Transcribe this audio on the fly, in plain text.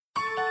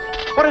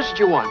What is it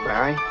you want,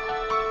 Barry?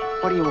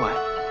 What do you want?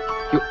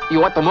 You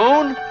want the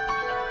moon?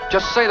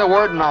 Just say the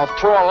word and I'll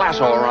throw a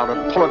lasso around it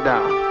and pull it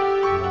down.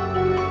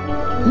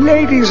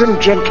 Ladies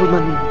and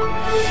gentlemen,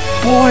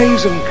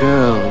 boys and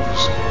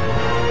girls,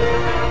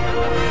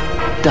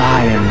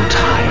 dying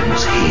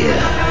times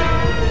here.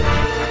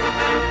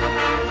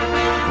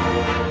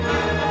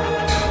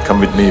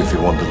 Come with me if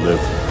you want to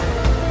live.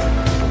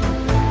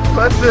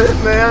 That's it,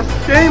 man.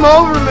 Game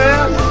over,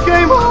 man.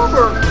 Game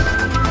over.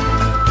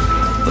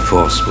 The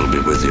Force will be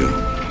with you,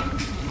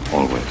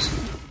 always.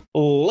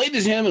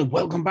 Ladies and gentlemen,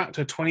 welcome back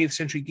to 20th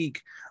Century Geek.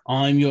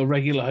 I'm your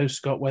regular host,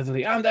 Scott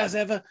Weatherly, and as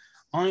ever,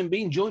 I'm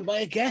being joined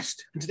by a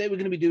guest. And today we're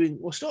going to be doing,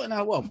 I was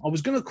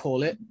going to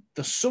call it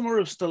The Summer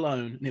of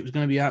Stallone, and it was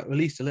going to be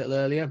released a little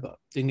earlier, but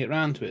didn't get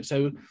around to it.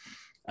 So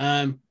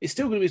it's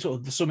still going to be sort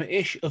of the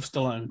summer-ish of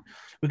Stallone.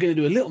 We're going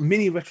to do a little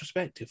mini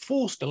retrospective,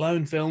 4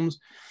 Stallone films,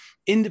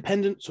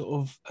 independent sort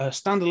of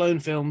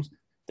standalone films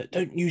that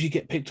don't usually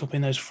get picked up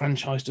in those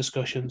franchise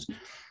discussions.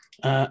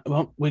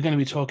 Well, we're going to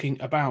be talking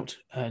about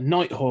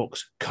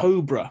Nighthawks,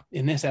 Cobra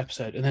in this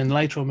episode, and then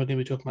later on we're going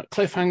to be talking about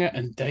Cliffhanger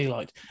and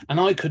Daylight.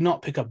 And I could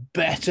not pick a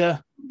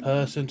better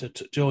person to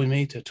join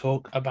me to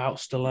talk about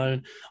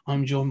Stallone.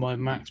 I'm joined by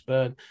Max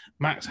Byrne.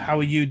 Max, how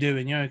are you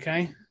doing? You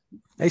okay?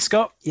 Hey,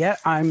 Scott. Yeah,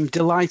 I'm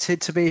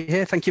delighted to be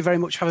here. Thank you very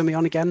much for having me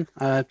on again.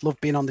 I love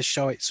being on the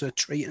show. It's a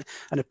treat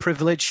and a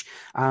privilege.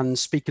 And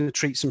speaking of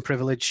treats and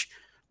privilege,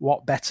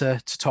 what better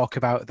to talk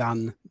about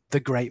than the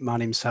great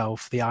man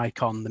himself, the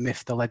icon, the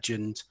myth, the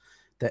legend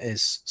that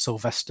is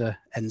Sylvester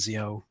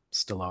Enzio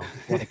Stallone.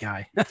 What a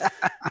guy.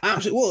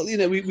 Absolutely.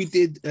 Well, we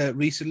did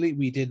recently,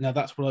 now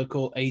that's what I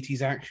call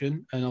 80s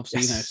action. And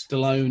obviously, yes.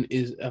 Stallone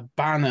is a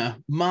banner,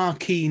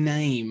 marquee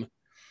name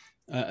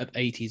of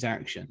 80s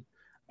action.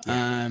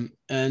 Yeah.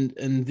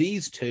 And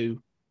these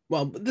two,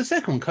 well, the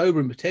second one,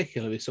 Cobra in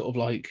particular, is sort of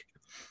like,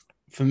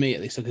 for me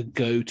at least, like a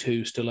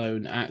go-to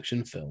Stallone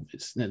action film.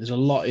 There's a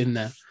lot in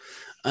there.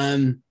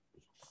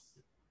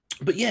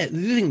 But yeah,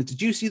 the thing, did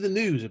you see the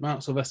news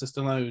about Sylvester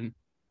Stallone,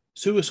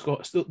 Suicide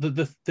Squad,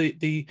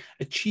 the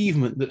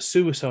achievement that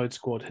Suicide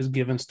Squad has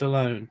given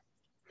Stallone?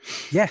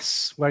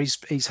 Yes, where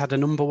he's had a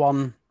number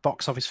 1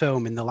 box office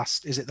film in the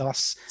last 6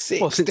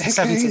 since decades. The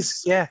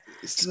 70s. Yeah,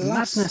 it's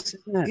madness,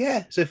 isn't it?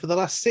 Yeah, so for the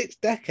last 6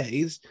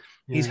 decades,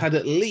 he's had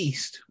at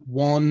least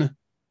one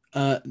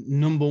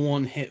number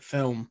 1 hit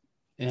film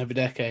in every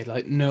decade.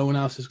 Like no one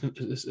else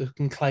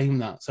can claim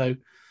that. So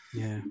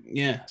yeah.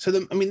 So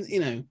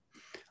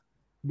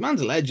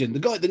man's a legend. The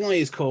guy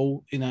is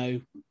cool.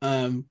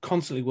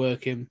 Constantly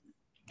working.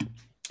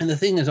 And the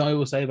thing is, I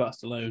always say about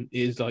Stallone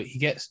is like he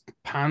gets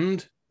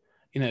panned.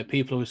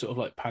 People always sort of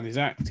like pan his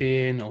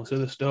acting, all this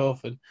other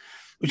stuff, and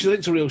which I think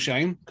is a real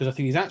shame because I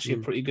think he's actually a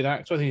pretty good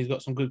actor. I think he's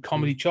got some good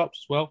comedy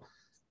chops as well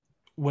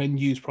when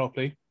used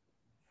properly.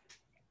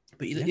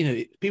 But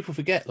people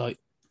forget like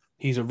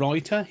he's a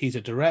writer, he's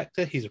a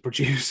director, he's a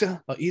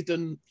producer. Like he's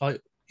done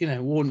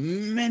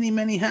worn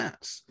many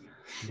hats.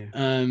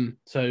 Yeah.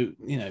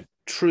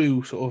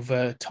 True sort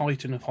of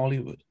titan of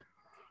Hollywood.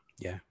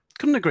 Yeah.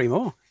 Couldn't agree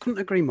more.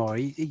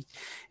 He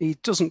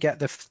doesn't get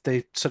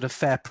the sort of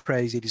fair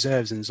praise he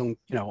deserves, and is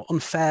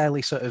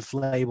unfairly sort of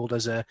labelled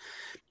as a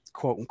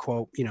quote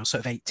unquote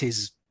sort of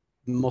 80s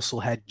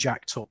musclehead,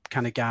 jacked up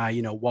kind of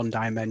guy,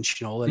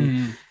 one-dimensional.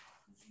 And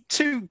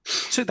to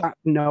that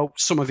note,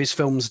 some of his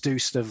films do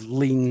sort of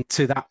lean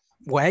to that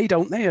way,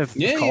 don't they? Of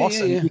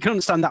course, and you can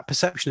understand that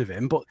perception of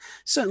him, but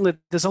certainly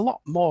there's a lot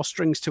more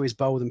strings to his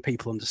bow than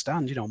people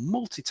understand.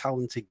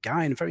 Multi-talented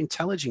guy and a very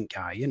intelligent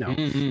guy.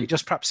 He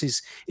just perhaps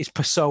his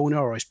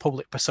persona or his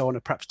public persona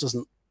perhaps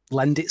doesn't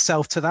lend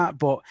itself to that.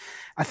 But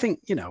I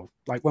think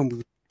like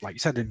you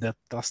said in the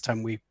last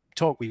time we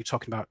talked, we were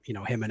talking about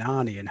him and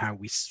Arnie and how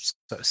we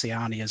sort of see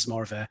Arnie as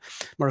more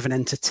of an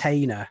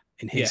entertainer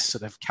in his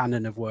sort of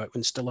canon of work,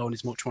 when Stallone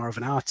is much more of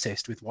an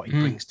artist with what he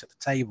brings to the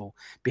table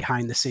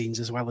behind the scenes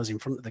as well as in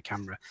front of the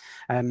camera.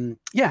 And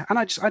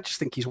I just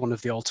think he's one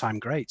of the all-time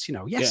greats. He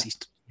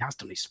has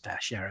done his fair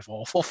share of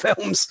awful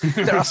films.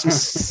 There are some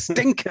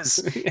stinkers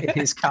in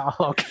his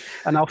catalogue,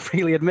 and I'll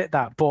freely admit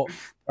that. But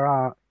there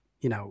are,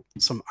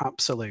 some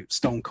absolute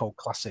stone cold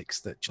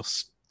classics that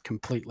just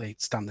completely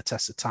stand the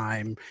test of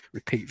time,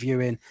 repeat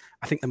viewing.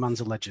 I think the man's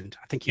a legend.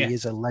 I think he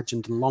is a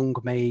legend, and long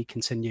may he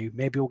continue.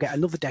 Maybe we'll get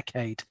another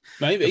decade.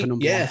 Maybe, of a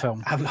number 1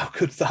 film. How good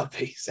would that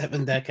be?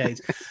 7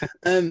 decades.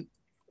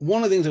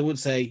 One of the things I would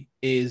say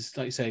is,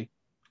 like you say,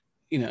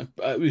 we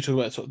were talking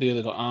about sort of the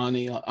other like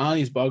Arnie. Like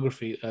Arnie's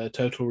biography,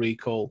 Total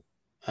Recall,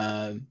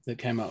 that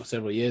came out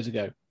several years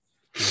ago,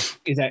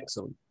 is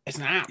excellent. It's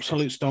an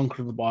absolute stonker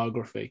of a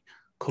biography.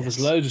 Covers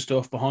loads of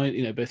stuff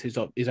behind, both his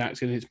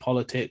acting, his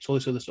politics, all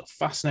this other stuff.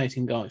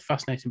 Fascinating guy,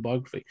 fascinating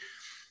biography.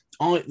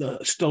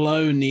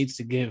 Stallone needs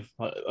to give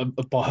like,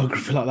 a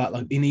biography like that.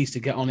 Like he needs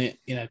to get on it,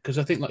 because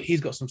I think like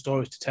he's got some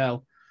stories to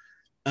tell.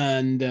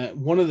 And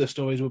one of the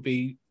stories would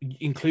be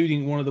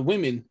including one of the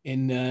women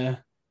in,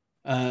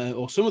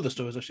 or some of the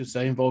stories, I should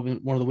say,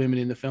 involving one of the women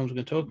in the films we're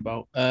going to talk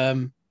about.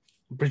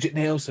 Bridget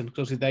Nielsen,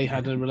 because obviously they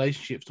had a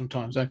relationship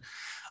sometimes. So,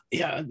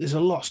 there's a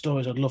lot of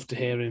stories I'd love to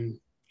hear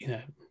him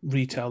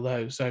retell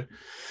those. So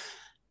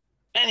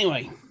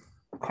anyway,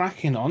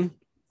 cracking on.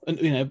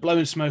 And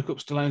blowing smoke up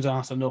Stallone's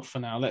arse enough for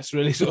now. Let's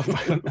really sort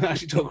of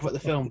actually talk about the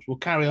films. We'll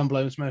carry on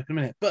blowing smoke in a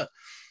minute. But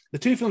the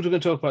two films we're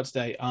going to talk about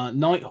today are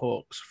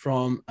Nighthawks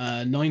from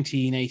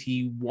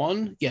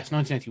 1981. Yes,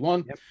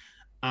 1981. Yep.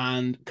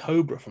 And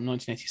Cobra from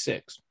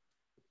 1986.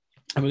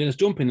 And we're going to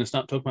jump in and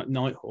start talking about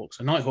Nighthawks.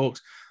 So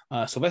Nighthawks,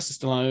 Sylvester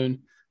Stallone,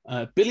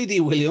 Billy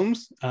D.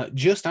 Williams,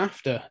 just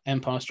after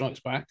Empire Strikes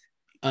Back,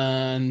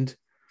 and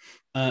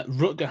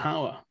Rutger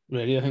Hauer.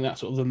 Really, I think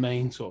that's sort of the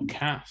main sort of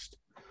cast.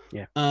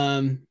 Yeah.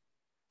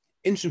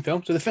 Interesting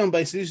film. So the film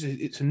basically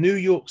it's a New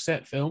York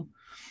set film.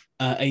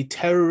 A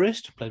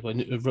terrorist played by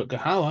Rutger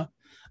Hauer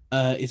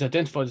is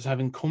identified as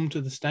having come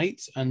to the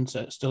States, and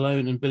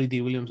Stallone and Billy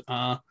D. Williams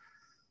are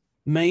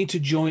made to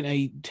join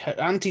a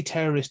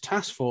anti-terrorist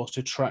task force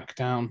to track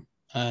down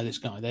this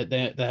guy.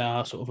 They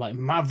are sort of like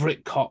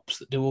maverick cops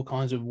that do all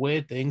kinds of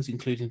weird things,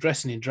 including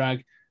dressing in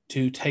drag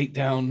to take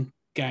down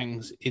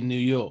gangs in New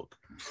York.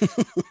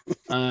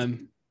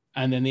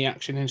 And then the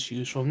action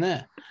ensues from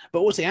there.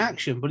 But what's the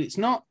action? But it's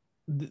not,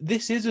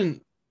 this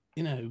isn't,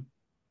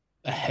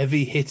 a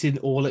heavy hitting,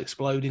 all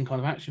exploding kind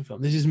of action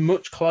film. This is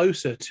much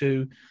closer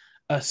to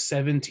a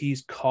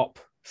 70s cop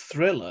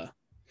thriller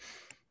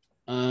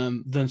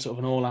than sort of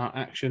an all out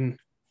action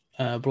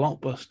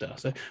blockbuster.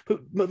 So,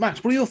 but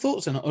Max, what are your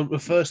thoughts on,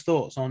 first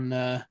thoughts on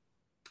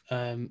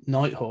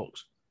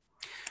Nighthawks?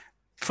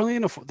 Funnily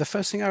enough, the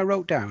first thing I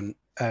wrote down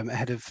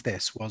ahead of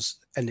this was,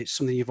 and it's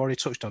something you've already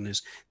touched on,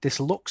 is this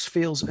looks,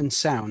 feels, and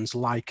sounds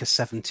like a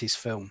 70s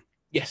film.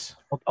 Yes.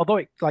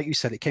 Although, like you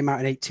said, it came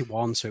out in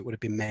 81, so it would have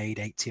been made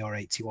 80 or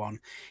 81.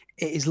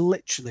 It is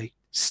literally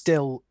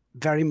still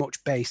very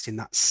much based in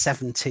that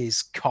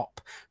 70s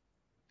cop,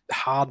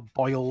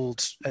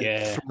 hard-boiled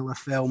thriller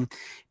film.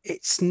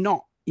 It's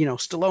not,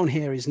 Stallone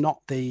here is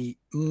not the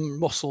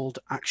muscled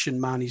action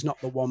man. He's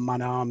not the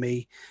one-man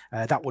army.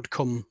 That would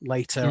come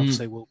later.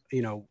 Obviously,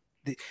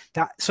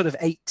 that sort of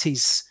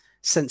 80s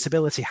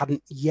sensibility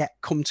hadn't yet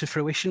come to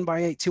fruition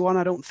by 81,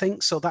 I don't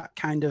think. So that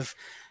kind of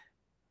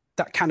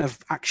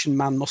action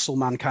man, muscle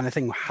man kind of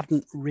thing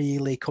hadn't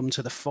really come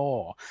to the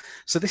fore.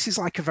 So this is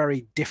like a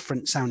very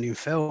different sounding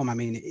film. I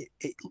mean,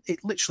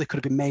 it literally could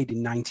have been made in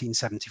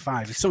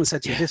 1975. If someone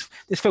said to you,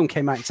 this film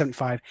came out in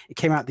 75, it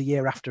came out the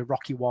year after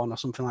Rocky 1 or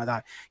something like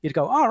that, you'd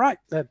go, all right,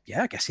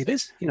 yeah, I guess it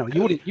is. You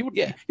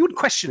wouldn't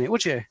question it,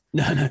 would you?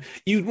 No.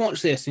 You'd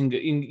watch this and go,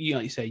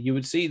 like you say, you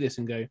would see this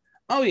and go,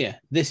 oh yeah,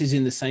 this is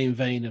in the same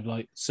vein of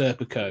like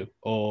Serpico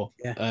or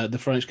The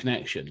French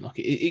Connection. Like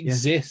it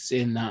exists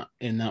in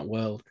that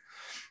world.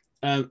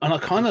 And I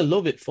kind of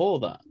love it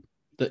for that,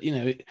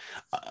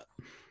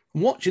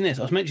 watching this,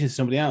 I was mentioning to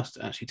somebody else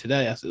actually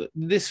today, I said,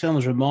 this film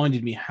has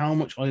reminded me how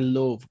much I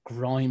love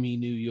grimy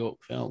New York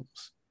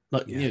films.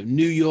 Like,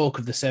 New York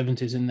of the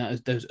 70s and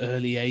those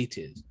early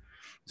 80s.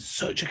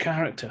 Such a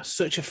character,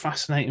 such a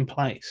fascinating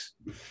place.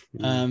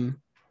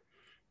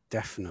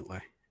 Definitely.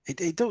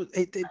 It looked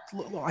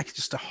like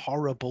just a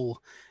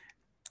horrible,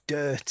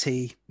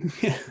 dirty,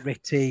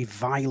 gritty,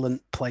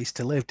 violent place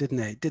to live, didn't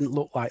it? It didn't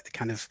look like the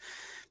kind of,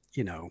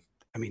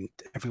 I mean,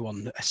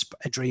 everyone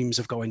dreams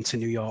of going to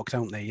New York,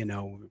 don't they?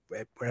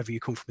 Wherever you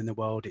come from in the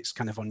world, it's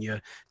kind of on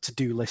your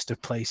to-do list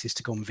of places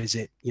to go and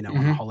visit, on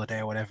a holiday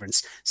or whatever, and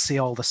see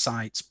all the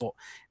sights. But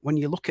when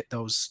you look at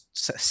those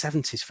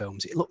 70s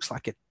films, it looks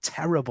like a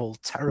terrible,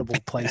 terrible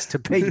place to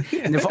be.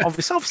 And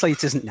obviously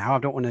it isn't now. I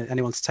don't want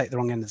anyone to take the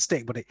wrong end of the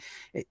stick, but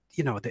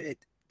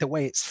the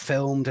way it's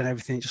filmed and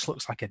everything, it just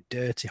looks like a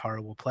dirty,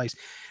 horrible place.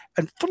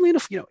 And funnily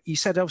enough, you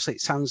said obviously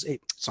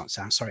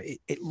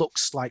it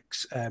looks like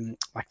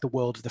the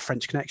world of The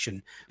French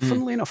Connection.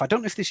 Funnily enough, I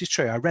don't know if this is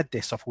true. I read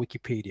this off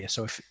Wikipedia,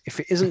 so if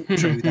it isn't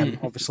true, then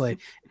obviously,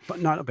 but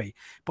no, it'll be.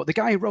 But the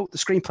guy who wrote the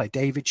screenplay,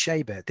 David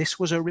Shaber, this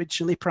was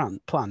originally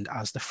planned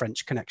as The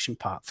French Connection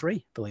Part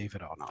 3, believe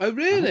it or not. Oh,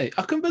 really?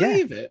 I can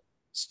believe it.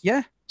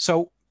 Yeah.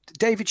 So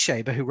David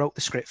Shaber, who wrote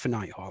the script for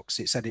Nighthawks,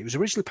 it said it was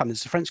originally planned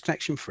as The French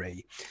Connection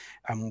 3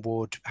 and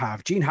would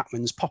have Gene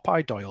Hackman's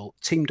Popeye Doyle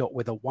teamed up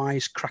with a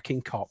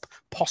wise-cracking cop,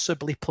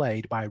 possibly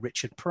played by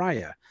Richard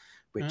Pryor,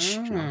 which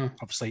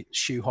obviously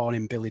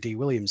shoehorning Billy D.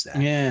 Williams there.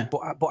 Yeah.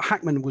 But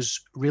Hackman was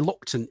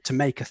reluctant to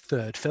make a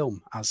third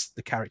film as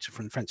the character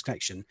from The French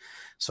Connection.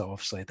 So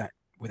obviously that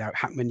without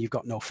Hackman, you've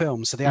got no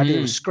film. So the idea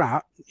was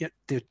scrapped.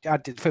 The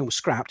film was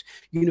scrapped.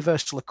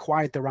 Universal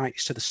acquired the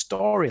rights to the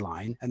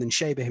storyline, and then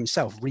Shaber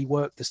himself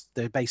reworked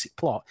the basic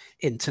plot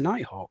into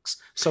Nighthawks.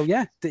 So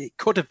yeah, it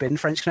could have been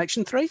French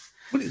Connection 3.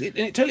 Well,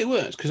 it totally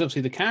works because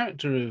obviously the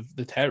character of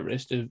the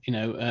terrorist, the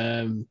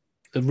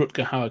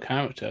Rutger Hauer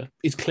character,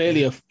 is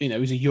clearly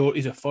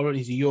he's a foreign,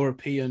 he's a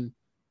European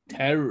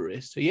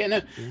terrorist. So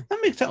that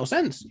makes total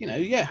sense.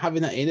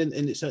 Having that in,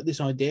 and it's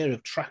this idea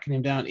of tracking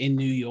him down in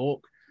New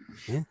York.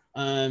 Yeah.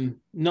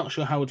 Not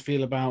sure how I would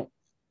feel about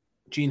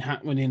Gene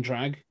Hackman in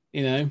drag.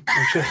 I'm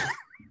sure.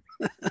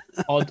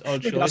 odd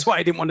choice. That's why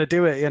I didn't want to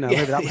do it.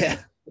 Maybe that was a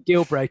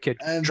deal breaker.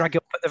 Drag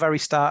up at the very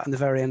start and the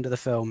very end of the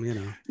film.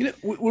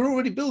 We're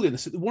already building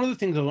this. One of the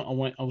things I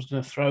was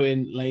going to throw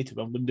in later,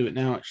 but I'm going to do it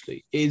now.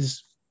 Actually,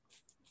 is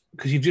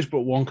because you've just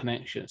brought one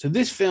connection. So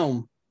this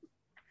film,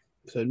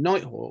 so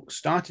Nighthawk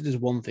started as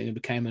one thing and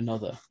became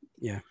another.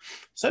 Yeah.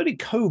 So did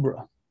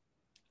Cobra.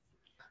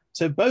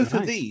 So both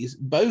of these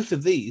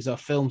are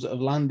films that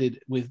have landed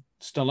with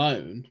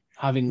Stallone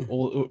having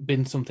or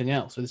been something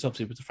else. So this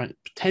obviously was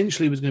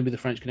potentially was going to be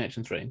the French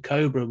Connection 3, and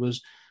Cobra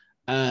was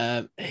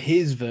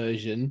his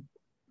version.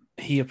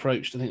 He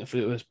approached, I think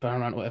it was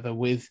Paramount or whatever,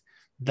 with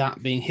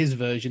that being his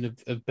version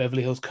of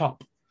Beverly Hills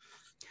Cop.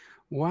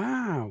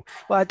 Wow.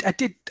 Well,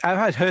 I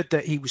had heard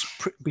that he was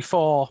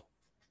before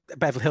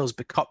Beverly Hills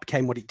Cop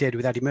became what it did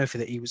with Eddie Murphy,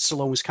 that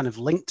Stallone was kind of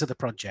linked to the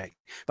project,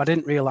 but I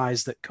didn't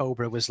realize that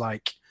Cobra was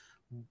like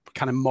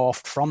kind of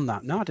morphed from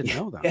that. No, I didn't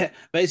know that. Yeah,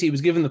 basically he was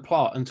given the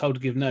plot and told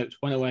to give notes,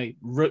 went away,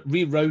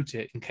 rewrote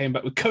it and came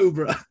back with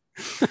Cobra.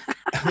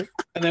 And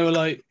they were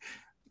like,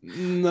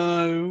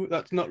 no,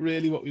 that's not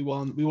really what we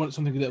want. We want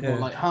something a little more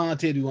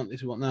lighthearted. We want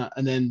this, we want that.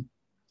 And then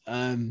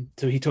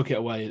so he took it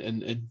away,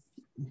 and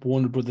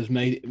Warner Brothers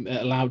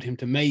allowed him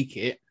to make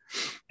it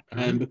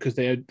because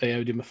they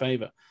owed him a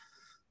favor.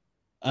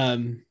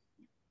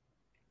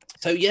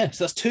 So yes,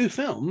 that's two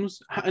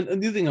films. And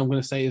the other thing I'm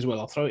going to say as well,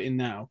 I'll throw it in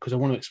now because I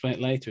want to explain it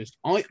later, is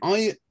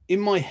I in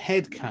my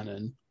head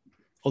canon,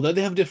 although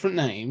they have different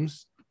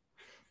names,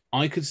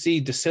 I could see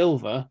De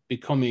Silva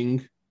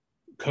becoming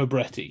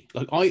Cobretti.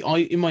 Like I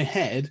in my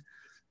head,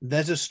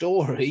 there's a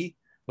story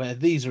where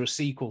these are a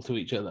sequel to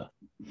each other.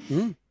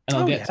 And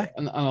I'll get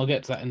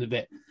to that in a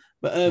bit.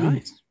 But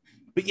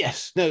but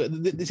yes, no,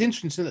 it's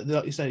interesting that,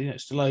 like you say,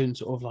 Stallone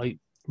sort of like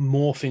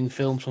morphing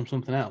films from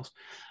something else.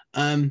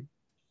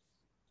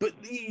 But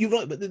you're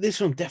right. But this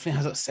film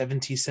definitely has that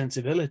 70s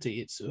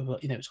sensibility. It's sort of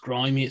like, it's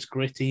grimy, it's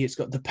gritty. It's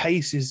got the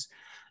pace is,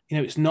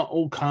 it's not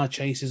all car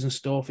chases and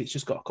stuff. It's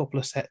just got a couple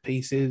of set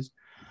pieces.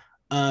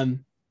 It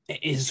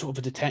is sort of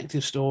a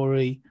detective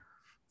story.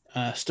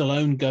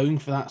 Stallone going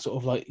for that sort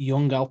of like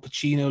young Al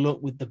Pacino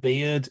look with the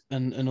beard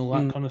and all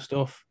that kind of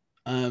stuff.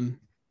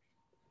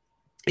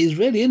 Is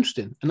really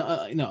interesting, and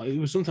it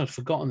was sometimes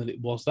forgotten that it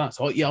was that.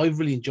 So I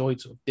really enjoyed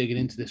sort of digging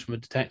into this from a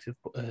detective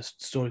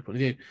story point of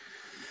view.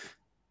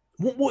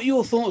 What are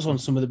your thoughts on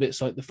some of the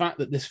bits, like the fact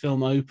that this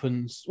film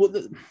opens,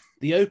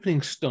 the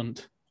opening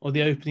stunt or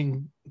the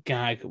opening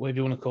gag, whatever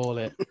you want to call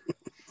it,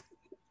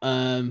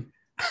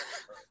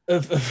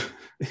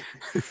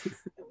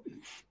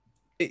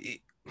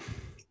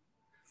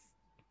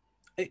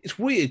 it's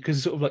weird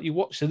because sort of like you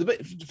watch. So the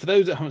bit, for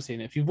those that haven't seen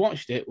it, if you've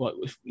watched it,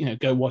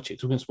 go watch it.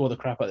 Because we're going to spoil the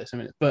crap out of this in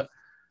a minute. But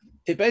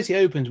it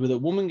basically opens with a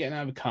woman getting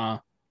out of a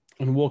car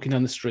and walking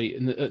down the street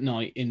at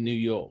night in New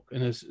York.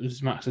 And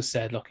as Max has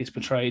said, like, it's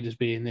portrayed as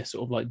being this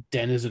sort of like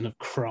denizen of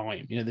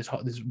crime, this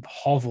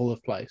hovel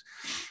of place.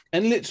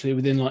 And literally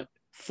within like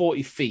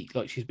 40 feet,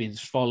 like, she's being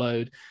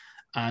followed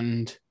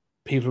and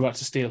people are about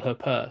to steal her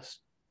purse.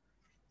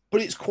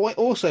 But it's quite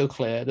also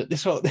clear that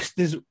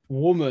this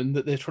woman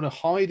that they're trying to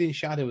hide in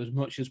shadow as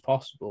much as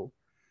possible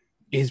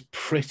is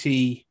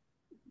pretty,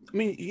 I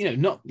mean,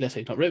 not, let's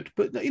say not ripped,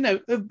 but,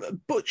 a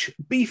butch,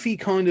 beefy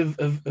kind of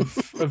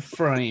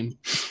frame.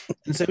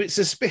 And so it's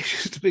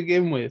suspicious to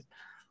begin with.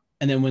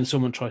 And then when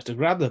someone tries to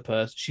grab the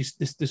purse,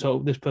 this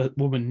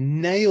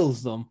woman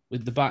nails them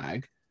with the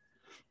bag,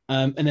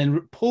 and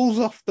then pulls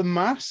off the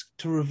mask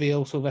to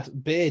reveal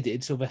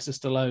bearded Sylvester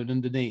Stallone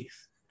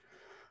underneath.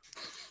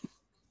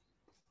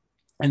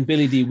 And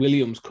Billy D.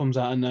 Williams comes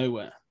out of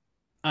nowhere.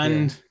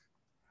 And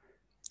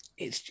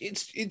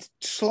it's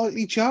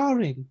slightly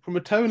jarring from a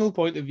tonal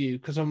point of view,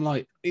 because I'm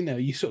like,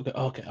 you sort of go,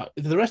 okay,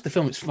 the rest of the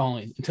film is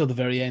fine until the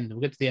very end.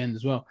 We'll get to the end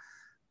as well.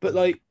 But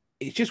like,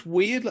 it's just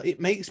weird. Like, it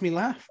makes me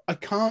laugh. I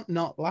can't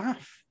not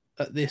laugh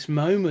at this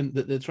moment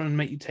that they're trying to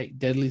make you take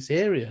deadly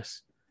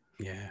serious.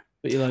 Yeah.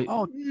 But you're like,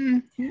 oh,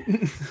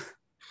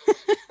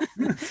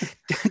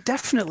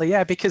 definitely,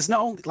 yeah, because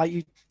not only, like,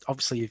 you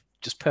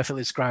just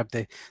perfectly described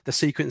the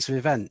sequence of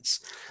events,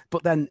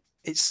 but then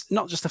it's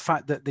not just the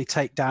fact that they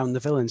take down the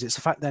villains, it's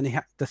the fact then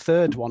the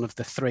third one of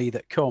the three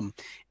that come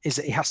is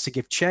that he has to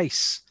give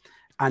chase,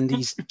 and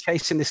he's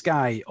chasing this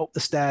guy up the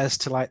stairs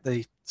to like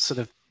the sort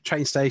of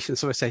train station,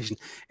 subway station,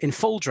 in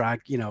full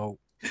drag,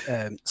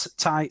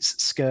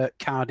 tights, skirt,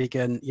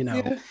 cardigan,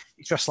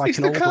 he's dressed like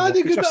an old,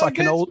 he's dressed like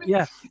an old,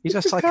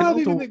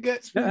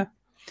 yeah.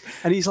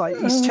 And he's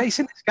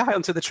chasing this guy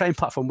onto the train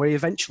platform, where he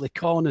eventually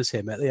corners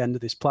him at the end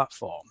of this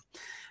platform.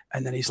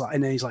 And then he's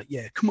like,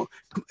 yeah, come on,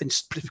 in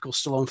typical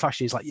Stallone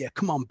fashion, he's like, yeah,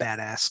 come on,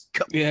 badass.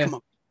 Come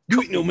on.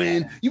 You ain't no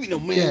man.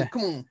 Yeah.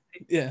 Come on.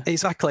 Yeah.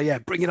 Exactly. Yeah.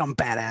 Bring it on,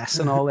 badass,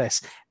 and all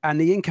this.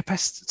 And he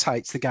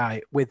incapacitates the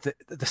guy with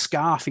the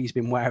scarf he's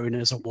been wearing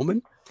as a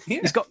woman. Yeah.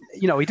 He's got,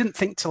 he didn't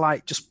think to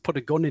like just put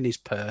a gun in his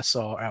purse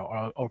or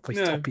up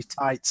his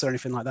tights or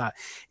anything like that.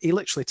 He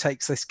literally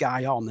takes this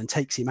guy on and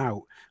takes him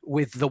out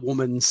with the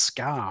woman's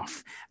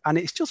scarf, and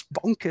it's just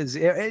bonkers.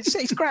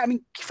 It's great. I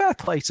mean, fair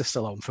play to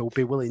Stallone for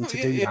be willing to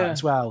do that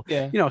as well.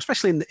 Yeah.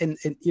 Especially in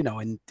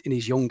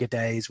his younger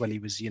days when he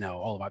was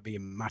all about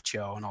being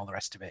macho and all the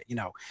rest of it.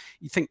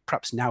 You think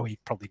perhaps now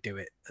he'd probably do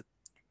it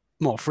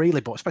more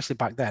freely, but especially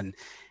back then.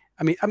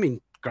 I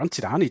mean,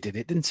 granted, Arnie did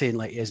it, didn't he, in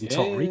late years in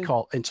Total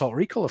Recall? In Total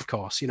Recall, of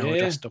course,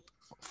 dressed up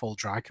full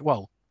drag.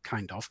 Well,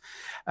 kind of.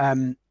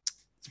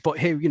 But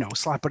here,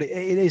 Sly. But it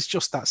is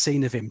just that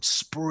scene of him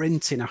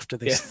sprinting after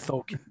this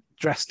thug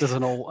dressed as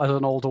an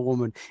older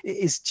woman. It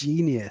is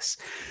genius.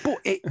 But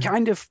it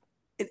kind of,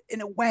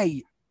 in a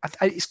way,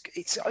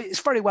 it's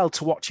very well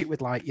to watch it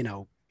with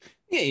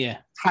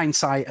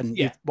hindsight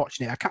and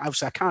watching it.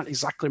 I can't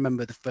exactly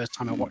remember the first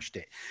time I watched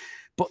it,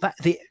 but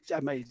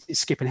it's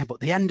skipping ahead. But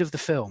the end of the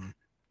film,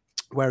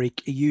 where he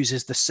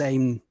uses the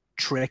same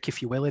trick,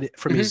 if you will,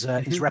 from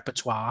his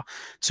repertoire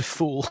to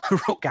fool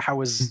Rutger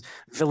Hauer's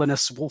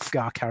villainous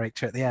Wolfgar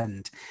character at the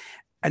end.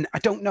 And I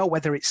don't know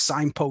whether it's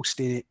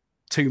signposting it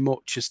too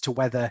much as to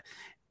whether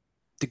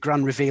the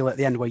grand reveal at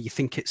the end, where you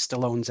think it's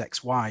Stallone's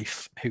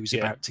ex-wife who's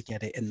about to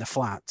get it in the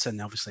flat,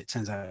 and obviously it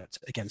turns out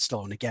again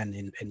Stallone again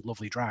in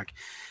lovely drag.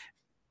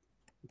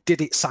 Did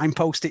it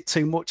signpost it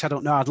too much? I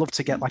don't know. I'd love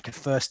to get like a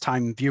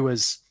first-time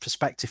viewer's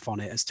perspective on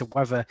it as to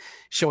whether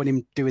showing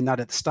him doing that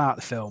at the start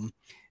of the film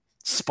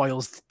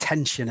spoils the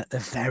tension at the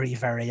very,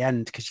 very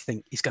end, because you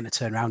think he's going to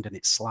turn around and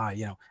it's Sly,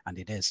 and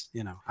it is.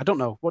 I don't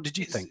know. What did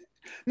you think?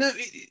 No,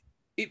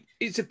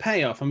 it's a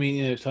payoff. I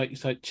mean, it's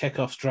like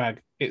Chekhov's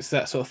drag. It's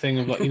that sort of thing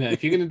of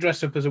if you're going to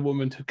dress up as a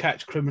woman to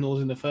catch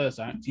criminals in the first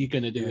act, you're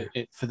going to do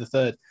it for the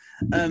third.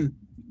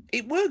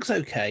 It works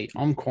okay.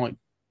 I'm quite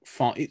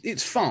fine.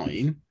 It's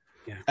fine.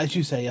 Yeah. As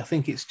you say, I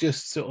think it's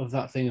just sort of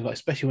that thing of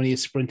especially when he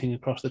is sprinting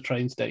across the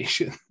train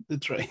station, the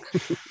train.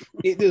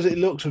 It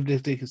looks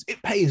ridiculous.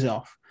 It pays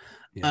off.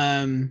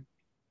 Yeah.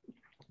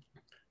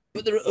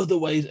 But there are other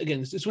ways.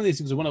 Again, it's one of these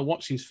things. When I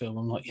watch these films,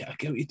 I'm like, I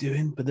get what you're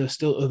doing, but there are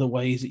still other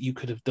ways that you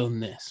could have done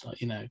this.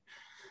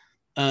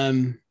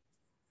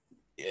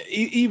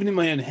 Even in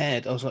my own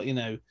head, I was like,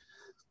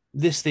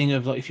 this thing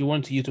of if you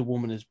want to use a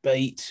woman as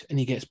bait, and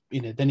he gets,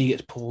 then he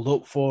gets pulled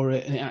up for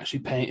it, and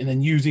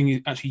then using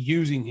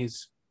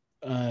his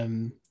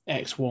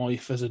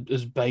ex-wife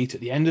as bait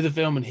at the end of the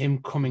film, and him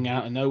coming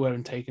out of nowhere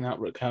and taking out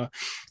Rutger.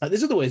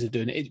 There's other ways of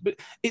doing it, but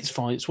it's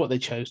fine. It's what they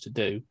chose to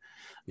do.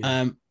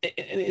 Yeah.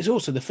 It's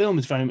also, the film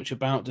is very much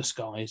about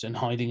disguise and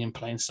hiding in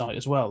plain sight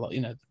as well.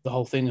 The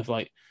whole thing of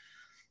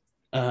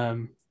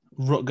Rutger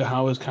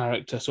Hauer's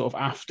character sort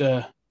of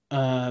after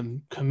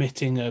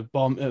committing a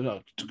bomb.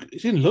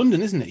 It's in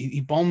London, isn't it?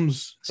 He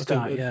bombs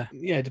a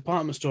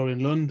department store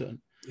in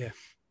London. Yeah.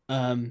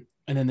 And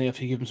then they have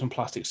to give him some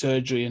plastic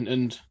surgery,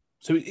 and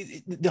so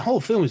the whole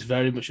film is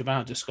very much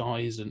about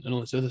disguise and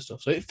all this other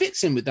stuff. So it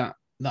fits in with that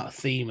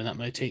theme and that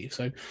motif.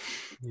 So,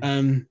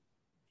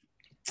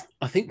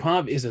 I think part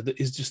of it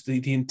is just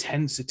the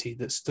intensity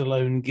that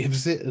Stallone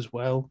gives it as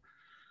well,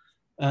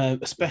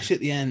 especially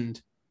at the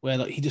end,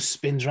 where he just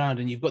spins around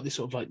and you've got this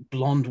sort of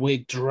blonde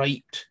wig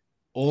draped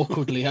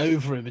awkwardly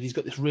over him, and he's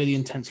got this really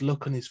intense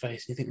look on his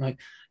face. And you think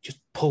just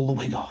pull the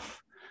wig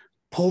off,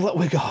 pull that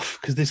wig off,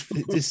 because this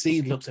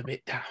scene looks a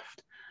bit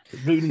daft,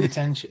 ruining the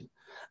tension.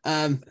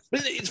 But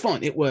it's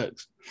fine, it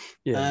works.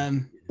 Yeah.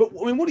 But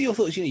I mean, what are your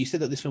thoughts? You said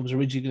that this film was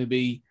originally going to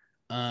be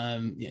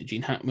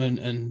Gene Hackman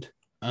and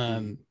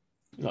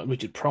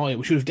Richard Pryor,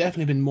 which would have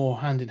definitely been more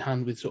hand in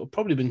hand with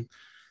probably been.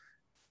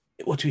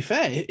 Well, to be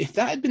fair, if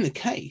that had been the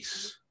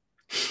case,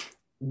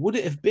 would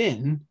it have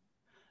been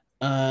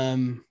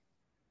the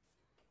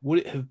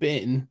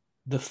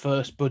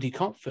first buddy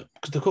cop film?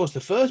 Because of course,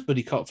 the first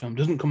buddy cop film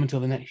doesn't come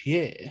until the next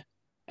year,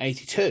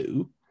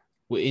 1982,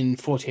 in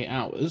 48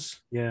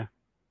 Hours. Yeah.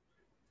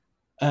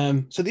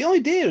 So the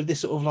idea of this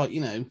sort of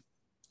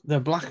the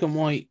black and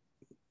white,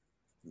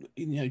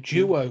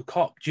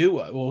 cop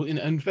duo, or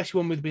and especially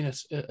one with being a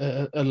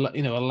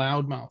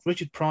loudmouth,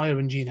 Richard Pryor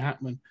and Gene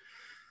Hackman.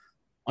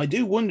 I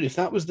do wonder if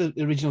that was the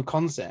original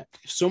concept.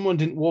 If someone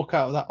didn't walk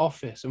out of that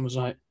office and was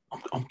like,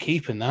 "I'm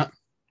keeping that,"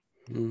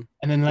 and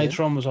then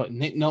later on was like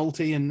Nick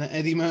Nolte and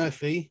Eddie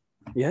Murphy.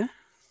 Yeah,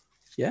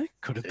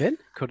 could have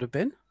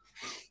been.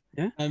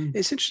 Yeah,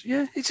 it's interesting.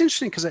 Yeah, it's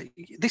interesting because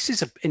this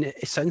is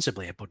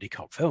ostensibly a buddy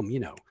cop film.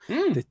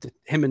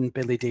 Him and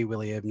Billy D.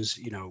 Williams.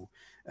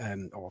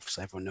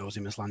 Obviously everyone knows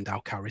him as Landau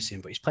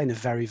Calrissian, but he's playing a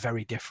very,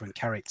 very different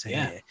character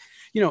here.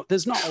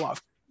 There's not a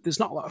lot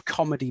of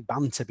comedy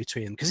banter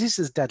between them, because this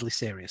is a deadly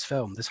serious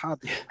film.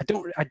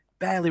 I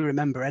barely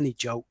remember any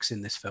jokes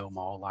in this film,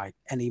 or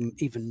any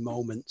even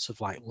moments of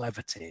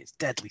levity. It's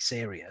deadly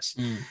serious.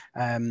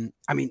 I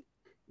mean,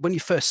 when you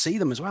first see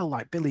them as well,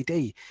 Billy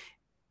D.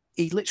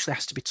 He literally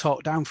has to be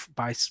talked down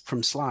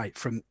from Sly,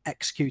 from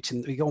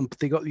executing.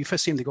 You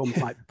first see him, they go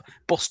and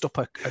bust up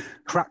a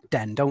crack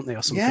den, don't they,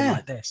 or something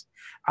like this.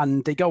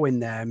 And they go in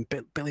there, and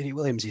Billy D.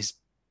 Williams is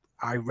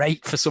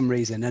irate for some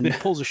reason, and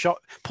puts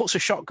a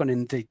shotgun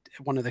in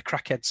one of the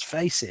crackheads'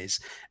 faces,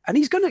 and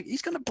he's gonna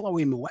blow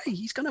him away.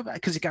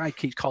 Because the guy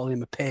keeps calling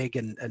him a pig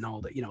and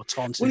all that,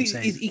 taunting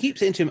him. He keeps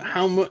saying to him,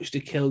 "How much to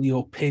kill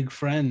your pig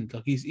friend?"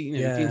 He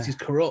thinks he's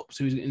corrupt,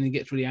 so he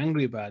gets really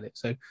angry about it.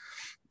 So.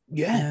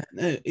 Yeah,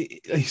 no,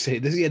 like you say,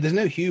 there's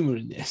no humor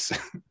in this.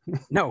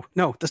 No,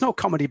 there's no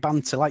comedy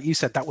banter. Like you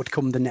said, that would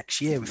come the next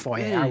year with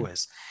 48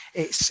 Hours.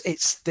 It's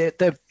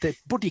the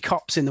buddy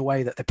cops in the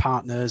way that they're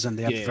partners and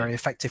they have a very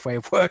effective way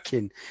of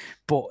working,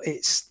 but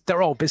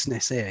they're all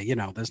business here. You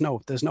know, there's no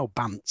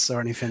bants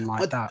or anything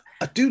like that.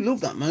 I do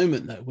love that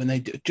moment though when they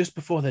do, just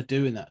before they're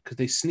doing that, because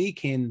they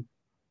sneak in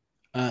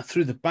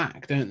through the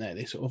back, don't they?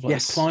 They sort of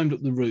like climbed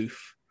up the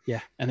roof,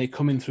 and they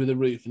come in through the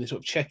roof and they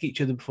sort of check each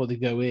other before they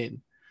go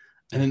in.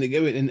 And then they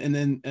go in, and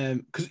then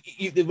because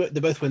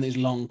they're both wearing these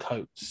long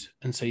coats,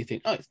 and so you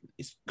think, oh,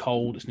 it's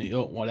cold, it's New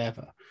York,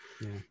 whatever.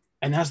 Yeah.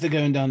 And as they're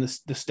going down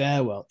the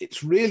stairwell,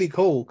 it's really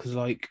cool because,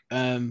 like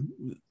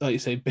you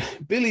say,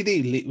 Billy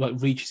Dee like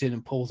reaches in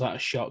and pulls out a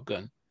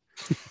shotgun,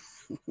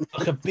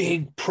 like a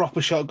big proper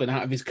shotgun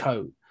out of his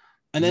coat,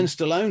 and then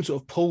Stallone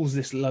sort of pulls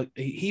this, like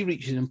he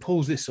reaches in and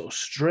pulls this sort of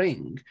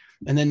string,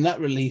 and then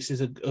that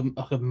releases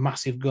a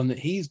massive gun that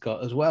he's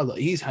got as well that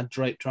he's had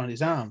draped around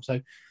his arm.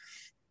 So,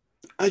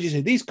 as you say,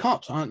 these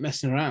cops aren't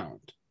messing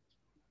around.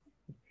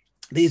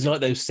 These are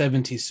like those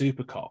 70s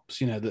super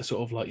cops, you know, that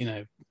sort of like, you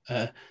know,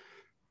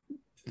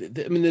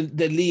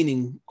 they're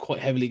leaning quite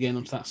heavily again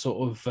onto that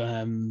sort of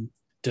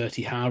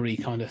Dirty Harry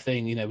kind of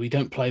thing. You know, we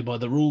don't play by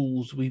the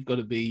rules. We've got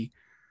to be,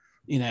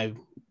 you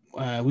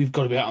know, we've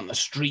got to be out on the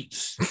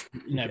streets,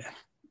 you know,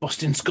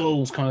 busting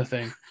skulls kind of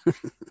thing.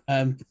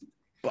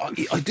 But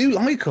I do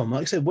like them.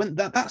 Like I said, when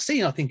that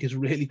scene I think is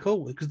really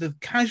cool because the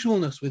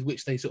casualness with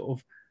which they sort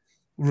of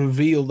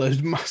reveal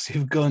those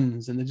massive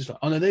guns, and they're just like,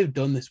 oh no, they've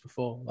done this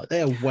before. Like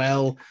they are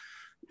well,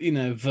 you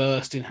know,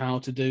 versed in how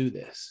to do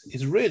this.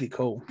 It's really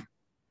cool.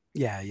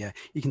 Yeah,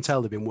 you can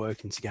tell they've been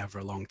working together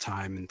a long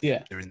time, and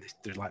they're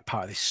like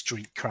part of this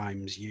street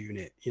crimes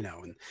unit, you know.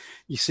 And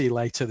you see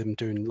later them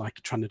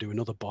trying to do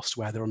another bust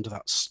where they're under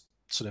that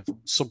sort of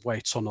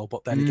subway tunnel,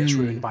 but then it gets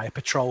ruined by a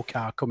patrol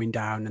car coming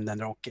down, and then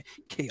they're all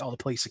the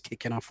police are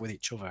kicking off with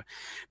each other.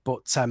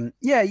 But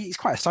it's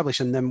quite established.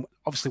 And then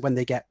obviously when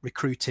they get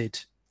recruited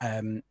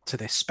to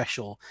this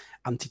special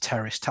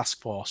anti-terrorist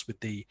task force with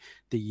the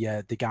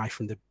guy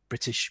from the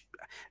British.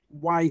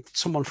 Why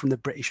someone from the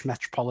British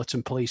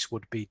Metropolitan Police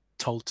would be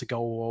told to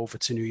go over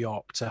to New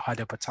York to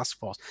head up a task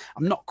force,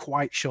 I'm not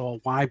quite sure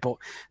why, but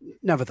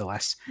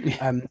nevertheless,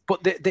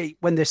 but they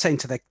when they're saying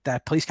to their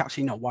police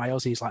captain, you know, why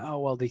us? And he's like, oh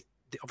well, they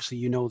obviously,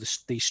 you know,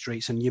 these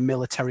streets and your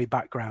military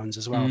backgrounds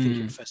as well. I think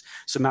at first,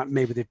 so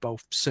maybe they've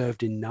both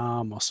served in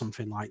Nam or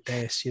something like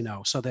this, you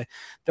know. So they're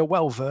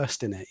well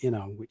versed in it, you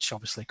know, which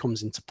obviously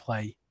comes into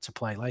play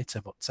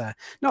later. But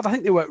no, I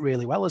think they work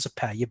really well as a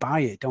pair. You buy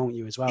it, don't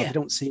you? As well, they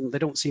don't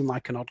seem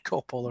like an odd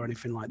couple or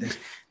anything like this.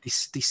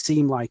 They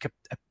seem like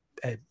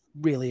a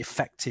really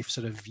effective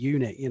sort of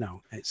unit, you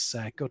know. It's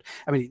good.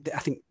 I mean, I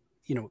think,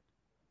 you know,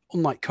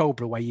 unlike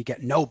Cobra, where you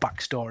get no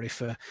backstory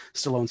for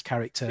Stallone's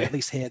character, at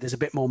least here there's a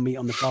bit more meat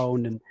on the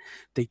bone, and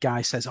the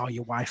guy says, oh,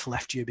 your wife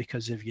left you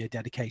because of your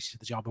dedication to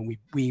the job. And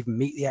we even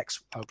meet the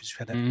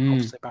obviously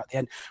about the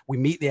end, we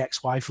meet the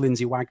ex-wife,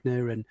 Lindsay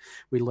Wagner, and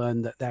we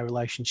learn that their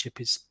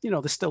relationship is, you know,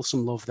 there's still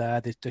some love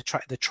there.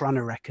 They're trying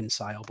to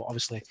reconcile, but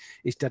obviously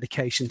his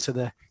dedication to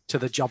the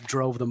job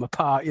drove them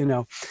apart, you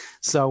know.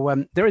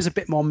 So there is a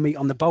bit more meat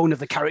on the bone of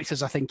the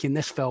characters, I think, in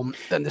this film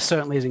than there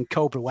certainly is in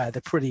Cobra, where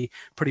they're pretty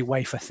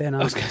wafer thin.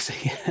 I was going to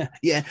say,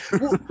 yeah.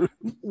 Well,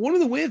 one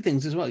of the weird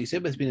things as well, you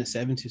said it's been a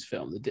 70s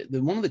film.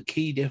 One of the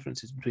key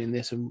differences between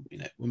this and, you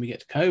know, when we get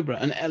to Cobra,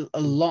 and a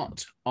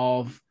lot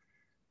of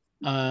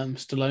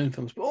Stallone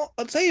films, but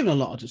I'd say even a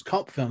lot of just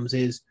cop films,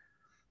 is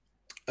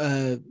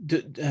De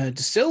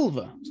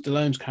Silva,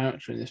 Stallone's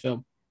character in this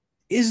film,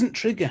 isn't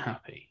trigger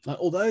happy. Like,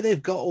 although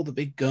they've got all the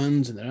big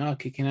guns and they're out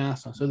kicking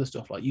ass and other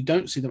stuff, like you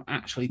don't see them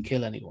actually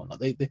kill anyone.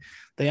 Like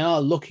they are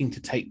looking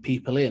to take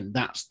people in.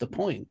 That's the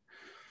point.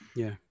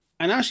 Yeah.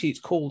 And actually, it's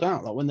called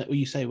out. Like when the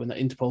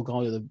Interpol guy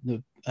or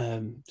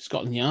the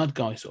Scotland Yard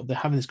guy, sort of, they're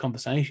having this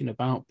conversation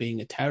about being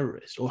a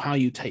terrorist or how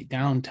you take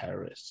down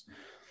terrorists.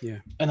 Yeah.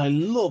 And I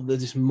love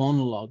there's this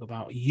monologue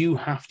about you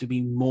have to be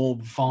more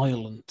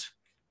violent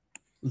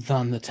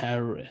than the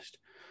terrorist,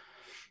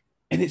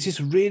 and it's just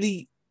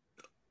really.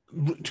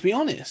 To be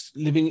honest,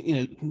 living, you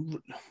know,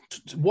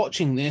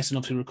 watching this and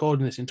obviously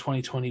recording this in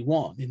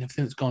 2021, and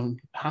everything that's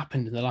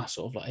happened in the last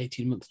sort of like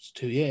 18 months to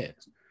 2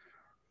 years,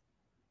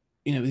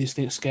 you know, these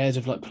things, scares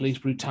of like police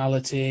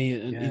brutality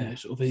and, you know,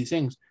 sort of these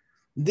things.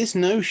 This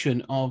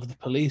notion of the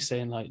police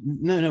saying like,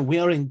 no, we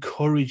are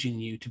encouraging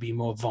you to be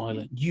more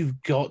violent.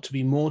 You've got to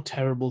be more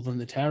terrible than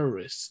the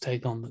terrorists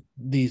take on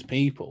these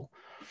people.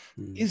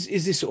 Is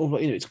this sort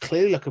of, you know, it's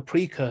clearly like a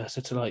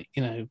precursor to like,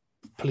 you know,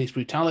 police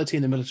brutality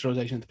and the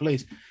militarization of the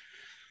police.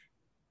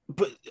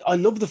 But I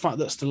love the fact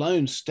that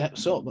Stallone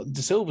steps up. But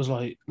De Silva's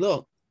like,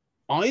 look,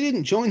 I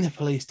didn't join the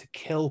police to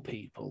kill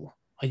people.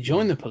 I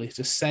joined the police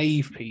to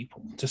save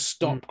people, to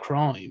stop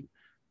crime.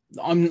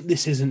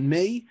 This isn't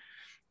me.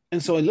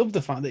 And so I love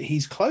the fact that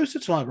he's closer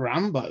to like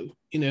Rambo,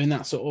 you know, in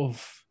that sort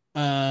of,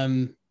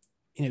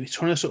 you know, he's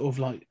trying to sort of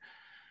like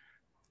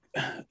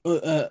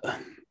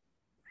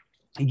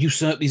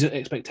usurp these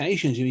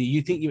expectations.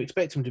 You think you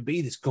expect him to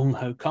be this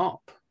gung-ho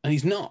cop, And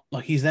he's not.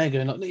 Like, he's there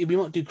going, like, we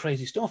might do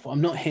crazy stuff, but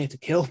I'm not here to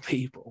kill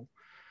people.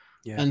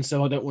 Yeah. And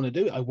so I don't want to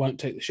do it. I won't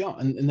take the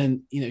shot. And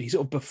then, you know, he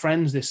sort of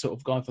befriends this sort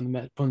of guy from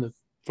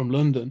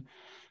London.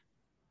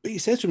 But he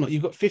says to him, like,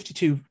 you've got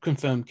 52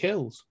 confirmed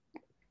kills.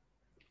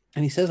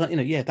 And he says, like, you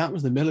know, yeah, that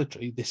was the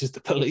military. This is the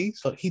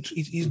police. Like,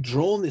 he's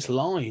drawn this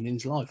line in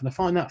his life. And I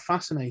find that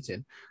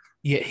fascinating.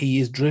 Yet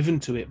he is driven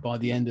to it by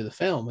the end of the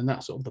film. And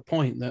that's sort of the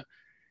point that,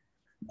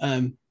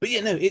 but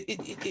yeah, no,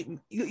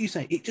 you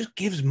say it just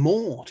gives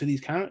more to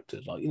these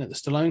characters. Like, you know, the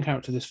Stallone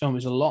character of this film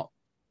is a lot,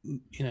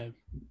 you know,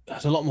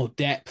 has a lot more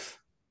depth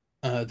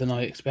than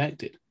I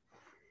expected.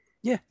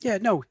 Yeah,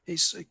 no,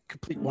 it's a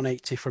complete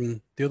 180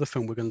 from the other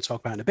film we're going to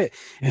talk about in a bit.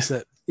 Is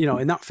that, you know,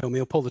 in that film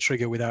he'll pull the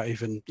trigger without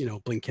even, you know,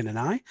 blinking an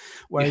eye,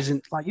 whereas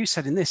in, like you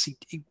said, in this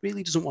he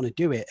really doesn't want to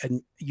do it,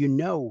 and you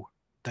know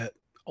that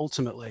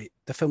ultimately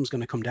the film's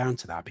going to come down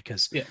to that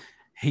because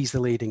he's the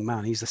leading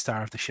man, he's the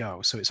star of the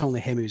show, so it's only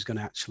him who's going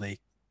to actually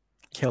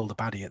kill the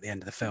baddie at the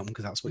end of the film,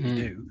 because that's what you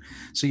do.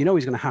 So you know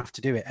he's going to have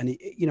to do it, and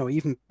you know,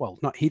 even, well,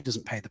 not he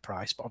doesn't pay the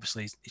price, but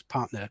obviously his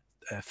partner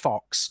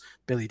Fox,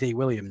 Billy D.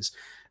 Williams,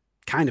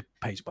 kind of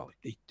pays, well,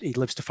 he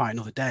lives to fight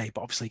another day,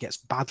 but obviously gets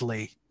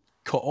badly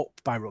cut up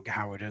by Rutger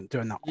Hauer and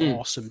during that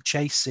awesome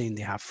chase scene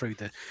they have through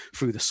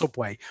the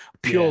subway,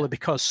 purely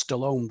because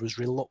Stallone was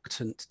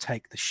reluctant to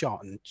take the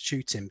shot and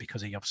shoot him,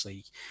 because he's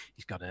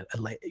got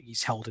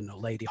he's held in a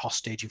lady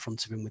hostage in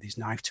front of him with his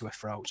knife to her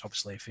throat. So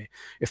obviously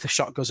if the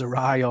shot goes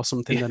awry or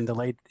something,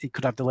 then he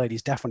could have the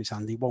lady's death on his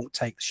hand. He won't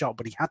take the shot,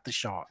 but he had the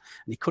shot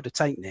and he could have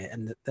taken it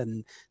and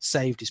then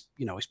saved his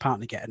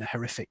partner getting a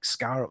horrific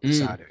scar up the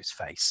side of his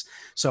face.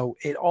 So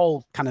it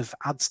all kind of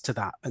adds to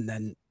that. And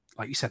then,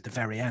 like you said, the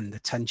very end, the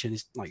tension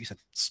is, like you said,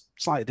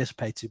 slightly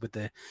dissipated with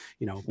the,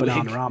 you know,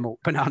 banana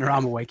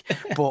armor wig,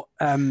 but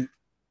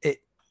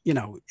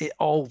it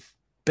all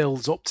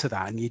builds up to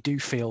that, and you do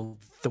feel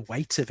the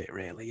weight of it,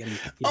 really. And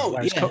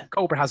whereas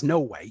Cobra has no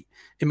weight,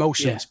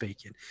 emotionally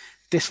speaking,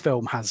 this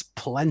film has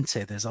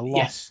plenty. There's a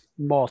lot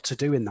more to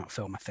do in that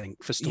film, I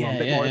think, for Stallone. A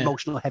bit more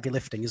emotional heavy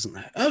lifting, isn't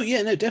there? Oh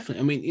yeah, no,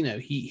 definitely. I mean, you know,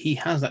 he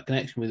has that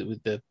connection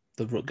with the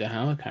Rutger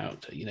Hauer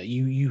character. You know,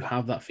 you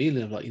have that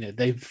feeling of, like, you know,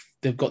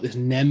 they've got this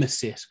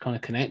nemesis kind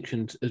of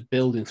connection as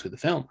building through the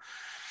film.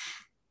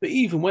 But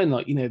even when,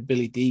 like, you know,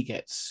 Billy D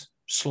gets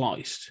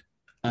sliced,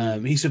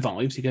 he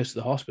survives, he goes to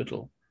the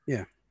hospital.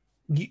 Yeah.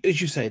 As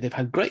you say, they've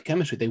had great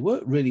chemistry. They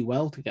work really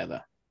well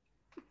together.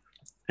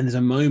 And there's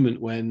a moment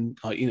when,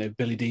 like, you know,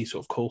 Billy D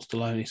sort of calls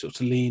Stallone, he sort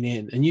of lean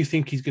in, and you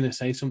think he's going to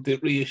say something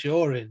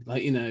reassuring,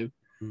 like, you know,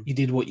 you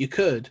did what you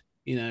could,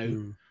 you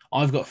know,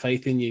 I've got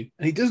faith in you.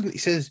 And he doesn't. He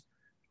says,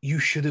 you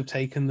should have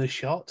taken the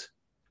shot.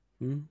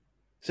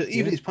 So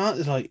even his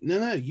partner's like,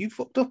 no, you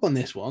fucked up on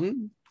this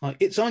one. Like,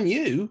 it's on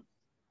you.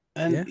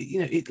 And, you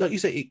know, it, like you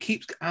say, it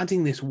keeps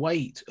adding this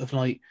weight of,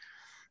 like,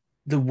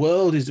 the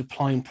world is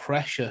applying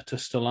pressure to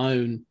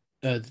Stallone,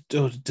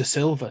 to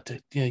Silva, to,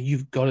 you know,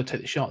 you've got to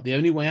take the shot. The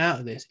only way out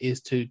of this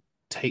is to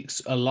take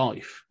a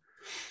life.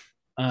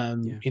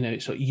 You know,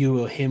 it's like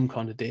you or him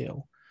kind of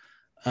deal.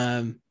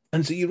 And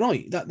so you're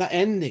right, that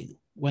ending,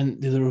 when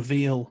the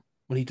reveal,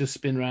 when he does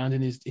spin around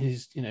in his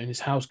you know, in his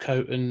house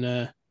coat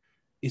and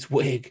his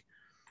wig.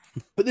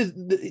 But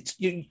it's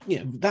you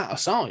know, that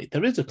aside,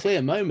 there is a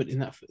clear moment in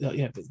that. But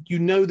you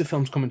know the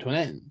film's coming to an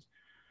end.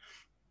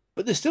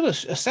 But there's still a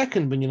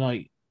second when you're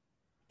like,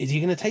 is he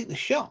going to take the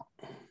shot?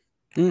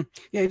 Yeah,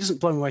 he doesn't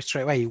blow him away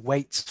straight away. He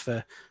waits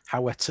for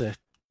Hauer to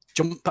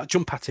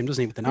jump at him,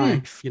 doesn't he, with the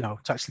knife? You know,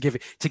 to actually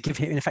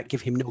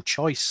give him no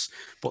choice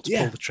but to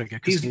pull the trigger.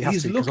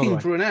 He's looking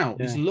for an out.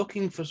 He's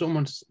looking for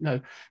someone to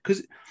know,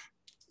 because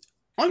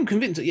I'm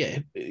convinced that,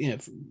 you know,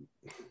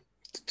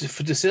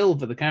 for De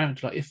Silva, the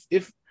character, like,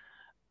 if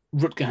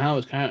Rutger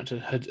Hauer's character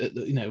had,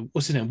 you know,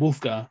 what's his name,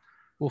 Wolfgar,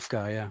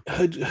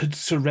 had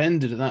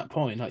surrendered at that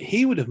point, like,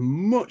 he would have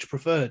much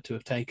preferred to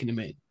have taken him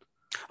in.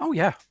 Oh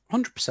yeah,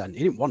 100%.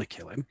 He didn't want to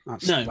kill him.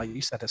 That's, like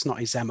you said, it's not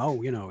his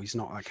MO. You know, he's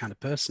not that kind of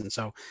person.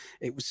 So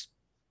it was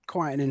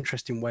quite an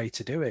interesting way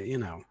to do it. You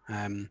know,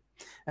 and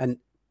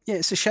yeah,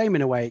 it's a shame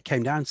in a way it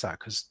came down to that,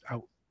 because I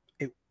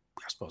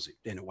suppose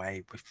in a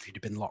way, if he'd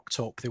have been locked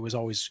up, there was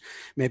always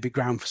maybe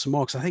ground for some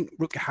more. Because I think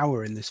Rutger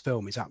Hauer in this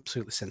film is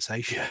absolutely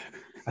sensational.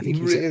 I think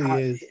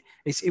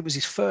it was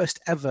his first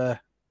ever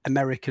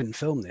American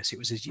film. It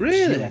was his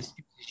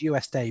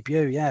US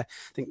debut. Yeah,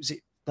 I think was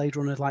it Blade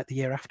Runner, like the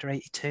year after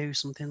 82,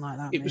 something like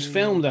that. It was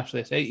filmed after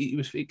this.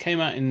 It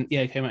came out in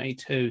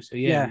 82. So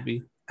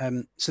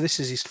so this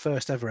is his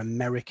first ever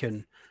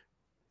American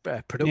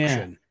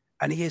production.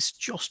 And he is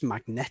just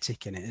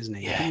magnetic in it, isn't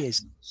he? Yeah. He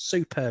is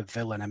superb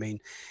villain. I mean,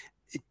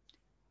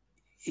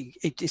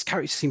 his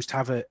character seems to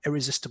have an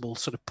irresistible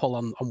sort of pull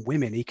on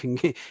women. He can,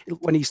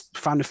 when he's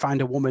trying to find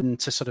a woman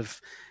to sort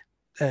of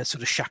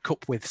shack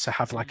up with, to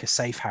have like a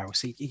safe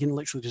house, he can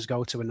literally just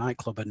go to a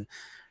nightclub and,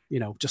 you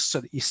know, just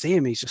so that you see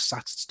him, he's just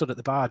stood at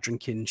the bar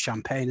drinking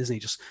champagne, isn't he?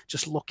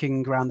 Just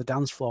looking around the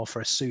dance floor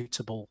for a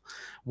suitable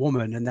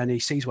woman. And then he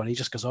sees one, he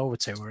just goes over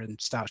to her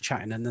and starts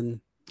chatting. And then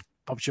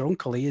Bob's your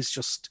uncle. He is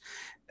just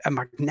a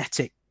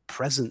magnetic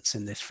presence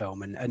in this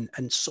film,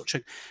 and such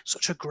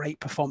a great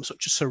performance,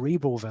 such a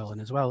cerebral villain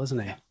as well, isn't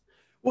he?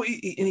 Well,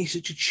 and he's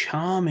such a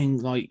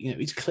charming, like, you know,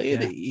 it's clear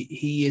that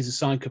he is a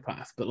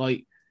psychopath, but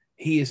like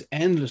he is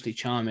endlessly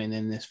charming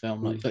in this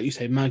film. Like you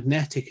say,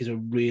 magnetic is a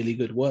really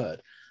good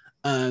word.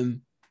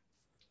 In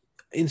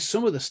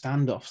some of the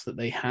standoffs that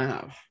they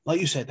have,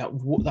 like you said,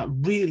 that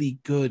really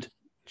good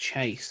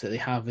chase that they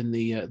have in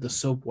the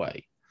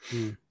subway,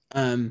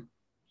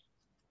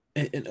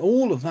 and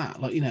all of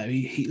that, like, you know,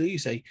 he like you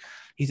say,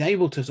 he's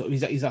able to sort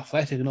of, he's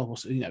athletic and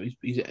also, you know,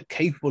 he's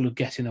capable of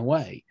getting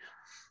away,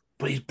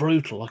 but he's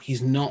brutal. Like,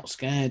 he's not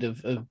scared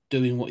of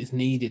doing what is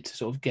needed to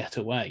sort of get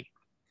away.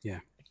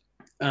 Yeah.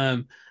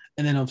 And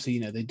then obviously,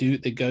 you know,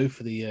 they go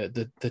for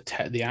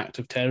the act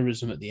of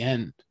terrorism at the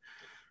end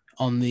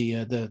on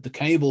the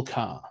cable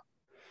car.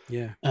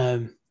 Yeah.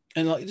 And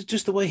like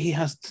just the way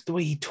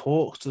he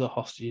talks to the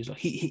hostages, like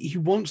he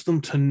wants them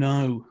to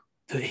know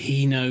that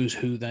he knows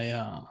who they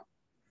are.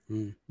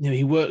 You know,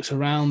 he works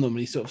around them and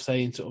he's sort of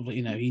saying, sort of,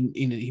 you know,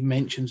 he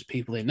mentions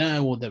people they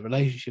know or their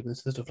relationship and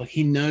stuff. Like,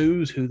 he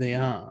knows who they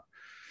are,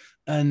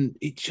 and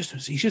he's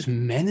just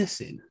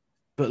menacing,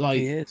 but like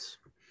he is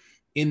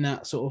in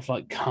that sort of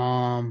like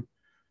calm,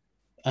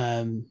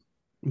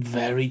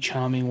 very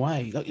charming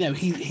way. Like, you know,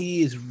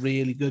 he is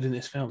really good in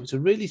this film. It's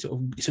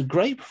a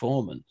great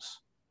performance.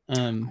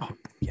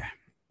 Yeah,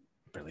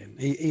 brilliant.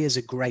 He is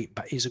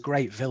he's a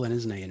great villain,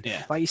 isn't he? And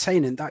yeah, like you're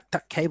saying, in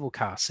that cable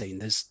car scene,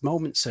 there's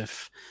moments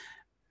of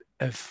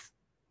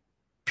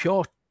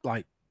pure,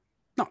 like,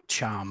 not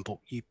charm, but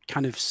you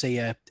kind of see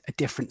a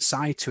different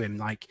side to him.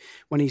 Like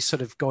when he's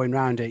sort of going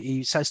around,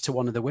 he says to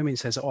one of the women,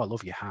 says, "Oh, I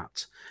love your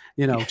hat,"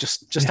 you know,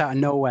 just out of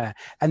nowhere.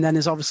 And then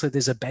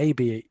there's a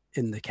baby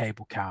in the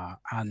cable car,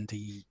 and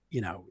he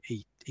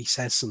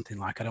says something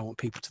like, "I don't want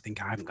people to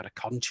think I haven't got a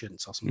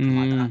conscience," or something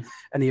like that.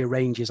 And he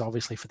arranges,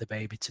 obviously, for the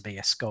baby to be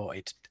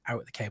escorted out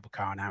of the cable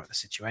car and out of the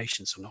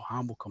situation, so no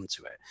harm will come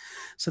to it.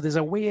 So there's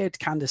a weird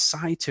kind of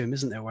side to him,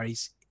 isn't there, where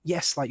he's,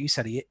 yes, like you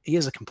said, he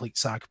is a complete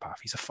psychopath.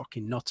 He's a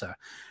fucking nutter.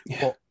 Yeah.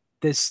 But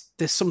there's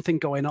something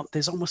going on.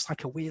 There's almost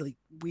like a really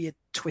weird,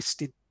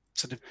 twisted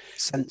sort of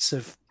sense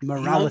of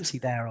morality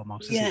there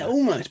almost. Yeah, there?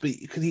 Almost, but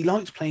because he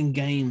likes playing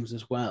games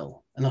as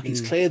well. And like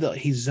it's clear that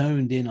he's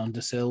zoned in on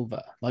De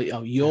Silva. Like,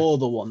 oh, you're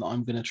the one that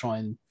I'm going to try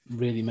and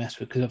really mess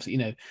with. Because obviously, you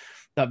know,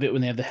 that bit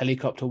when they have the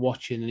helicopter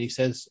watching and he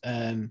says,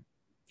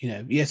 you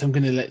know, yes, I'm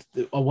going to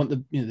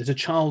there's a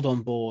child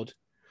on board.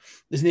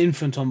 There's an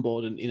infant on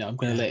board, and, you know, I'm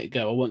going to let it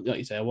go. I want, like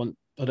you say, I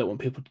don't want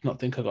people to not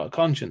think I've got a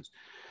conscience.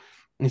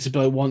 And he said,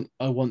 but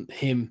I want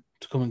him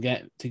to come and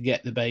get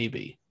the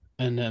baby.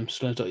 And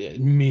Stallone's like, yeah,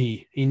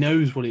 me. He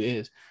knows what it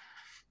is.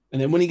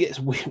 And then when he gets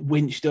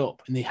winched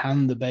up and they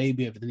hand the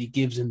baby over, then he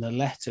gives him the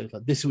letter.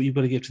 Like, this is what you've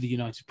got to give to the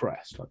United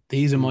Press. Like,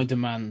 these are my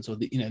demands, or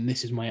you know, and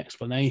this is my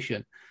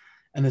explanation.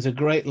 And there's a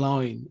great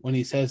line when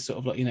he says, sort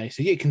of like, you know,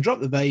 so you can drop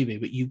the baby,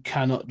 but you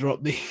cannot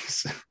drop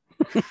these.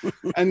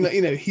 And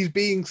you know, he's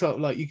being sort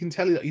of like, you can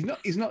tell that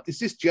he's not. It's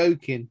just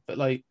joking, but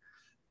like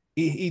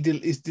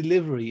his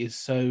delivery is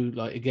so,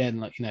 like, again,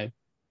 like, you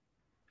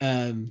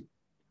know,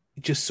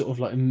 just sort of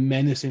like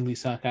menacingly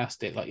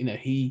sarcastic. Like, you know,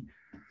 he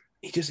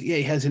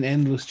has an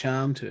endless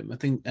charm to him. I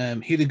think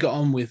he'd have got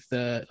on with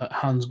like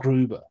Hans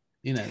Gruber.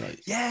 You know,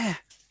 like yeah.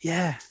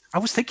 I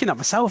was thinking that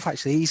myself,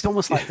 actually. He's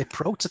almost like the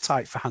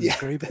prototype for Hans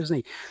Gruber, isn't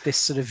he? This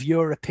sort of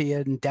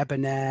European,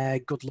 debonair,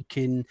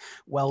 good-looking,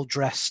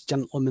 well-dressed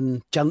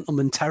gentleman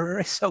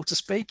terrorist, so to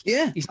speak.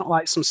 Yeah. He's not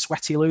like some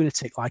sweaty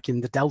lunatic like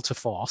in the Delta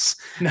Force.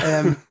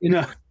 No. You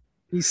know,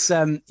 he's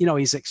you know,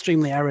 he's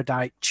extremely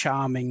erudite,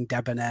 charming,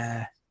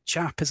 debonair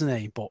chap, isn't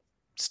he? But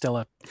still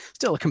a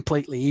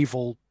completely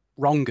evil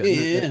wronger.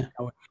 Yeah.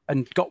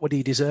 And got what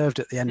he deserved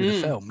at the end of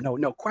the film.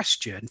 No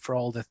question, for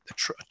all the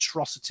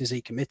atrocities he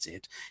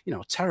committed. You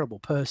know, terrible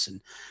person.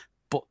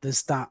 But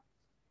there's that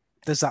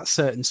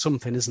certain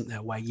something, isn't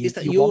there, where you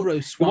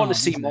want to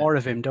see more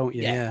of him, don't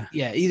you?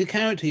 Yeah. He's a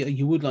character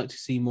you would like to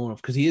see more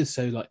of, because he is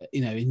so, like,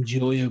 you know,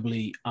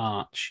 enjoyably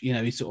arch. You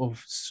know, he's sort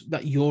of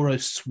that Euro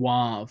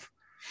suave.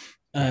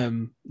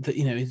 That,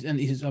 you know, and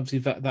he's obviously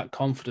that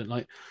confident,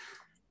 like,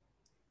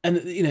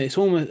 and, you know, it's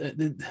almost.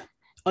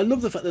 I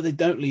love the fact that they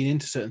don't lean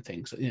into certain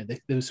things. You know,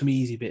 there were some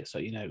easy bits,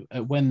 like, you know,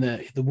 when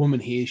the woman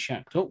he is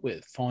shacked up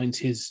with finds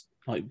his,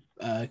 like,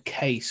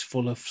 case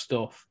full of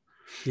stuff.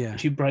 Yeah,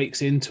 she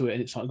breaks into it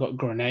and it's like got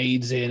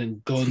grenades in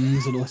and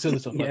guns and all this other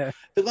stuff. Like, yeah,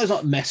 the guy's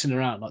not messing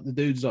around. Like, the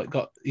dude's like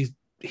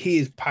he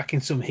is packing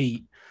some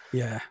heat.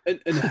 Yeah,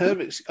 and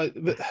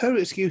her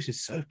excuse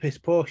is so piss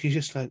poor. She's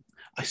just like,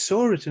 I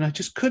saw it and I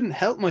just couldn't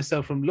help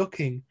myself from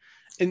looking.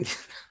 And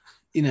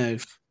you know,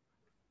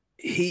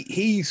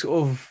 he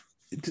sort of.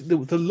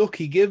 The look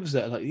he gives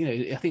her, like, you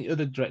know, I think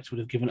other directors would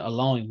have given it a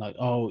line like,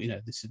 "Oh, you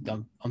know, this is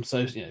done. I'm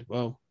so, you know,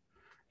 well,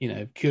 you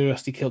know,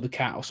 curiosity killed the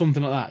cat," or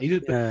something like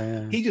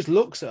that. He just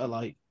looks at her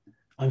like,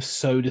 "I'm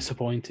so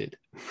disappointed."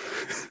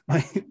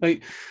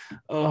 like,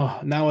 oh,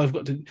 now I've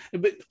got to.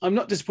 But I'm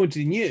not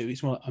disappointed in you.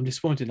 It's more like, I'm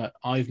disappointed. Like,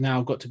 I've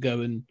now got to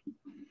go and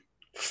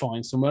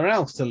find somewhere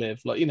else to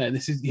live. Like, you know,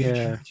 this is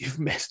you've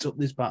messed up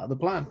this part of the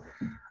plan.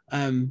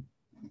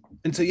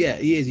 And so yeah,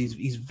 he is.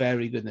 He's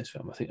very good in this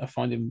film. I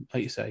find him,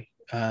 like you say,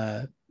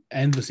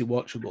 endlessly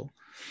watchable.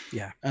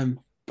 Yeah.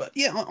 But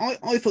yeah,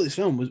 I thought this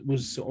film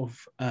was sort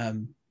of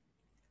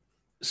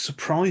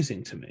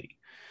surprising to me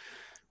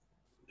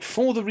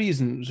for the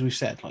reasons we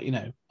said. Like, you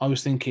know, I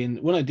was thinking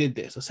when I did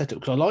this, I set it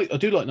because I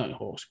do like Night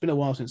Horse. It's been a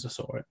while since I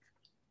saw it.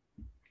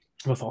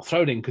 I thought I'll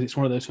throw it in because it's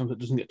one of those films that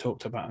doesn't get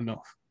talked about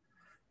enough.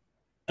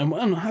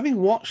 And having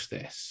watched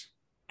this,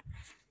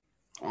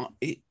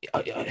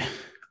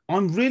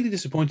 I'm really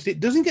disappointed it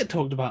doesn't get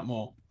talked about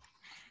more.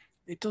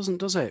 It doesn't,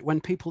 does it? When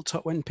people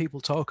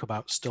talk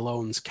about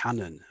Stallone's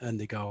canon and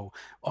they go,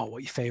 "Oh, what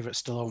are your favourite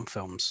Stallone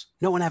films?"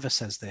 No one ever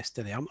says this,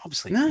 do they?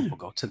 Obviously, No. People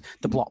go to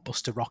the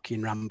blockbuster Rocky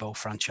and Rambo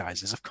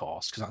franchises, of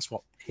course, because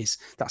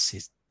that's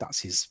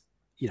his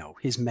you know,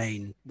 his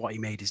main, what he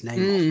made his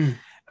name of.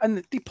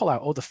 And they pull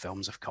out other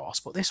films, of course,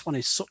 but this one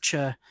is such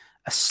a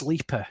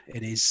sleeper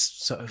in his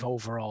sort of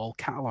overall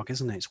catalogue,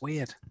 isn't it? It's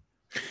weird.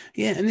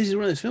 Yeah, and this is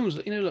one of those films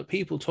that, you know, like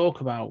people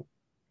talk about.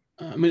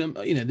 I mean,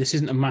 you know, this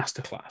isn't a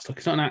masterclass. Like,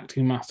 it's not an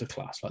acting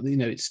masterclass. Like, you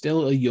know, it's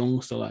still a young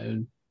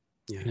Stallone,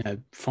 you know,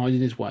 finding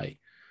his way.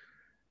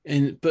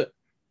 But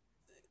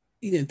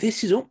you know,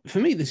 this is up for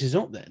me. This is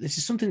up there. This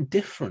is something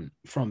different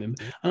from him.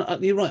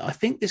 And you're right. I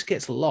think this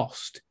gets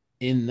lost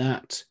in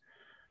that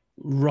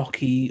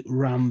Rocky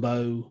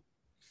Rambo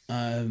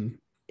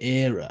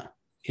era.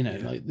 You know,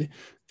 like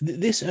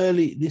this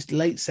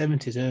late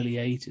 70s, early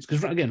 80s.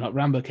 Because again, like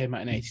Rambo came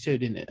out in 82,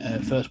 didn't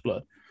it? First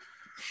Blood.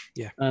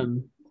 Yeah.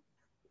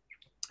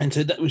 And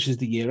so that, which is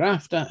the year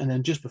after, and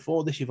then just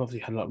before this, you've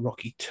obviously had like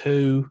Rocky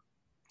 2.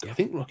 I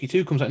think Rocky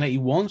 2 comes out in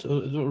 81,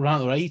 so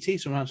around or 80,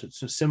 so around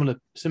a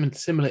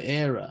similar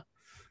era.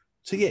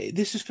 So yeah,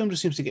 film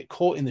just seems to get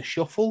caught in the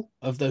shuffle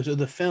of those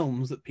other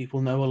films that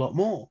people know a lot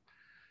more,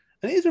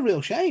 and it is a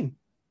real shame.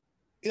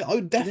 You know, I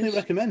would definitely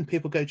recommend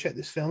people go check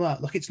this film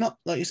out. Like, it's not,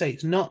 like you say,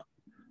 it's not,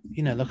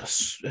 you know, like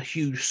a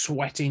huge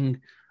sweating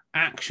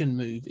action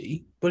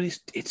movie, but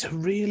it's a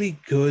really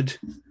good,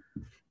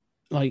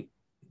 like,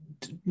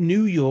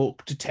 New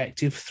York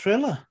detective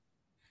thriller.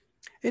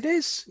 It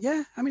is,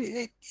 yeah. I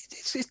mean,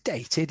 it's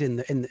dated in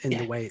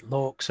the way it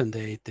looks and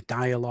the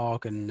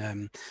dialogue, and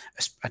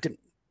I didn't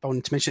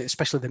want to mention,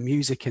 especially the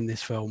music in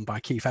this film by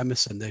Keith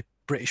Emerson, the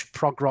British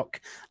prog rock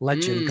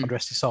legend, God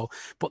rest his soul.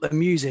 But the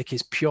music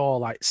is pure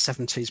like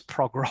 70s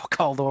prog rock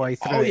all the way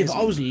through. Oh, yeah,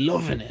 I was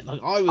loving it. Like,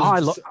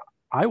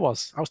 I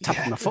was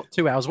tapping my foot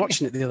to it. I was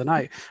watching it the other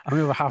night. I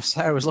remember how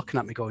Sarah was looking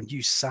at me going,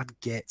 "You sad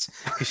git,"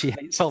 because she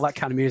hates all that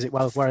kind of music,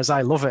 whereas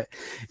I love it,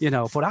 you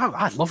know. But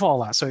I love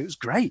all that, so it was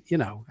great, you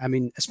know. I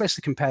mean,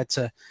 especially compared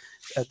to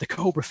the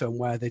Cobra film,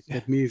 where the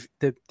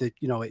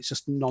you know, it's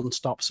just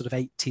non-stop sort of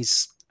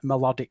 80s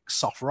melodic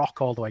soft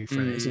rock all the way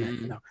through, isn't it?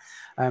 You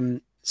know,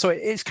 so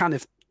it's kind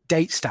of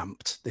date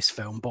stamped, this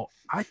film, but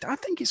I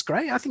think it's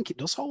great. I think it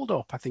does hold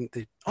up. I think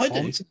the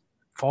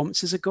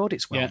performances are good.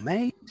 It's well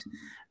made.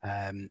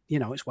 You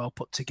know, it's well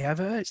put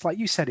together. It's like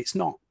you said, it's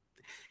not,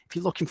 if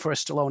you're looking for a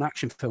Stallone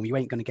action film, you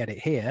ain't going to get it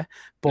here,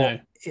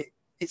 but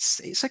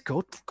it's a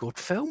good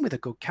film with a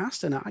good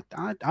cast, and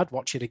I'd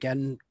watch it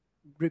again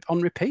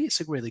on repeat.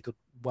 It's a really good,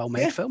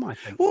 well-made film, I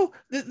think. Well,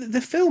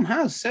 the film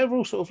has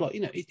several sort of, like,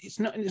 you know, it's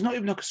not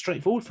even like a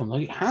straightforward film.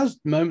 Like, it has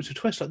moments of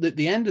twist. Like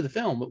the end of the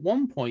film, at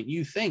one point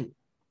you think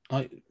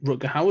like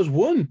Rutger Hauer's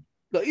won.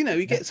 Like, you know,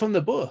 he gets on the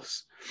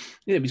bus,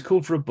 you know, he's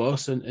called for a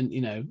bus, and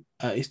you know,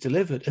 it's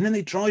delivered, and then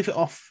they drive it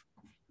off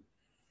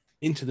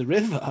into the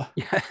river,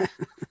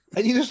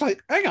 and you're just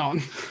like, hang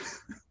on,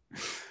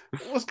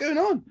 what's going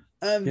on?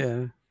 And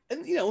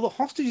you know, all the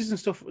hostages and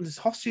stuff. There's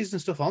hostages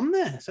and stuff on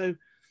there, so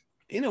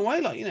in a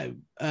way, like, you know,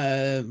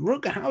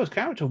 Rutger Hauer's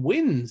character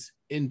wins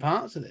in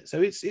parts of it.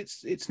 So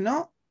it's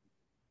not,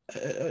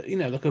 you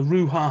know, like a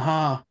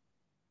roo-ha-ha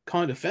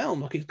kind of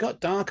film. Like, it's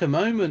got darker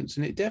moments,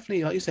 and it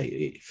definitely, like you say,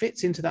 it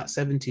fits into that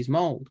 70s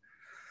mold.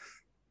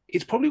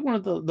 It's probably one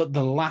of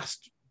the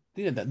last,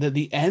 you know,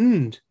 the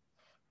end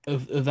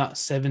of that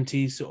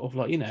 70s sort of,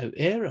 like, you know,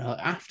 era.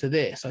 After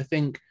this, I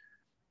think,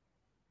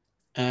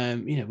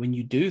 you know, when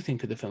you do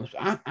think of the films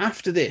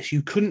after this,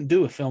 you couldn't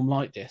do a film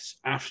like this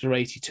after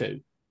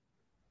 82.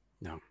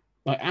 No,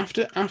 like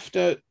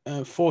after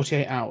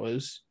 48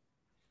 hours,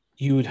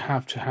 you would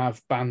have to have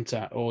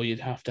banter, or you'd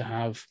have to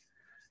have,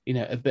 you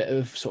know, a bit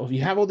of sort of,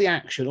 you have all the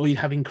action, or you'd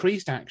have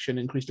increased action,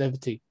 increased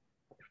levity.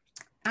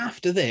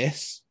 After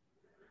this,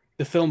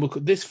 this film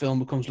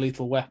becomes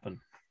Lethal Weapon.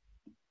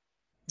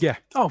 Yeah.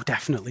 Oh,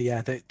 definitely.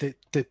 Yeah.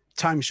 The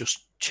times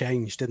just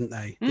changed, didn't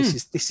they?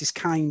 This is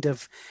kind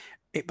of,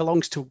 it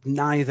belongs to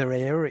neither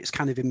era. It's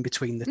kind of in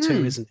between the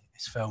two, isn't it?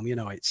 This film, you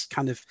know, it's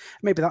kind of,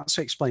 maybe that's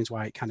what explains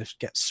why it kind of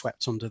gets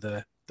swept under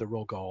the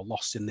rug or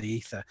lost in the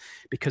ether,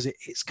 because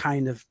it's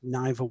kind of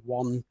neither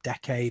one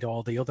decade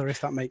or the other,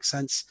 if that makes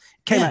sense.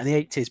 It came out in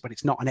the 80s, but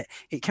it's not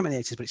it came out in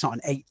the 80s, but it's not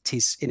an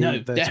 80s in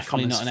inverted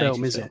commas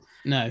film, is it?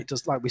 No, it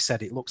does, like we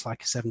said, it looks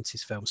like a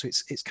 70s film, so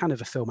it's kind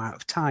of a film out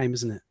of time,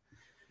 isn't it?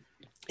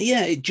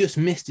 Yeah, it just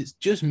missed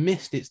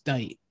its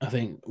date, I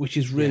think, which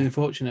is really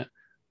unfortunate.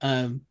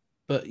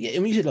 But yeah, I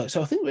mean, like,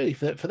 so I think really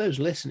for those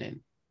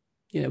listening,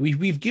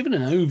 we've given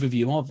an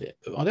overview of it,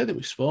 but I don't think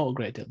we've spoiled a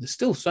great deal. There's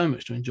still so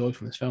much to enjoy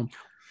from this film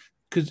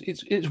because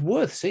it's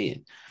worth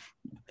seeing.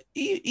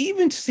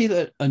 Even to see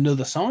that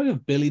another side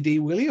of Billy D.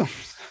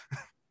 Williams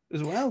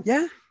as well.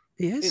 Yeah,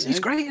 he is. He's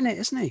great in it,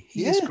 isn't he?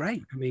 He is Yeah.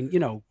 great. I mean,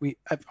 we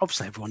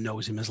obviously everyone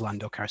knows him as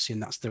Lando Calrissian.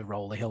 That's the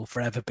role that he'll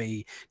forever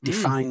be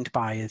defined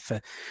by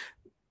for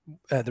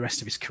the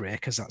rest of his career,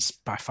 because that's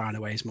by far and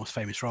away his most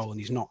famous role. And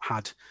he's not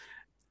had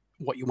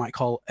what you might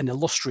call an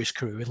illustrious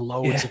career with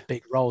loads of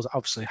big roles.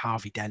 Obviously,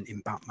 Harvey Dent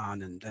in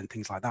Batman and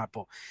things like that.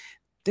 But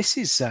this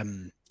is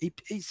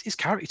his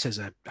characters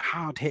are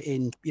hard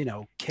hitting,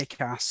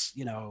 kick ass,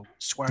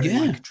 swearing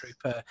like a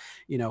trooper,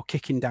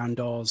 kicking down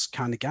doors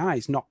kind of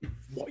guys, not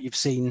what you've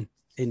seen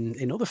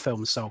in other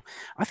films. So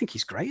I think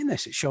he's great in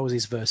this. It shows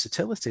his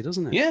versatility,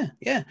 doesn't it?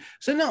 Yeah.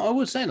 So no, I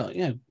would say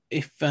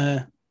if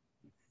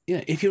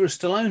you're a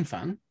Stallone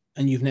fan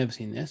and you've never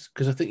seen this,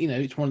 because I think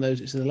it's one of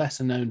those, it's the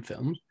lesser known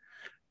films,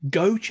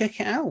 go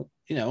check it out.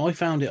 I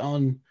found it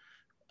on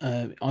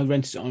I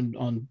rented it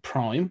on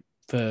Prime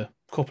for a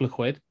couple of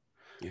quid.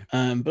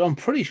 Yeah. But I'm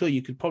pretty sure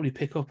you could probably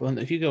pick up on,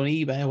 if you go on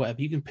eBay or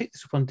whatever, you can pick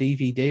this up on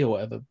DVD or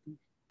whatever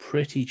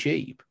pretty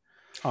cheap.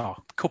 Oh,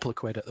 a couple of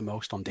quid at the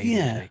most on DVD.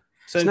 Yeah.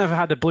 So it's never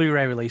had a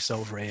Blu-ray release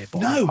over here,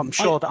 but no, I'm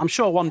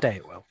sure one day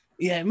it will.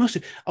 Yeah, it must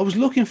have. I was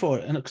looking for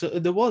it, and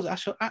there was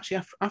actually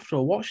after I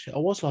watched it, I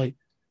was like,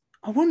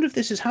 I wonder if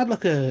this has had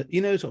like a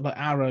sort of like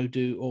Arrow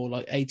do, or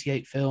like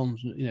 88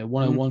 films,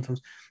 101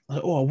 films. I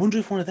was like, I wonder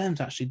if one of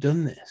them's actually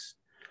done this.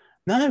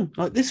 No,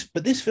 like this,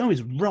 but this film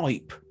is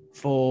ripe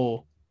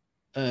for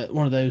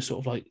one of those sort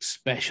of like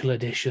special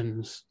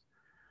editions,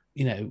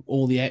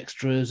 all the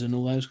extras and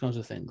all those kinds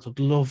of things. I'd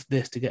love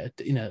this to get,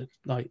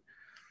 like,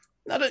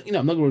 I don't,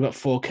 I'm not worried about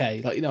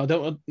 4K. Like, I'm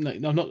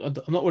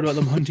not worried about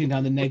them hunting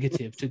down the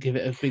negative to give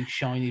it a big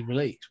shiny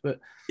release. But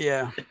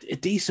yeah, a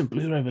decent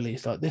Blu-ray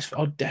release like this,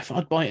 I'd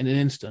buy it in an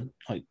instant.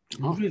 Like,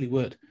 I really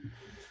would.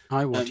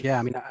 I would, yeah.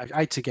 I mean,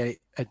 I had to get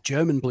a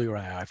German Blu-ray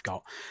I've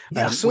got.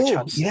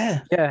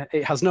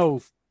 It has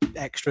no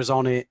extras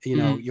on it.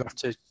 You have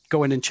to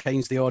go in and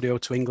change the audio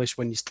to English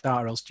when you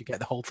start, or else you get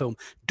the whole film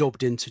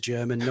dubbed into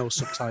German, no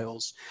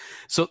subtitles.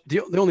 So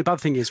the only bad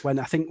thing is when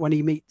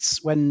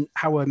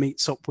Howard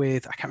meets up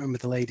with, I can't remember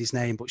the lady's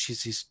name, but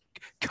she's his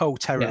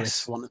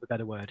co-terrorist, for want of a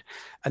better word,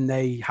 and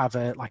they have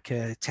a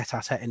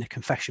tete-a-tete in a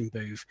confession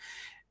booth.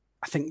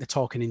 I think they're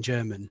talking in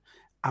German,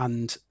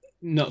 and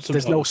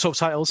there's no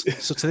subtitles.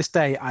 So to this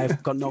day,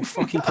 I've got no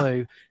fucking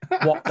clue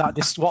what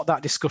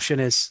that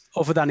discussion is,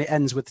 other than it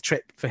ends with the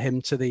trip for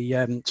him to the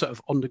sort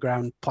of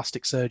underground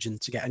plastic surgeon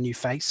to get a new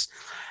face.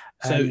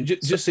 So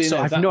just so you know,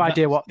 I have no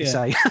idea what to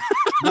say.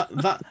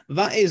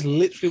 that is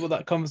literally what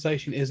that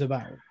conversation is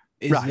about.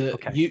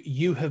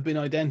 You have been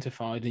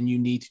identified and you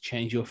need to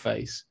change your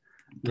face.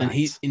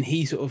 Right. And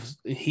he sort of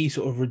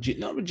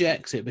not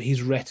rejects it, but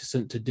he's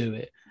reticent to do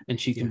it, and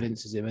she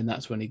convinces him, and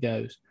that's when he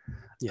goes.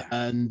 Yeah,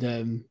 and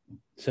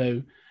it's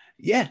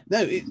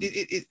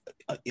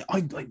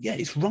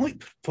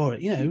ripe for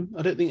it.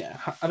 I don't think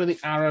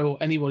Arrow or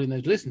anybody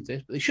knows listen to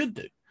this, but they should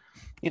do.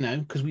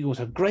 Because we always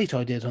have great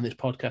ideas on this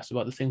podcast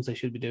about the things they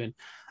should be doing.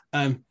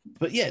 But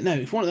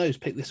if one of those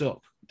picked this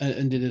up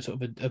and did a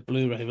sort of a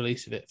Blu-ray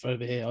release of it for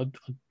over here, I'd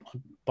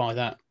buy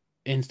that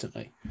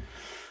instantly.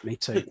 Me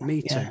too.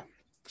 Me too.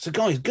 So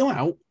guys, go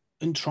out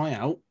and try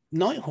out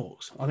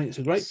Nighthawks. I think it's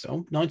a great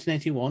film,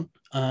 1981.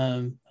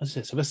 As I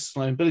said, Sylvester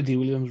Stallone, Billy D.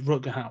 Williams,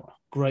 Rutger Hauer.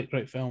 Great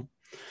film.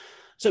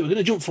 So we're going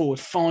to jump forward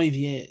 5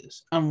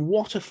 years, and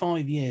what a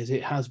 5 years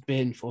it has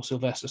been for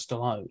Sylvester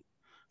Stallone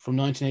from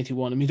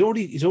 1981. I mean,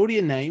 he's already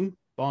a name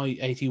by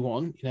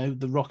 81.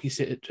 The Rocky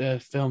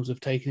films have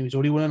taken him. He's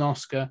already won an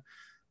Oscar,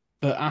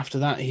 but after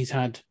that, he's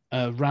had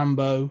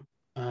Rambo,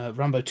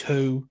 Rambo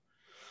 2.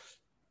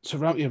 So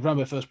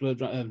Rambo First Blood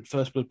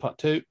Part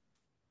 2.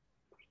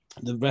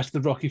 The rest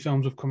of the Rocky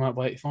films have come out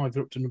by 85.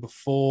 They're up to number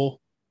 4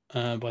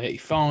 by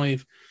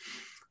 85.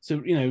 So,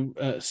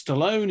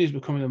 Stallone is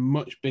becoming a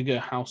much bigger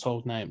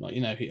household name. Like,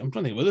 I'm trying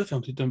to think of other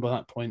films he's done by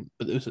that point,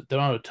 but there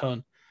are a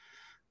ton.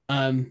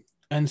 And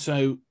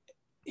so,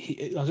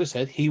 as I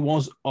said, he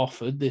was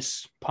offered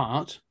this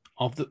part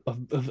of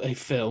a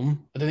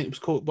film. I don't think it was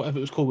called, whatever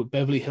it was called, but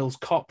Beverly Hills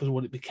Cop was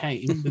what it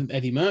became with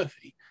Eddie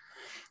Murphy.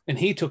 And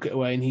he took it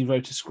away and he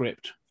wrote a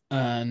script.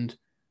 And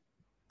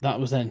that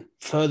was then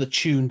further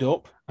tuned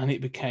up, and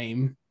it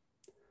became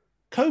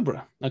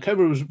Cobra. Now,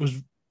 Cobra was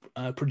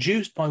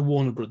produced by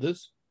Warner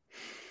Brothers,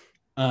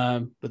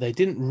 but they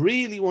didn't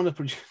really want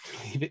to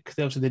leave it because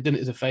obviously they'd done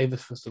it as a favor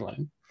for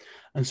Stallone.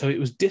 And so it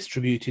was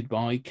distributed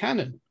by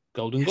Canon,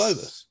 Golden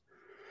Globus.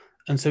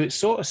 And so it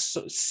sort of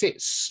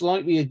sits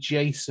slightly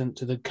adjacent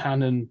to the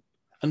Canon.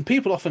 And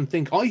people often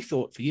think, I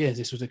thought for years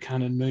this was a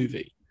Canon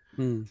movie,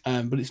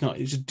 but it's not.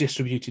 It's just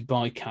distributed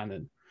by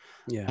Canon.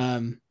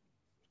 Yeah.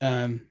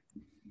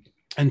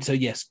 And so,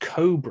 yes,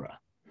 Cobra,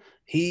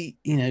 he,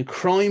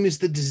 crime is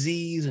the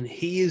disease and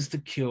he is the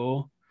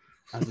cure,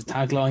 as the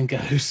tagline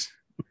goes.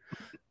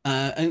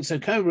 And so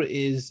Cobra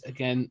is,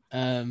 again,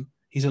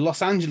 he's a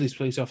Los Angeles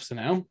police officer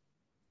now,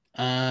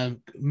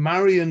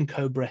 Marion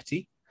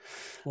Cobretti,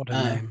 What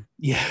a name.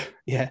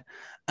 Yeah.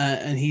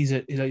 And he's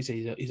like you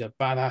say, he's a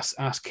badass,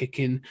 ass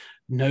kicking,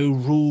 no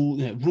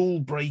rule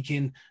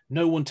breaking,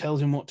 no one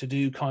tells him what to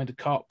do kind of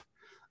cop.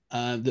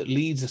 That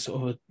leads a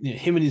sort of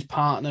him and his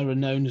partner are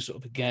known as sort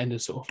of again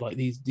as sort of like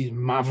these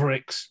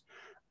mavericks,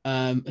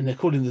 and they're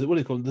called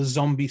the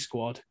Zombie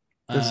Squad.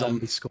 The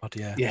Zombie Squad,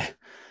 yeah. Yeah.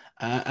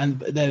 And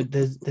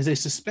there's a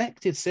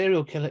suspected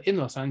serial killer in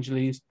Los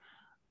Angeles,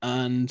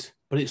 but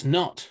it's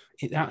not.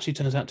 It actually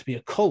turns out to be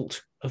a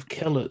cult of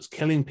killers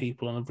killing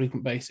people on a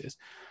frequent basis,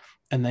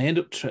 and they end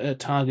up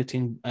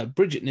targeting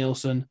Bridget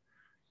Nielsen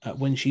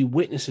when she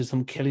witnesses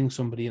them killing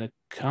somebody in a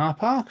car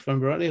park, if I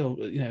remember rightly,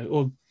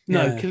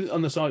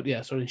 on the side.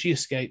 Yeah, sorry. And she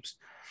escapes,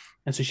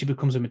 and so she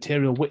becomes a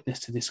material witness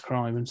to this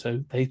crime, and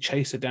so they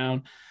chase her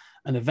down,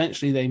 and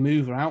eventually they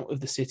move her out of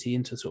the city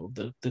into sort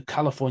of the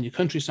California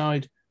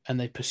countryside. And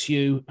they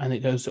pursue, and it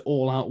goes to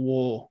all-out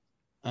war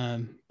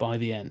by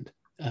the end.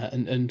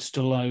 And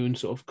Stallone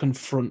sort of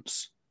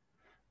confronts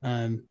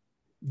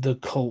the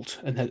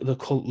cult and the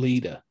cult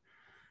leader,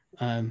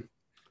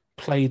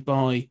 played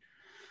by,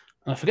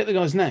 I forget the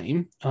guy's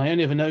name. I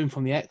only ever know him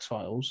from the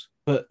X-Files,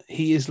 but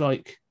he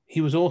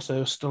was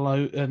also a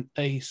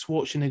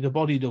Schwarzenegger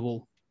body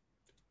double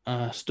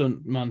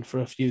stunt man for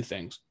a few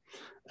things.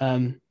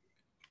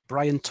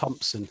 Brian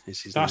Thompson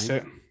is his name. That's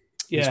it.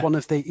 Yeah.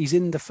 He's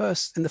in the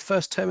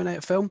first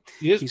Terminator film.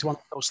 He's one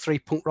of those three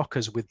punk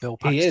rockers with Bill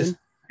Paxton. He is.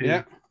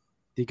 Yeah.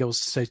 He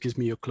says, "Gives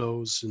me your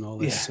clothes" and all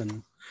this,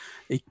 and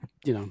he,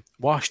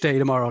 wash day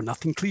tomorrow,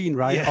 nothing clean,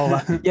 right? Yeah. All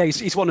that. Yeah,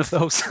 he's one of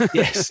those.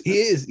 Yes, he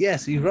is.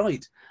 Yes, you're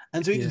right.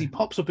 And so he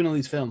pops up in all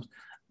these films.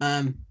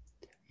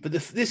 But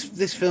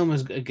this film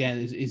is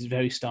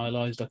very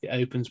stylized. Like, it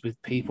opens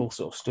with people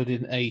sort of stood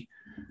in a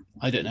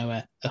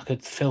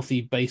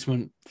filthy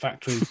basement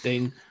factory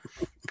thing,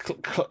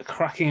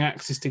 cracking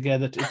axes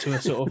together to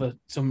a sort of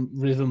some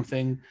rhythm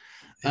thing.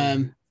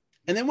 And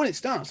then when it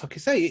starts, like I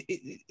say,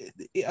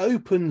 it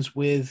opens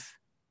with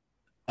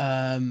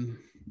like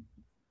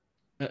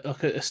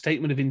a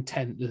statement of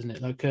intent, doesn't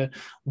it? Like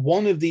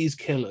one of these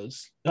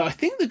killers. I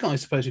think the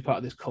guy's supposed to be part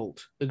of this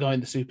cult. The guy in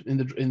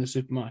the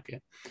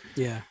supermarket.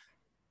 Yeah.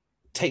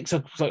 Takes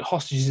up like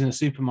hostages in a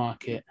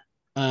supermarket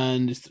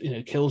and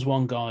kills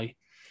one guy,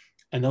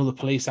 and all the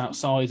police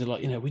outside are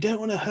like, we don't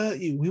want to hurt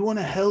you, we want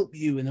to help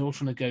you, and they're all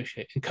trying to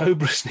negotiate. And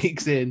Cobra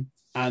sneaks in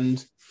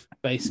and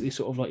basically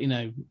sort of like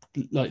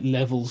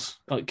levels,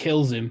 like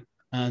kills him,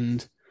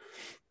 and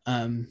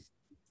you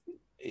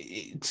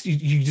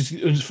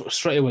just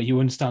straight away you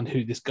understand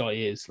who this guy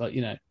is,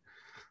 where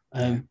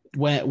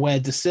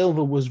De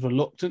Silva was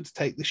reluctant to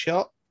take the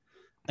shot.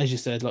 As you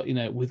said,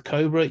 with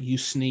Cobra, you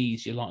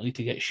sneeze, you're likely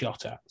to get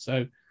shot at.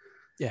 So,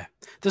 yeah,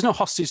 there's no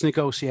hostage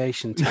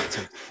negotiation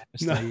tactic.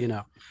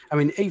 No. I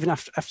mean, even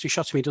after he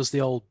shot him, he does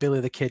the old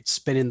Billy the Kid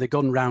spinning the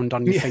gun round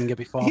on your finger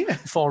before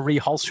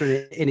reholstering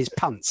it in his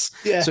pants.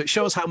 Yeah. So it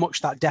shows how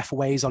much that death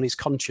weighs on his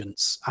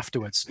conscience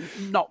afterwards.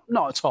 Not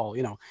at all.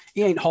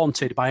 He ain't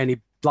haunted by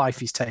any life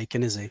he's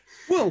taken, is he?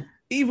 Well,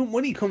 even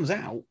when he comes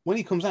out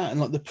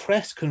and the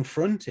press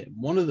confront him,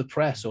 one of the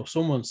press or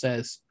someone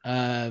says,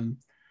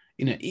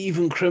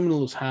 even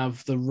criminals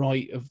have the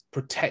right of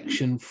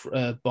protection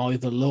by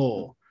the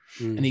law.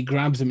 Mm. And he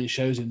grabs him and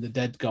shows him the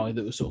dead guy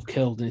that was sort of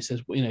killed. And he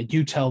says,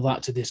 you tell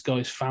that to this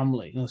guy's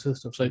family, and all sort of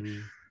stuff. So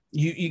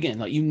you get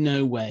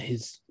where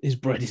his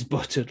bread is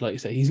buttered. Like you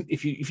say,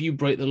 if you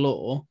break the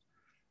law,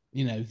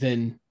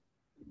 then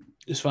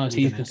as far as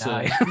he's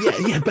concerned,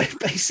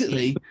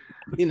 basically,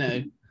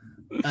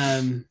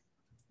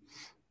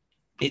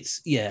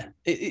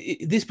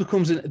 this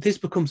becomes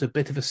a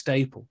bit of a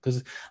staple,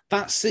 because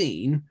that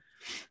scene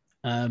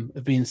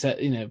of being set,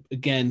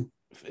 again,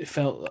 it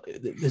felt like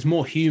there's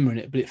more humor in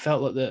it, but it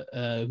felt like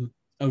a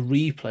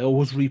replay, or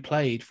was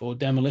replayed for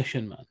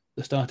Demolition Man,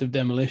 the start of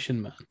Demolition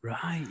Man.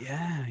 Right,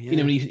 yeah.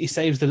 When he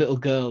saves the little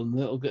girl,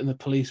 and the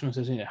policeman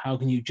says, how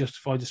can you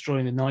justify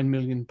destroying a $9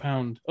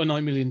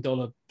 million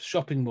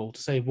shopping mall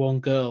to save one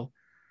girl?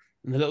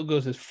 And the little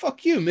girl says,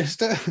 "Fuck you,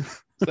 mister."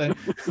 So,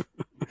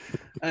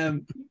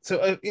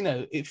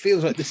 it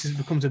feels like this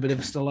becomes a bit of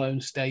a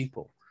Stallone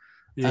staple.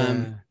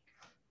 Yeah.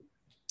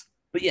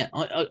 But yeah,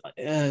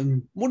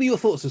 what are your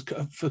thoughts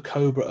for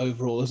Cobra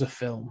overall as a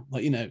film?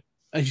 As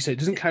you say, it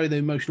doesn't carry the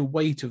emotional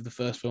weight of the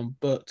first film,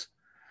 but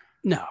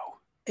no,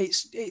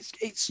 it's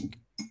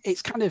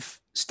kind of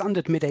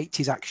standard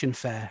mid-80s action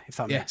fare, if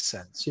that makes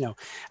sense.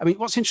 I mean,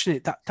 what's interesting,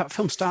 that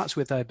film starts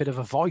with a bit of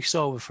a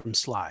voiceover from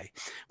Sly,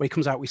 where he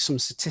comes out with some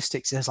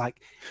statistics. There's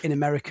in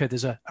America,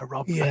 there's a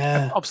robbery.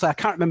 Yeah. Obviously, I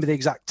can't remember the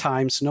exact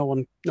time, so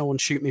no one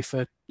shoot me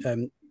for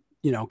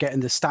getting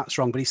the stats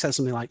wrong, but he says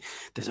something like,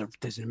 there's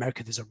in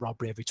America, there's a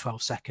robbery every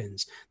 12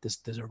 seconds.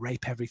 There's a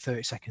rape every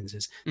 30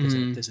 seconds.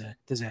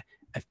 There's a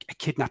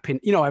kidnapping,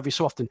 every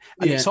so often.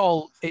 And it's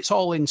all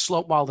in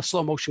slow, while the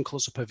slow motion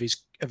close up of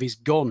his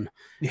gun,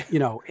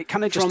 it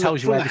kind of just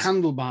tells you where the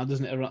handlebar,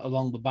 doesn't it,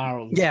 along the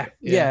barrel? Yeah.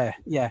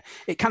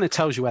 It kind of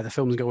tells you where the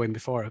film's going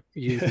before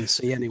you even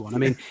see anyone. I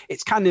mean,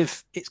 it's kind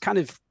of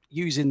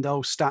using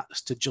those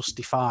stats to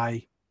justify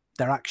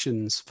their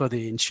actions for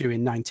the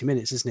ensuing 90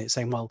 minutes, isn't it?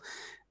 Saying, well,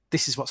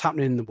 this is what's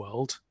happening in the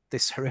world.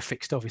 This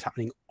horrific stuff is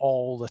happening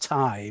all the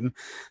time.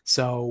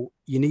 So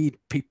you need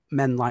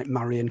men like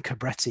Marion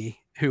Cobretti,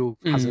 who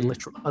has a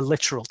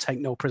literal take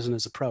no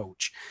prisoners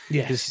approach.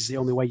 Yeah, this is the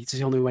only way. It's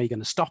the only way you're going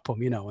to stop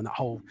them, And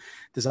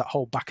there's that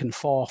whole back and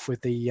forth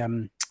with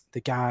the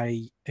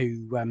guy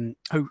who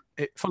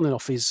funnily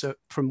enough, is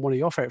from one of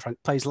your favorite friends,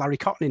 plays Larry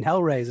Cotton in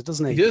Hellraiser,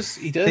 doesn't he?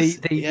 He does.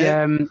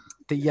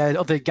 The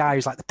other guy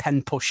who's like the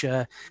pen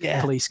pusher,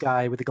 police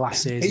guy with the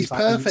glasses. He's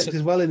like, perfect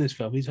as well in this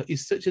film.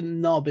 He's such a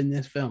knob in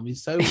this film.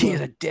 He's so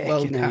he's a dick,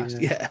 well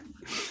cast. Yeah,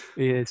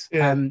 he is.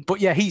 Yeah. But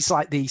yeah, he's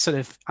like the sort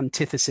of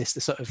antithesis,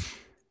 the sort of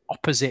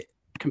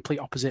complete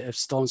opposite of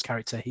Stallone's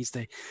character. He's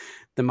the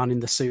man in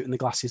the suit and the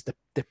glasses,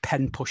 the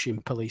pen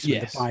pushing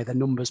policeman, the by the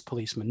numbers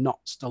policeman, not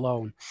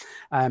Stallone.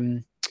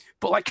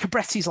 But like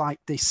Cobretti's like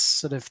this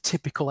sort of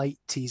typical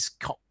 80s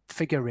cop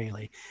figure,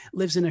 really.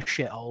 Lives in a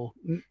shithole.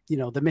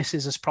 The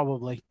missus has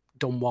probably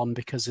done one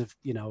because of,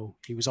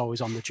 he was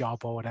always on the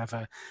job or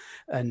whatever.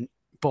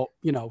 But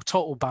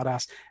total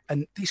badass.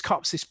 And these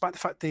cops, despite the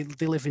fact they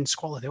live in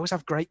squalor, they always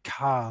have great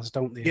cars,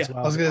 don't they? Yeah, as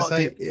well? I was going to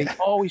say, they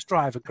always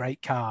drive a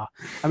great car.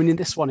 I mean, in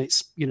this one,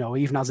 it's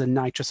even has a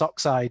nitrous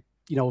oxide,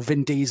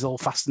 Vin Diesel,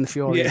 Fast and the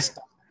Furious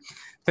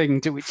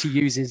thing, which he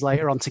uses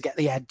later on to get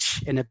the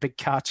edge in a big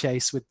car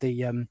chase with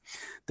the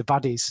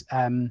baddies.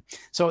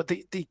 So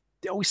they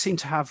always seem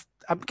to have.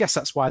 I guess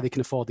that's why they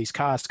can afford these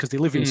cars, because they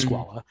live in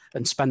squalor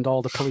and spend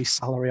all the police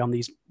salary on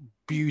these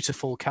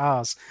beautiful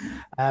cars.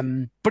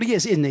 But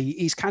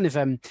he's kind of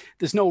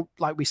there's no,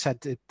 like we said,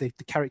 the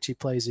character he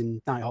plays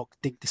in Nighthawk,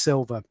 Dick De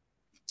Silva,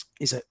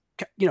 is a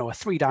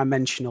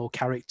three-dimensional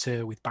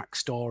character with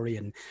backstory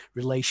and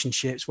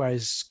relationships,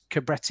 whereas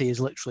Cobretti is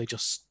literally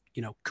just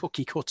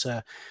cookie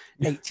cutter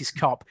 80s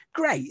cop.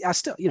 Great. I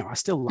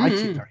still like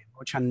it very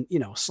much, and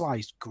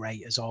Sly's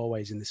great as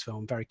always in this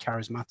film, very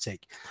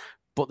charismatic,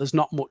 but there's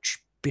not much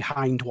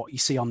behind what you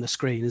see on the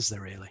screen, is there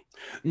really?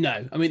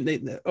 No, I mean,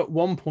 they at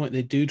one point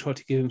they do try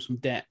to give him some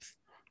depth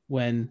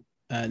when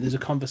there's a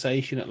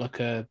conversation at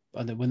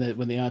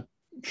when they are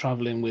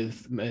traveling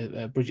with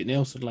Bridget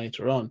Nielsen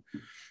later on.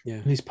 Yeah,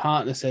 and his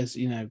partner says,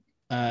 if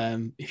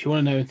you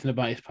want to know anything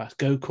about his past,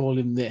 go call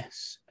him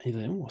this. And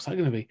he's like, what's that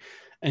going to be?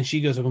 And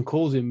she goes up and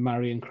calls him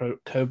Marion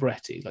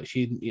Cobretti, like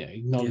she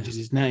acknowledges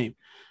his name.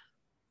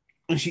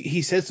 And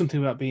he says something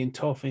about being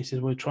tough, and he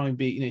says, "Well, try and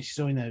be." She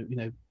says,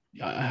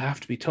 I have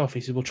to be tough.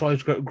 He said, "Well, try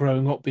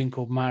growing up being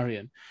called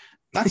Marion."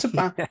 That's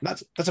about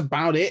that's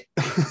about it.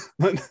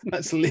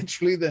 That's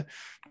literally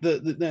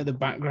the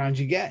background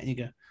you get, and you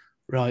go,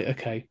 right,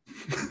 okay.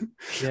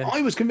 Yeah.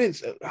 I was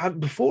convinced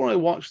before I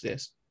watched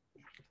this.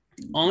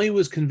 I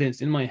was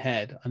convinced in my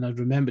head, and I'd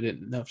remembered it,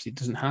 and obviously it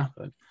doesn't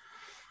happen.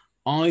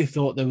 I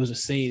thought there was a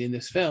scene in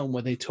this film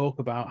where they talk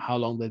about how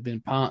long they've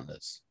been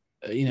partners.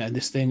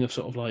 This thing of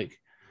sort of like,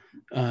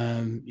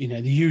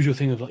 the usual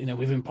thing of like,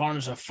 we've been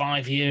partners for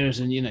 5 years,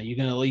 and you're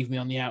going to leave me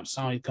on the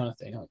outside kind of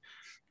thing.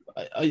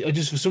 I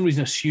just for some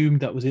reason assumed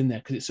that was in there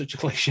because it's such a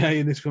cliche,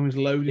 and this film is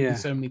loaded with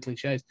so many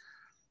cliches.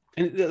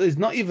 And there's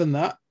not even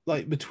that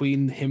like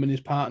between him and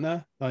his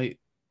partner. Like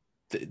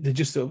they're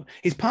just sort of,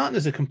 his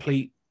partner's a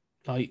complete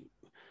like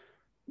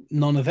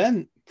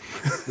non-event.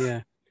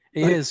 Yeah,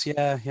 he is.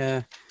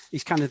 Yeah.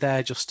 He's kind of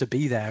there just to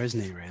be there,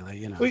 isn't he?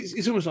 Really, Well,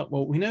 it's almost like,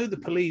 well, we know the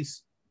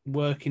police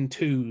work in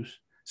twos,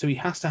 so he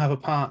has to have a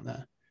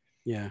partner.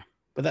 Yeah,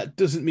 but that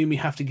doesn't mean we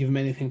have to give him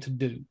anything to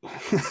do.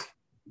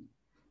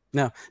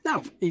 No,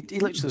 he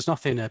literally there's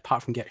nothing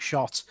apart from get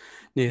shot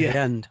near the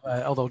end,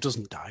 although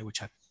doesn't die,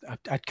 which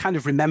I kind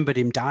of remembered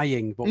him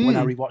dying, but when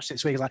I rewatched it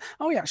this week, I was like,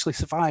 oh, he actually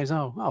survives.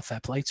 Oh, fair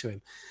play to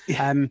him.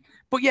 Yeah.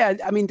 But yeah,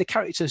 I mean, the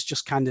characters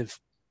just kind of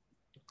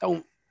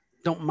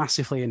don't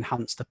massively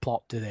enhance the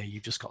plot, do they?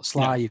 You've just got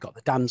Sly, you've got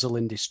the damsel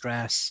in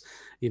distress,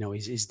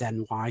 his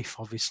then wife,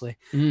 obviously,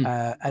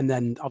 and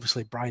then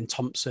obviously Brian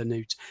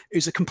Thompson,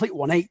 who's a complete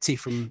 180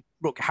 from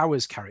Rutger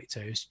Hauer's character,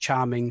 who's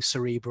charming,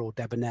 cerebral,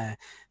 debonair.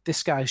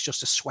 This guy's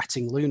just a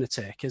sweating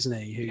lunatic, isn't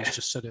he? Who's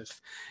just sort of,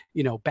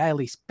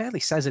 barely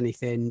says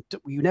anything.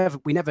 We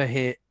never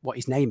hear what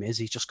his name is.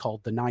 He's just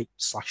called the Night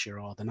Slasher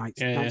or the Night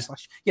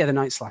Slasher. Yeah, the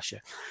Night Slasher.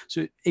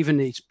 So even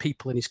his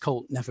people in his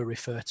cult never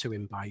refer to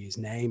him by his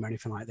name or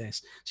anything like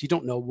this. So you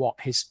don't know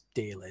what his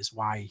deal is,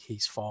 why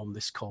he's formed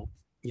this cult.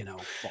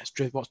 What's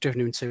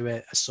driven him into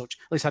it as such.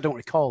 At least I don't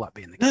recall that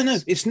being the case.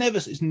 No,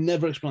 it's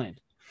never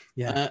explained.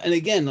 Yeah, and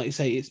again, like you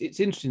say, it's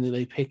interesting that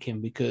they pick him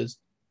because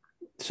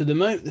there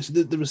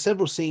were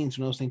several scenes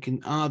when I was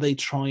thinking, are they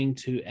trying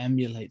to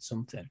emulate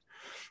something?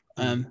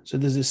 So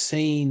there's a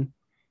scene.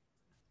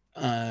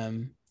 I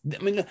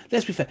mean,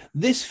 let's be fair.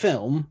 This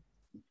film,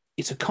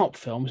 it's a cop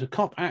film. It's a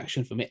cop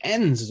action film. It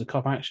ends as a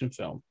cop action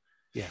film.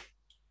 Yeah,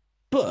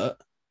 but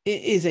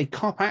it is a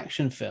cop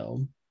action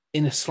film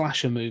in a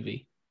slasher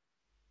movie.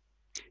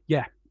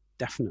 Yeah,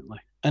 definitely.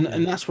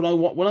 And that's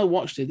what when I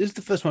watched it. This is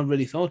the first time I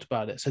really thought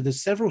about it. So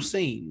there's several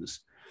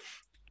scenes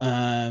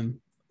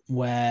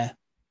where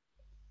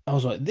I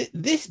was like,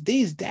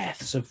 these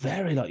deaths are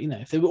very like,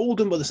 if they were all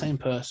done by the same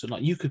person,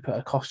 like you could put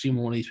a costume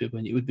on one of these people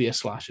and it would be a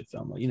slasher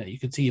film. Like, you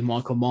could see your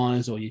Michael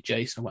Myers or your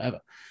Jason or whatever.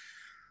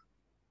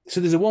 So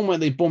there's a one where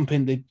they bump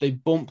in, they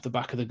bump the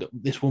back of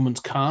this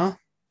woman's car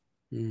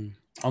on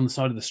the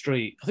side of the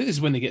street. I think this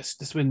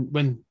is when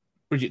when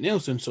Bridget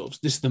Nielsen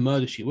this is the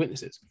murder she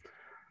witnesses.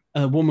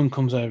 And a woman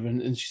comes over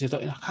and she says,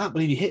 I can't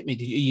believe you hit me.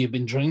 You've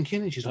been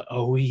drinking? And she's like,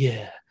 oh,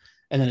 yeah.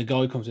 And then a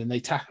guy comes in, they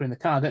tack her in the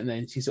car, don't they?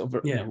 And she's sort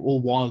of all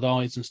wild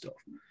eyes and stuff.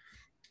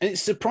 And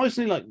it's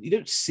surprisingly like you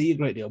don't see a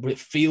great deal, but it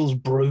feels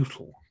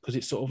brutal because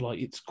it's sort of like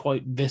it's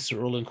quite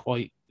visceral and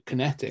quite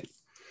kinetic.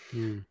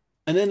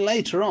 And then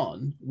later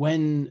on,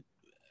 when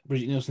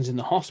Bridget Nielsen's in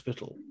the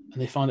hospital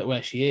and they find out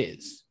where she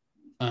is,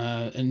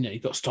 and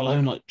you've got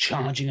Stallone like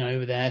charging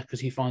over there because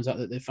he finds out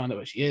that they found out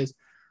where she is.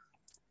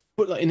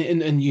 But like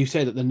and you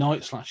say that the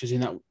Night Slasher's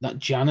in that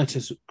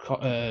janitor's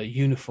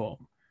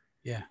uniform.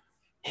 Yeah,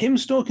 him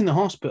stalking the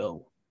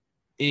hospital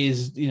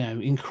is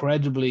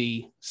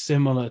incredibly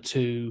similar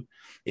to.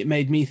 It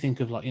made me think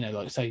of like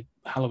say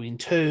Halloween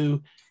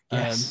 2,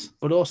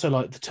 but also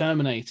like the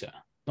Terminator.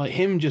 Like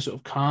him just sort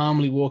of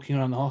calmly walking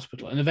around the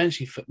hospital and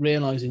eventually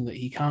realizing that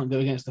he can't go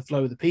against the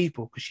flow of the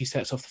people because she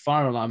sets off the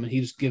fire alarm and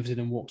he just gives it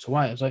and walks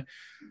away. I was like,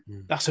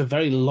 that's a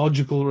very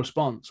logical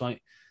response.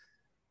 Like,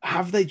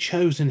 have they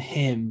chosen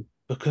him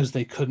because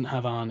they couldn't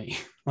have Arnie?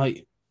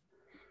 Like,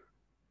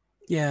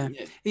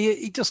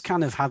 he just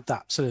kind of had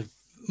that sort of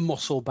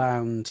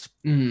muscle-bound,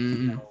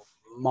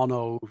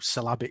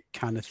 monosyllabic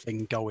kind of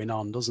thing going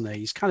on, doesn't he?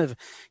 He's kind of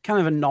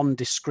a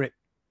nondescript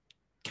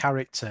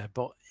character,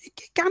 but it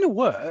kind of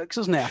works,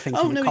 doesn't it? I think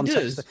in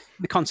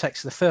the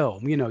context of the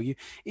film, he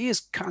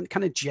is kind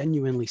of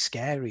genuinely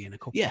scary in a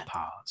couple of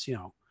parts,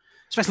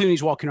 especially when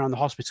he's walking around the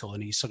hospital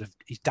and he's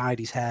dyed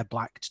his hair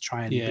black to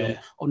try and be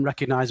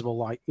unrecognizable,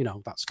 like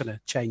that's going to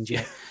change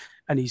it.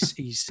 And he's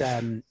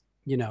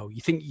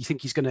you think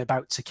he's going to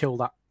about to kill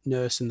that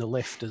nurse in the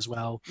lift as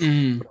well, but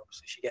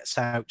obviously she gets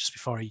out just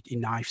before he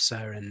knifes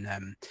her,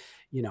 and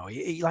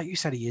he, like you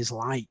said, he is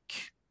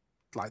like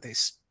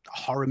this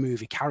horror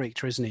movie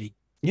character, isn't he?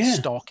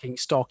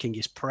 Stalking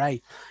his prey.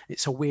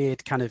 It's a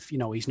weird kind of,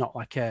 he's not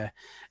like a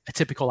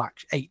typical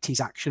 80s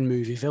action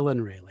movie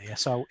villain, really.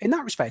 So in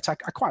that respect, I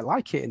quite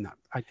like it. In that,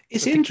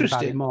 it's interesting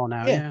about it more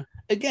now. Yeah.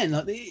 Again,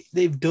 like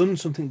they've done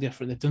something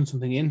different. They've done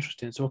something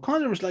interesting. So I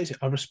kind of relate it.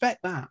 I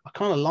respect that. I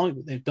kind of like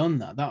that they've done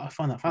that. I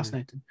find that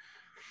fascinating.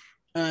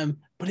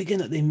 But again,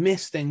 that they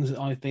miss things that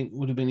I think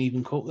would have been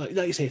even cool. Like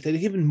you say, if they'd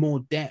given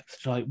more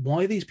depth to like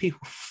why are these people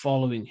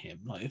following him?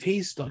 Like if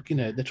he's like,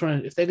 if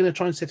they're going to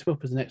try and set him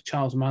up as the next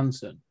Charles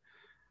Manson,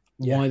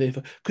 why they?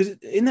 Because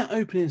in that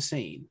opening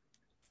scene,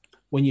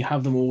 when you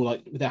have them all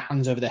like with their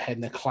hands over their head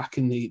and they're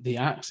clacking the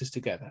axes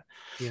together,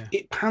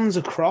 it pans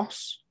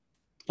across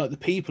like the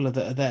people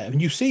that are there,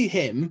 and you see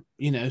him,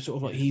 sort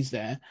of like he's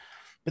there,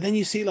 but then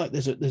you see like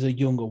there's a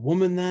younger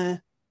woman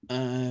there,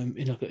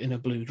 in a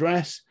blue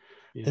dress.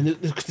 Then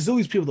there's all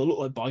these people that look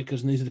like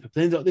bikers, and these are the people.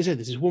 Then they say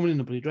there's this woman in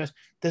a blue dress.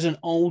 There's an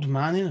old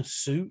man in a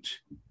suit,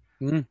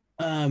 and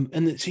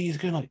so you're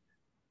going like,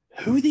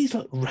 who are these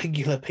like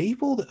regular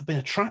people that have been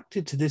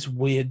attracted to this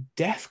weird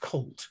death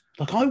cult?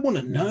 Like, I want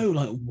to know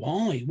like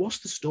why. What's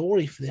the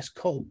story for this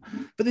cult?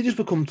 But they just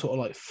become sort of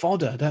like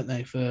fodder, don't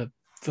they, for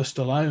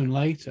Stallone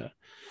later?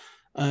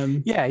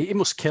 He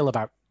must kill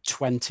about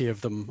 20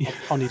 of them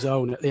on his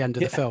own at the end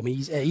of the film.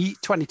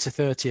 20 to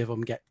 30 of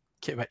them get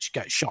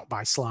shot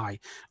by Sly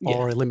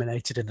or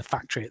eliminated in the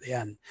factory at the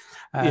end.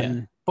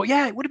 But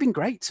it would have been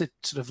great to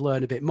sort of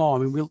learn a bit more.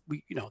 I mean,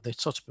 they're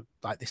sort of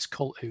like this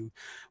cult who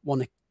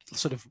want to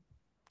sort of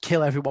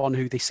kill everyone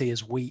who they see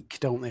as weak,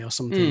 don't they, or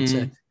something,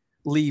 to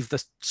leave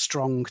the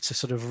strong to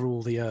sort of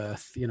rule the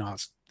earth.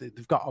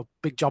 They've got a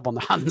big job on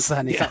their hands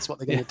then if that's what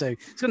they're going to do.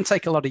 It's going to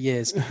take a lot of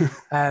years,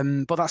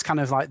 but that's kind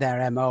of like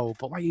their MO.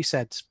 But like you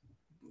said,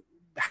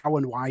 how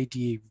and why do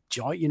you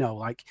join?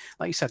 Like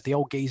you said, the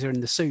old geezer in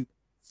the suit.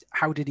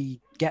 How did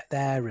he get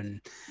there?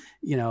 And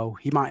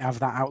he might have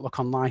that outlook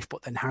on life,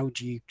 but then how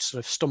do you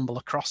sort of stumble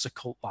across a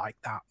cult like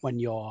that when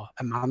you're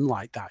a man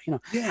like that?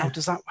 How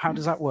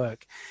does that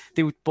work?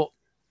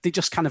 They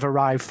just kind of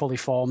arrive fully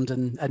formed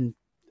and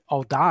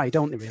all die,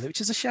 don't they? Really,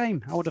 which is a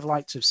shame. I would have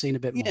liked to have seen a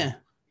bit more. Yeah,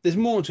 there's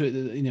more to it.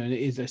 And it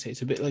is. I say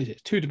it's a bit like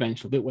it's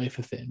 2-dimensional, a bit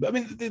wafer thin. But I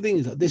mean, the thing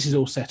is that this is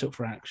all set up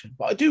for action.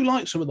 But I do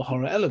like some of the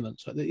horror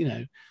elements. Like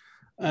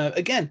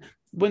again,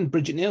 when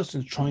Bridget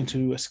Nielsen's trying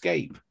to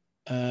escape.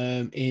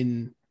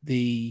 In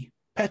the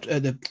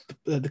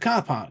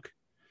car park,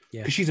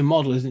 because she's a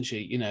model, isn't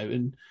she?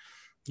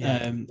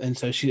 And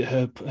so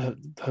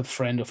her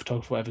friend or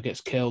photographer, whatever,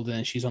 gets killed, and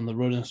then she's on the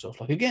run and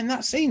stuff. Like again,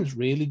 that scene's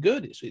really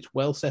good. It's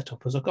well set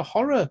up as like a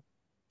horror.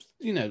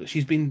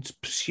 She's been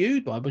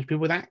pursued by a bunch of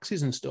people with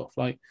axes and stuff.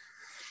 Like,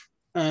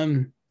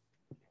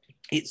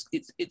 it's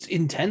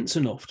intense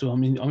enough to. I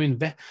mean.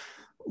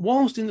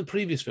 Whilst in the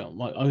previous film,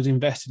 like I was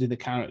invested in the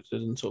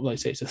characters and sort of like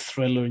say it's a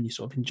thriller and you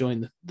sort of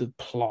enjoying the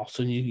plot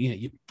and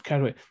you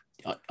carry away.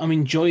 I'm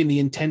enjoying the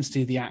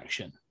intensity of the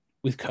action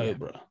with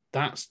Cobra.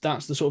 That's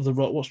the sort of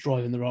what's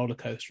driving the roller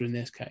coaster in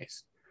this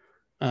case.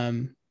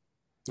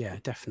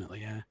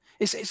 Definitely. Yeah,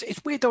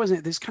 it's weird though, isn't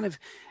it? There's kind of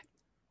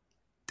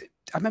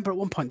I remember at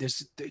one point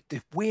there's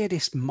the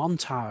weirdest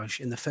montage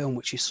in the film,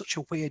 which is such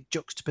a weird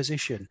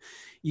juxtaposition.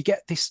 You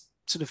get this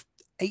sort of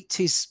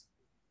 80s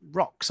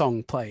rock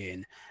song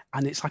playing,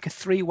 and it's like a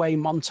three-way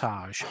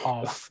montage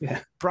of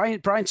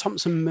Brian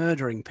Thompson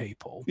murdering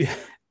people.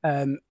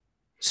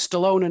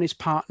 Stallone and his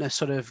partner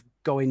sort of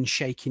going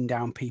shaking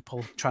down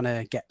people, trying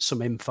to get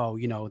some info.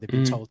 You know, they've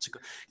been told to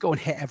go and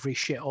hit every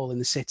shithole in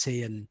the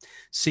city and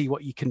see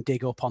what you can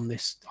dig up on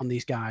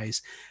these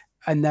guys.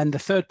 And then the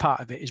third part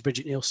of it is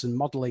Bridget Nielsen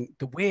modeling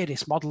the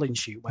weirdest modeling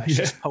shoot where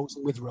she's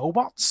posing with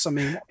robots. I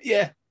mean,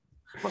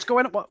 what's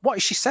going on? What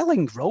is she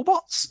selling?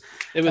 Robots?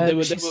 They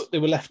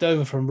were left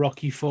over from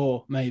Rocky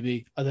IV,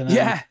 maybe. I don't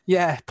know.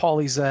 Yeah,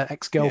 Paulie's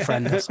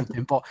ex-girlfriend or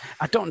something. But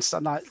I don't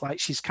understand that. Like,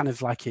 she's kind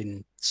of like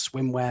in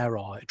swimwear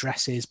or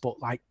dresses,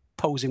 but like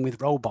posing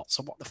with robots.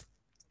 So what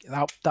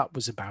that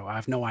was about? I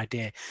have no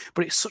idea.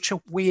 But it's such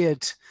a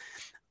weird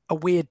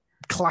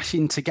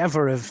clashing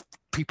together of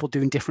people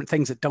doing different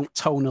things that don't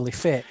tonally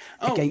fit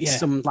against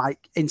some like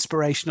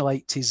inspirational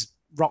 80s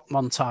rock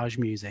montage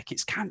music.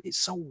 It's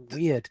so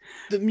weird,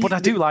 but I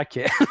do like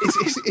it.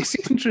 it's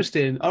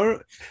interesting.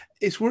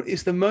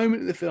 It's the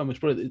moment in the film.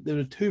 There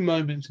are two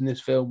moments in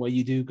this film where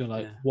you do go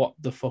like, "What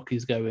the fuck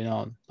is going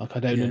on?" Like, I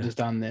don't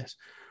understand this,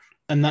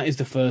 and that is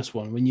the first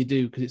one when you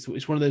do, because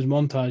it's one of those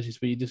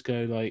montages where you just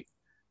go like,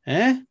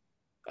 "Eh."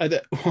 Like,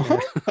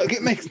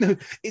 it makes no.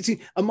 It's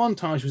a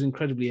montage was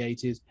incredibly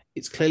 80s.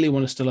 It's clearly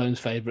one of Stallone's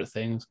favorite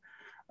things.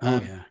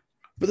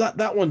 But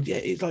that one,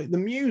 it's like the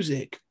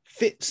music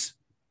fits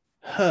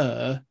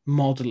her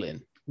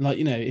modeling. Like,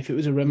 you know, if it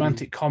was a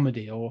romantic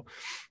comedy or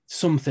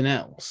something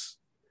else,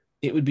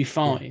 it would be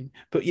fine.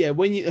 But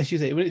when you, as you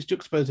say, when it's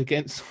juxtaposed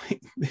against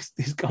like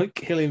this guy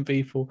killing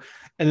people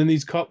and then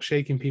these cops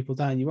shaking people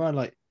down, you are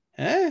like,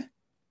 eh?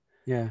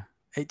 Yeah,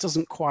 it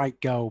doesn't quite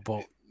go,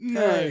 but.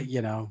 No,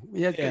 you know,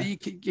 you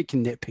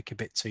can nitpick a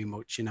bit too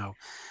much, you know,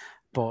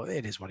 but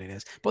it is what it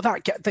is. But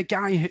the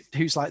guy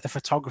who's like the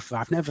photographer,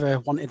 I've never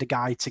wanted a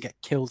guy to get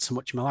killed so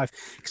much in my life,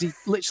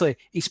 because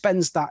he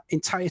spends that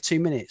entire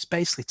 2 minutes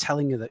basically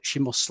telling her that she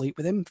must sleep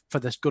with him for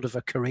the good of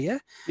her career.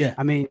 Yeah,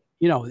 I mean,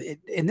 you know,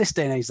 in this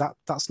day and age,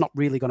 that's not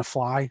really going to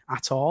fly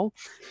at all.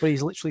 But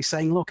he's literally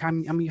saying, "Look,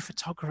 I'm your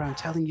photographer. I'm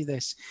telling you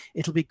this.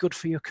 It'll be good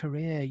for your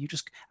career. I'm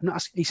not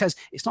asking." He says,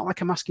 "It's not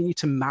like I'm asking you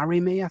to marry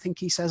me." I think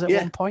he says at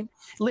one point.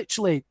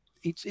 Literally,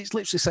 it's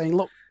literally saying,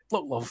 "Look,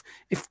 love.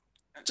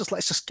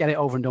 Let's just get it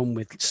over and done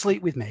with.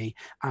 Sleep with me,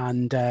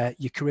 and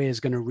your career is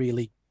going to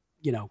really."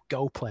 You know,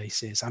 go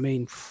places. I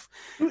mean,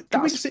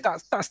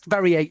 that's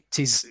very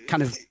 80s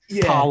kind of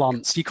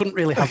parlance. You couldn't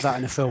really have that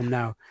in a film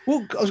now.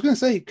 Well, I was going to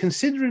say,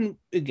 considering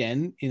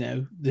again, you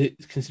know,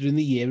 considering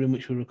the year in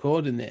which we're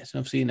recording this, and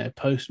obviously, you know,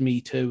 post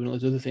Me Too and all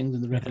those other things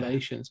and the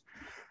revelations,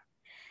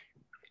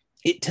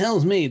 it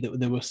tells me that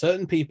there were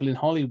certain people in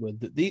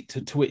Hollywood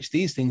that to which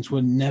these things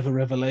were never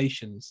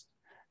revelations.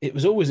 It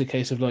was always a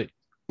case of like,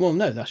 well,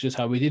 no, that's just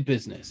how we did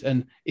business.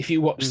 And if you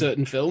watch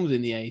certain films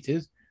in the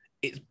 80s,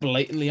 it's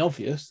blatantly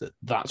obvious that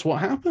that's what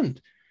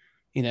happened.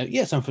 You know,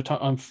 yes, I'm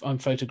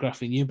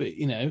photographing you, but,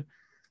 you know,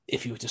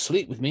 if you were to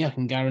sleep with me, I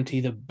can guarantee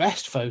the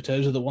best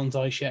photos are the ones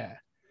I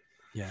share.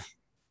 Yeah.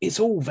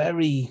 It's all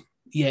very,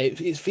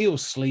 it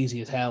feels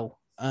sleazy as hell.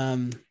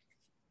 But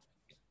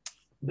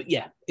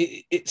yeah,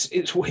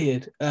 it's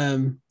weird.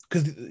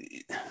 Because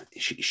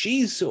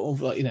she's sort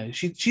of like, you know,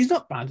 she's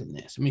not bad in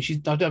this. I mean,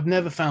 I've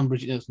never found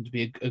Bridget Nielsen to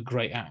be a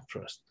great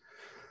actress.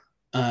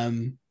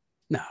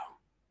 No.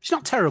 She's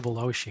not terrible,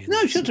 though, is she?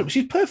 No, she's not terrible.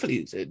 She's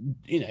perfectly,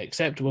 you know,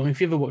 acceptable. I mean, if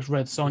you ever watched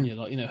Red Sonja,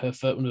 like, you know,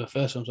 one of her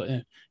first films, like, you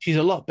know, she's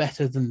a lot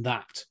better than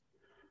that.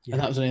 Yeah.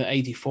 And that was only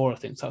 84, I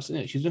think. So that's, you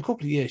know, she's in a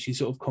couple of years, she's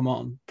sort of come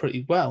on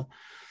pretty well.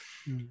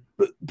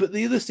 But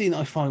the other scene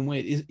I find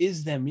weird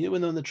is them, you know,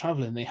 when they're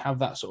traveling, they have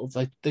that sort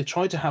of, they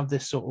try to have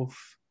this sort of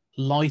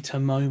lighter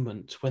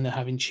moment when they're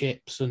having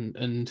chips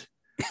and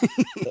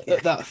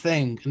that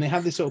thing, and they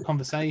have this sort of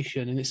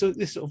conversation, and it's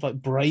this sort of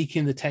like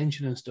breaking the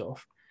tension and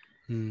stuff.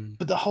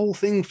 But the whole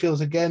thing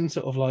feels again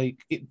sort of like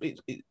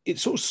it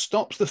sort of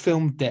stops the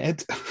film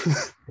dead.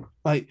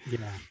 Like,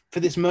 for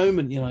this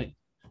moment, you're like,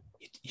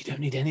 you don't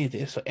need any of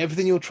this. Like,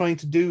 everything you're trying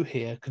to do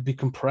here could be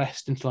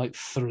compressed into like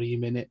 3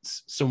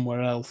 minutes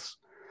somewhere else.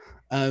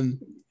 And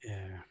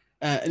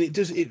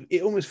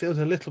it almost feels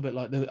a little bit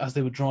like as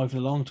they were driving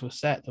along to a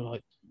set, they're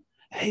like,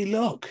 hey,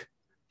 look,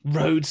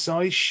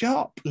 roadside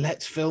shop,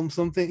 let's film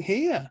something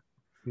here.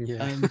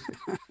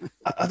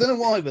 I don't know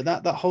why, but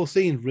that whole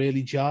scene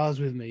really jars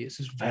with me. It's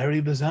just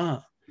very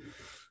bizarre.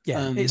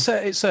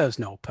 It serves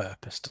no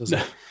purpose, does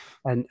it?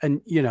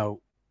 And you know,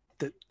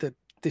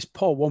 this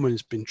poor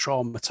woman's been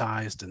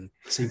traumatized and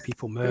seen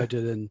people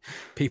murdered, and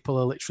people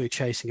are literally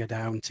chasing her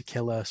down to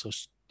kill her, so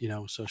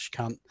she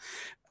can't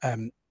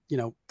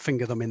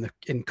finger them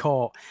in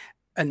court.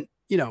 And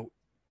you know,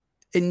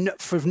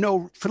 for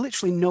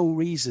literally no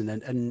reason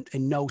and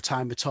in no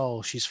time at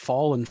all, she's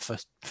fallen for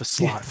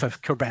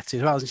Corbett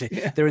as well, isn't she?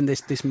 Yeah. They're in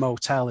this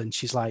motel, and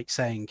she's like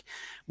saying,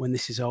 when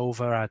this is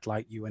over, I'd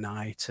like you and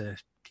I to,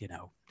 you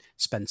know,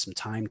 spend some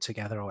time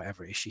together or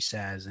whatever it is she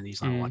says. And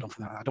he's like, well,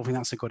 I don't think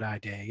that's a good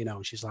idea, you know.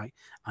 And she's like,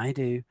 I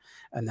do.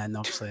 And then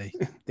obviously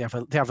they have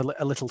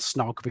a little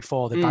snog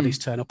before the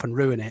baddies turn up and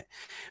ruin it.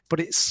 But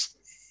it's,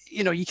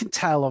 you know, you can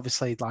tell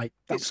obviously like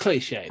it's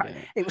cliche.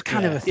 It was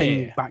kind of a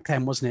thing back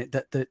then, wasn't it?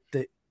 That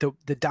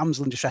the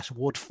damsel in distress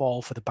would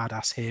fall for the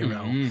badass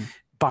hero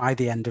by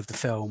the end of the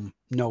film,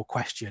 no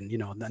question, you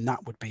know, and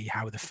that would be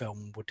how the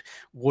film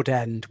would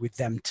end, with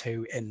them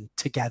two in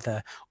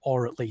together,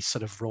 or at least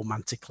sort of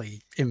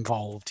romantically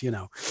involved, you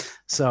know.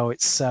 So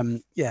it's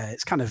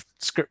it's kind of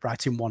script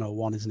writing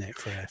 101, isn't it,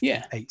 for a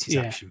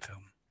 80s action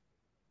film?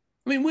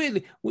 I mean,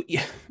 weirdly,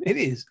 it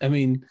is. I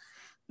mean,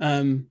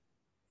 you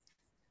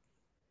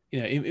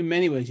know, in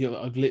many ways,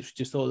 I've literally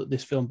just thought that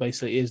this film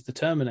basically is the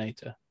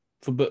Terminator,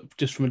 but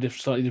just from a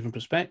slightly different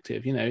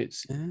perspective. You know,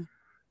 it's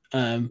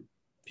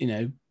you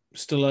know,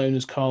 Stallone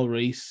as Carl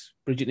Reese,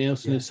 Bridget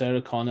Nielsen as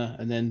Sarah Connor,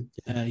 and then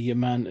your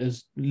man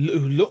who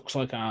looks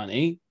like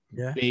Arnie,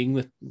 being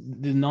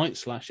the Night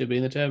Slasher,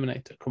 being the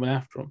Terminator, coming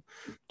after him,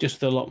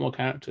 just with a lot more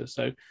characters.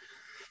 So,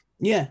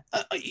 yeah,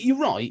 you're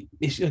right.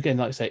 It's, again,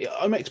 like I say,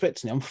 I'm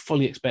expecting it. I'm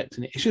fully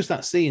expecting it. It's just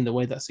that scene, the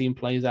way that scene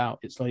plays out.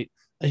 It's like,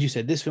 as you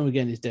said, this film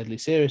again is deadly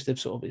serious. They've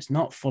sort of, it's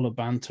not full of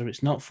banter.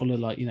 It's not full of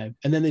like, you know,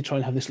 and then they try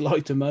and have this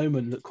lighter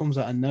moment that comes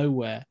out of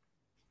nowhere.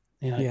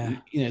 You know,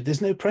 you know,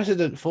 there's no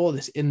precedent for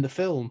this in the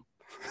film.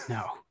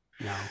 No,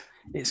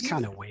 it's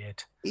kind of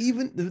weird.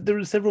 Even there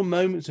are several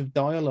moments of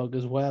dialogue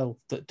as well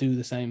that do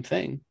the same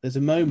thing. There's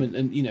a moment,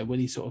 and you know, when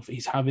he's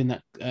having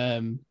that, they're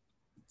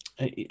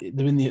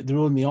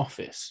all in the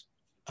office,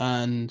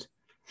 and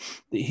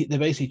they're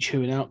basically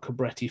chewing out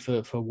Cobretti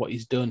for what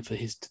he's done, for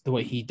the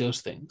way he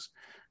does things,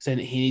 saying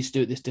that he needs to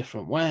do it this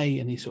different way,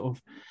 and he sort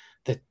of.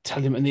 They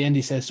tell him, in the end,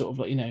 he says sort of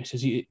like, you know, he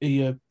says,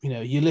 you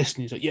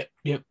listening? He's like,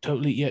 yep,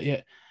 totally,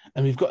 yeah.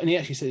 And he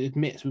actually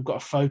admits we've got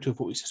a photo of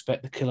what we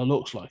suspect the killer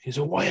looks like. He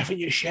said, why haven't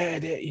you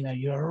shared it? You know,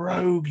 you're a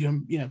rogue,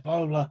 you know, blah,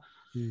 blah, blah.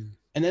 And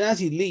then as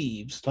he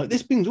leaves, like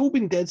this thing's all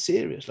been dead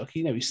serious. Like,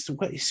 you know, he's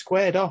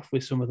squared off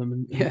with some of them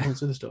and all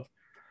this other stuff.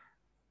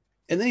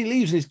 And then he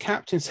leaves and his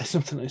captain says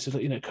something like,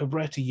 you know,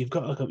 Cobretti, you've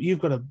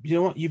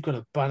got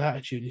a bad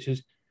attitude. He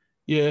says,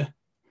 yeah,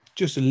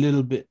 just a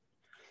little bit.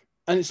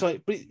 And it's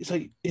like,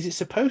 is it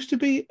supposed to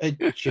be a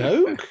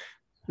joke?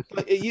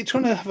 Like, are you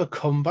trying to have a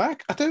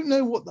comeback? I don't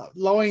know what that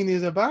line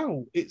is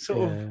about. It's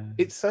sort of,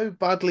 it's so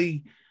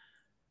badly,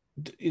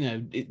 you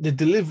know, the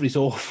delivery's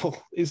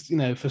awful. It's, you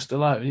know, for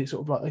Stallone, it's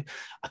sort of like,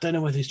 I don't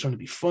know whether he's trying to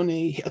be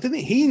funny. I don't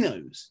think he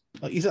knows.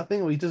 Like, he's that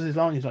thing where he does his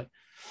line. He's like,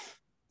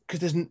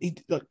 because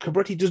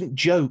Cobretti doesn't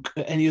joke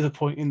at any other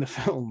point in the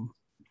film.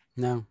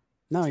 No,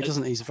 he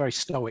doesn't. He's a very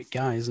stoic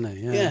guy, isn't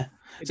he? Yeah.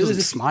 He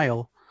doesn't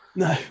smile.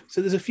 No.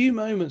 So there's a few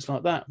moments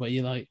like that where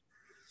you're like,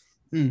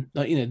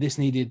 like, you know, this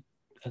needed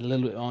a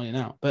little bit of ironing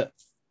out. But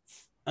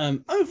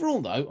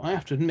overall, though, I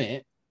have to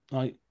admit,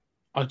 like,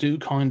 I do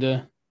kind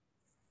of,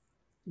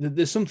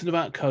 there's something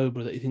about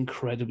Cobra that is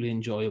incredibly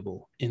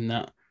enjoyable in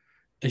that,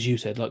 as you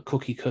said, like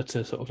cookie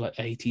cutter sort of like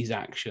 80s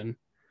action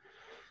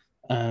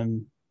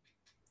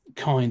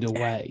kind of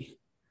way.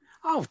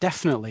 Oh,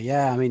 definitely.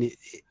 Yeah. I mean,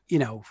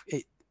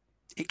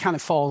 it kind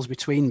of falls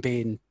between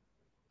being,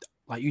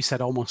 like you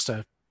said, almost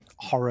a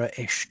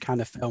horror-ish kind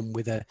of film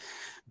with a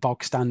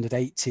bog standard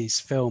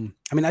 80s film.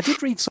 I mean, I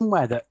did read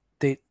somewhere that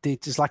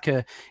there's like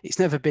it's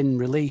never been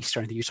released or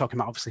anything. You're talking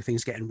about obviously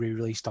things getting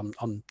re-released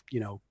on you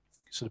know,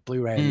 sort of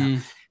Blu-ray and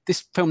that.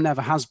 This film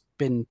never has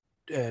been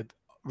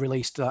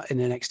released in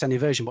an extended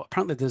version, but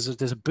apparently there's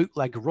a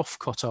bootleg rough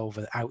cut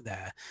out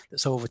there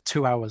that's over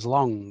 2 hours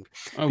long.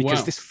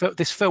 Because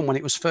this film, when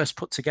it was first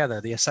put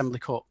together, the assembly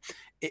cut,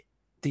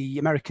 the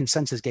American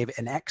censors gave it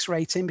an X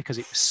rating because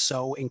it was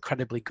so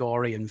incredibly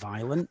gory and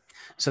violent.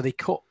 So they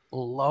cut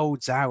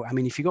loads out. I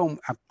mean, if you go on,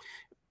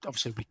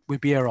 obviously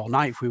we'd be here all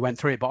night if we went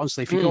through it, but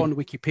honestly, if you go on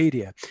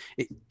Wikipedia,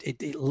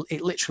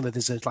 it literally,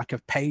 there's like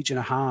a page and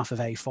a half of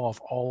A4 of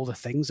all the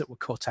things that were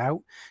cut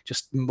out,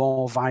 just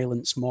more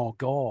violence, more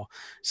gore.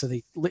 So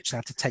they literally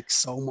had to take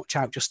so much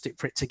out just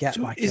for it to get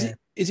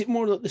is it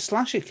more like the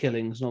slasher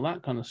killings and all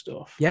that kind of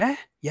stuff? Yeah.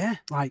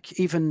 Like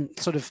even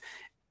sort of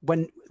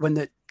when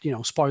the, you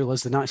know,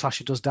 spoilers, the Night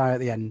Slasher does die at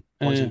the end,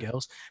 boys and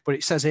girls. But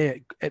it says here,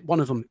 one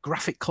of them,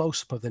 graphic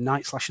close-up of the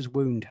Night Slasher's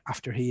wound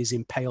after he is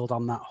impaled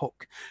on that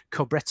hook.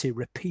 Cobretti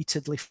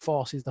repeatedly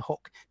forces the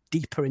hook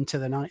deeper into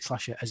the Night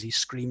Slasher as he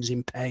screams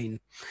in pain.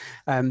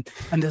 And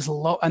there's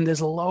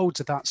loads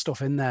of that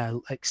stuff in there.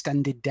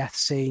 Extended death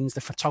scenes,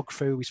 the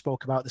photographer we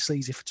spoke about, the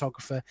sleazy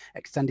photographer,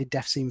 extended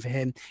death scene for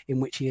him,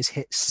 in which he is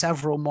hit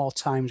several more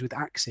times with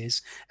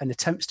axes and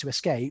attempts to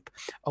escape,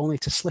 only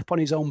to slip on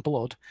his own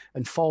blood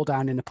and fall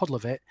down in a puddle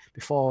of it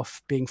before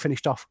being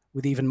finished off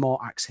with even more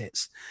axe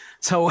hits.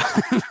 So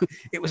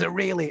it was a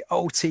really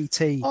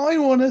OTT. I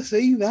want to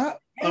see that.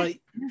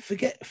 Like,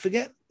 forget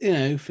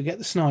the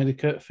Snyder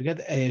cut, forget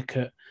the Ayer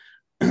cut.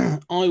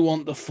 I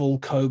want the full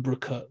Cobra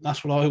cut.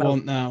 That's what I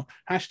want now.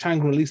 #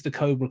 release the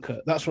Cobra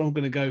cut. That's what I'm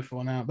going to go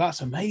for now.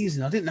 That's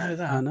amazing. I didn't know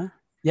that. I know.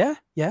 Yeah,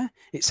 yeah.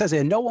 It says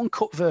here, no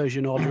uncut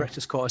version or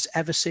director's cut has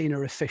ever seen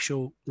an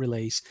official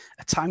release.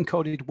 A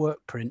time-coded work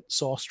print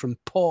sourced from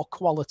poor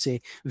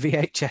quality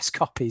VHS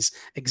copies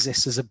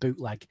exists as a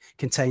bootleg.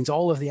 Contains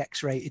all of the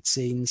X-rated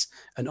scenes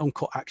and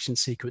uncut action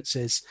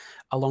sequences,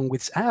 along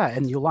with,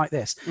 and you'll like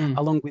this,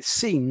 along with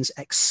scenes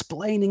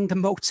explaining the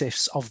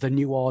motives of the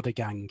New Order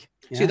gang.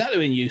 Yeah? See, that would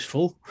have been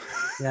useful.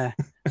 Yeah.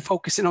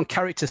 Focusing on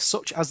characters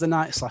such as the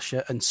Night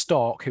Slasher and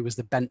Stork, who was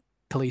the bent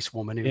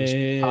policewoman who was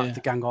part of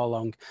the gang all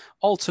along,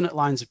 alternate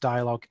lines of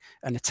dialogue,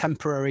 and a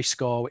temporary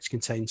score which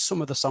contains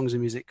some of the songs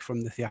and music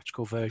from the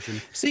theatrical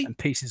version and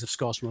pieces of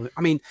scores from.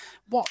 I mean,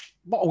 what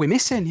are we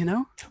missing? You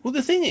know. Well,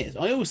 the thing is,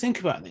 I always think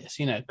about this,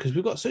 you know, because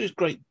we've got such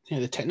great, you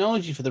know, the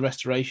technology for the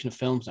restoration of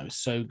films now is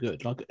so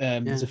good. Like,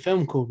 there's a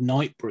film called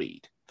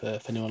Nightbreed for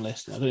anyone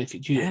listening. I don't know if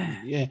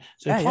you,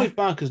 So Clive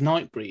Barker's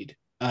Nightbreed.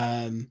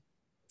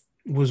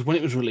 Was when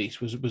it was released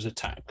was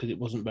attacked because it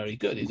wasn't very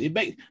good.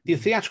 The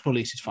theatrical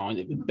release is fine.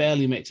 It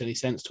barely makes any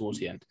sense towards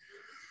the end.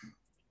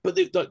 But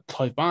like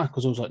Clive Barker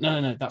was always like,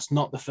 no, that's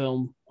not the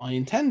film I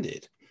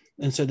intended.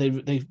 And so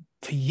they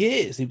for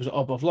years he was,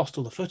 I've lost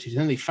all the footage. And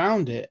then they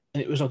found it,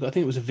 and it was like, I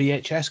think it was a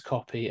VHS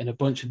copy and a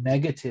bunch of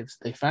negatives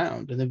they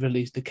found, and they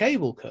released the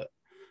cable cut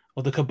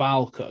or the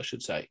Cabal cut, I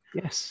should say.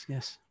 Yes.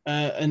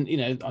 And you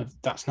know,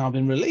 that's now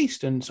been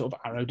released, and sort of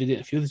Arrow did it,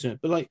 a few others did it,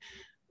 but like,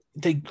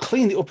 they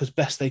cleaned it up as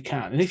best they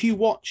can. And if you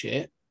watch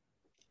it,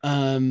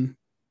 you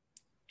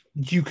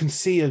can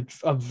see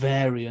a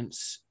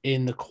variance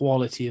in the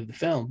quality of the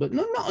film, but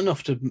not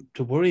enough to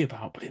worry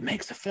about. But it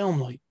makes the film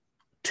like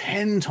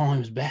 10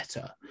 times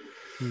better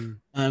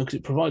because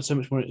it provides so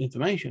much more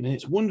information, and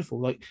it's wonderful.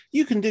 Like,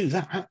 you can do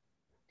that.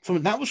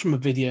 That was from a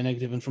video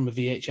negative and from a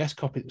VHS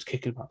copy that was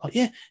kicking about. Like,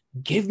 yeah,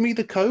 give me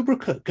the Cobra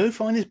cut. Go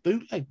find this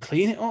bootleg,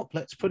 clean it up.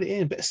 Let's put it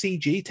in a bit of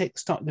CG. Take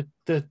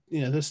the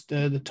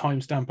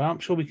timestamp out. I'm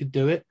sure we could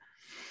do it.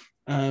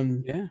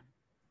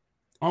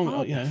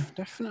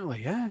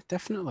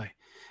 Definitely.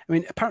 I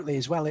mean, apparently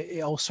as well, it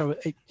also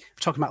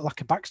talking about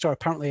lack of backstory.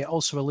 Apparently, it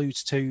also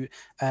alludes to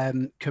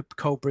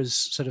Cobra's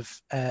sort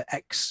of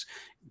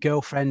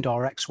ex-girlfriend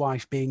or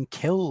ex-wife being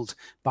killed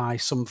by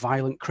some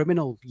violent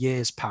criminal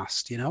years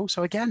past. You know,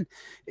 so again,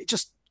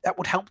 that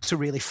would help to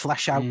really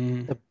flesh out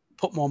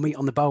put more meat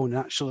on the bone and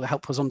actually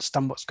help us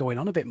understand what's going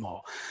on a bit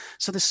more.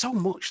 So there's so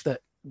much that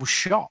was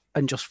shot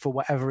and just for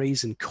whatever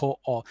reason cut,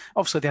 or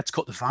obviously they had to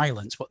cut the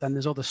violence, but then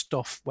there's other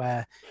stuff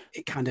where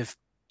it kind of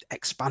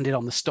expanded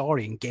on the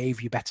story and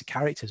gave you better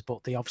characters,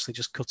 but they obviously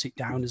just cut it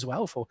down as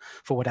well for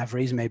whatever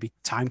reason, maybe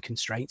time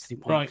constraints.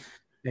 Right.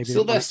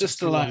 Sylvester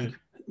Stallone,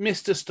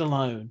 Mr.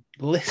 Stallone,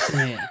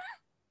 listen here.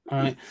 All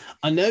right.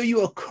 I know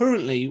you are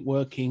currently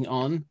working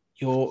on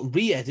your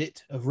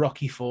re-edit of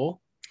Rocky IV.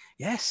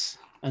 Yes.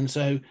 And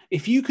so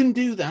if you can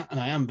do that, and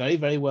I am very,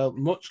 very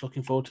much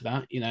looking forward to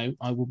that, you know,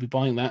 I will be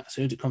buying that as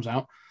soon as it comes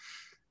out.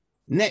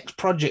 Next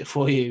project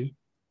for you,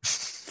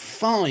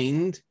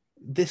 find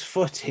this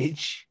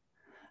footage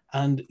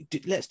and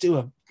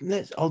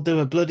I'll do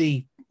a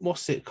bloody,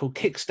 what's it called?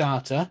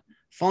 Kickstarter.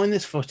 Find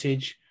this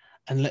footage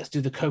and let's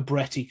do the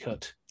Cobretti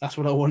cut. That's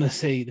what I want to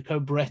see, the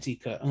Cobretti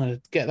cut. I'm going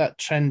to get that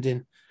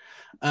trending.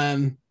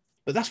 But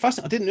that's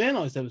fascinating. I didn't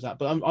realize there was that,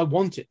 but I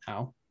want it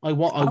now. I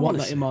want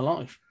that in my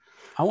life.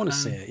 I want to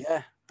see it,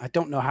 yeah. I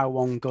don't know how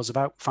one goes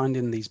about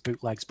finding these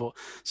bootlegs, but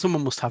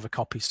someone must have a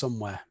copy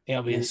somewhere.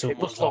 It'll be in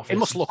someone's office. It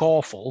must look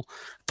awful,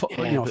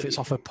 if it's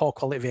off a poor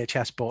quality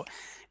VHS, but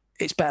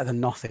it's better than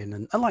nothing.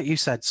 And like you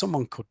said,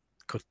 someone could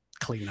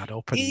clean that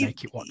up and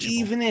make it watchable.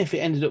 Even if it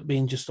ended up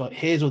being just like,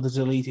 here's all the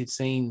deleted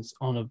scenes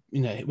on a,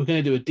 you know, we're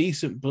going to do a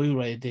decent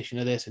Blu-ray edition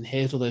of this, and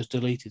here's all those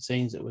deleted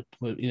scenes that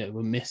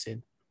were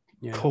missing.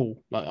 Yeah.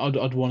 Cool. Like,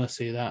 I'd want to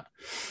see that.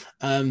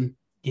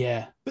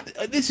 Yeah,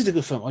 but this is a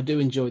good film. I do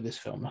enjoy this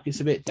film. Like, it's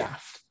a bit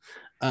daft.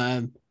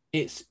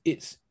 It's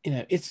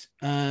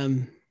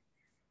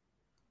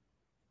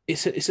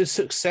a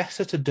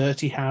successor to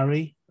Dirty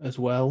Harry as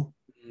well.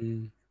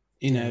 You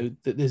know,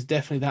 that there's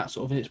definitely that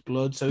sort of in its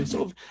blood. So it's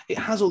it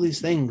has all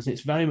these things, and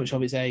it's very much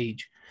of its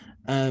age.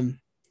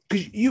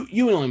 Because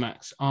you and I,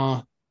 Max,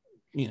 are,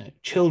 you know,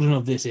 children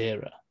of this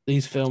era.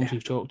 These films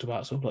we've talked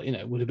about, sort of like, you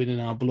know, would have been in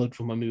our blood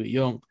from when we were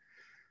young.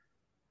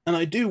 And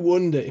I do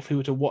wonder if we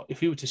were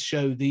to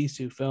show these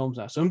two films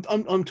now. So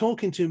I'm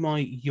talking to my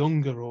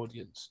younger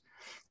audience.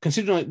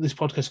 Considering like this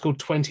podcast is called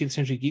 20th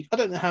Century Geek, I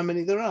don't know how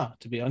many there are,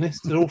 to be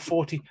honest. They're all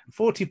 40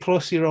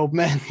 plus year old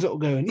men sort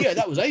of going, yeah,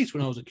 that was ace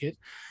when I was a kid.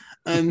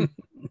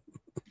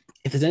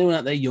 If there's anyone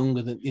out there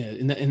younger than, you know,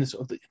 in the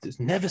sort of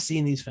that's never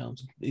seen these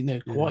films, you know,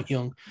 quite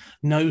young,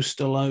 knows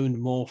Stallone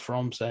more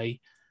from, say,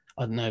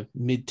 I don't know,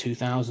 mid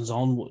 2000s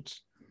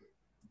onwards,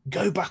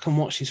 go back and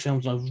watch these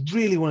films. And I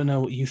really want to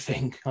know what you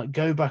think. Like,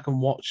 go back and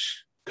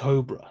watch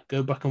Cobra.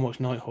 Go back and watch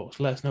Nighthawks.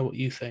 Let us know what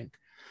you think.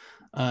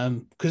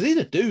 Because these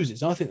are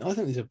doozies. I think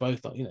these are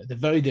both, like, you know, they're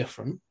very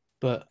different,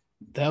 but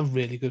they're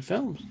really good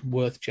films,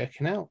 worth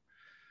checking out.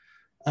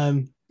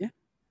 Any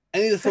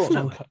other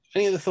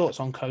thoughts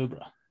on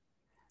Cobra?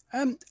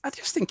 I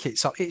just think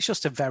it's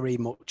just a very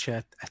much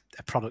a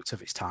product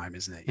of its time,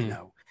 isn't it? You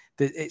know,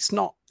 it's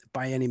not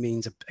by any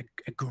means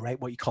a great,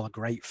 what you call a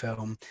great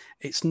film.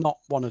 It's not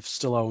one of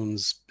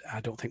Stallone's,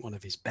 I don't think one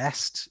of his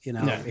best. You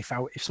know, No.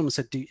 if someone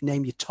said,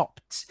 name your top,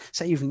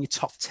 say even your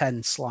top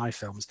 10 Sly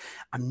films,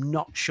 I'm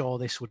not sure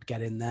this would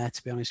get in there,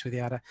 to be honest with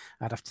you. I'd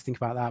have to think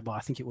about that, but I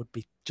think it would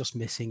be just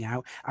missing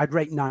out. I'd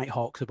rate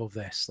Nighthawks above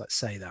this, let's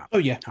say that. Oh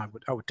yeah,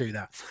 I would do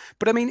that.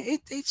 But I mean,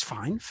 it's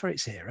fine for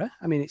its era.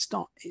 I mean, it's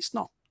not,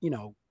 you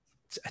know,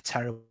 a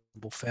terrible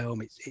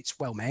film. It's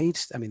well made.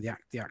 I mean,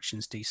 the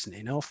action's decent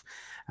enough.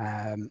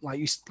 Like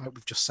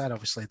we've just said,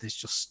 obviously there's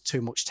just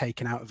too much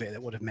taken out of it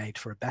that would have made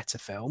for a better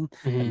film,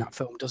 and that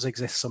film does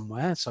exist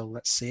somewhere, so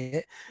let's see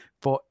it.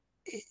 But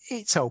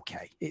it's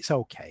okay. It's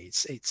okay.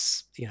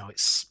 It's you know,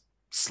 it's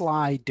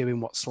Sly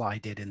doing what Sly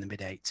did in the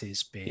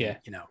mid-80s, being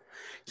you know,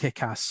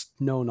 kick-ass,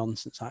 no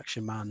nonsense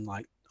action man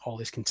like all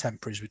his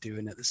contemporaries were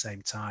doing at the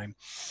same time.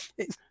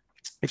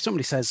 If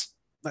somebody says,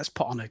 let's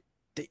put on a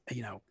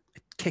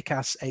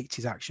kick-ass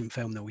 80s action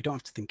film that we don't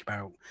have to think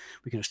about,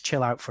 we can just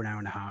chill out for an hour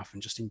and a half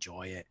and just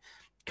enjoy it,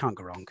 can't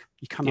go wrong.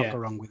 You cannot go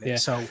wrong with it. Yeah.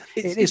 So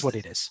it is what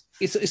it is.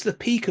 It's the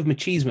peak of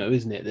machismo,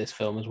 isn't it? This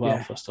film as well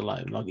for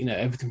Stallone. Like, you know,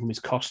 everything from his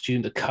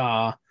costume, the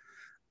car,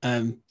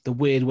 the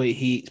weird way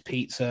he eats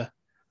pizza.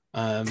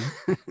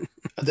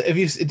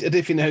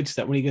 If you noticed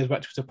that when he goes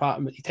back to his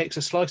apartment, he takes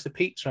a slice of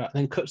pizza out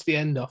and then cuts the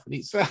end off and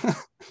eats that.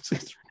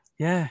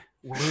 Yeah,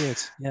 weird.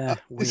 Yeah,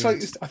 it's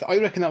weird. like I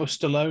reckon that was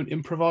Stallone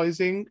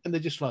improvising, and they're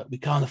just like, we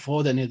can't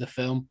afford any of the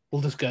film.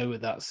 We'll just go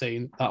with that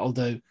scene. That'll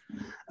do.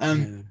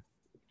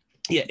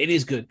 Yeah, it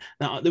is good.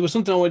 Now, there was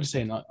something I wanted to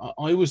say. Like,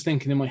 I was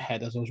thinking in my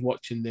head as I was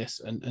watching this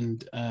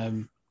and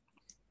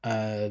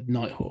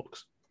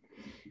Nighthawks.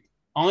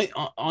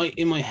 I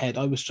in my head,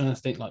 I was trying to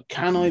think, like,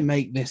 can I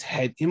make this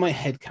in my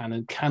head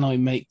canon? Can I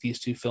make these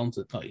two films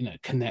that, like, you know,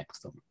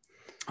 connect them?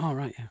 Oh,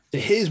 right. Yeah. So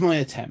here's my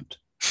attempt.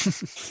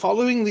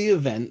 Following the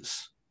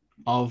events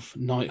of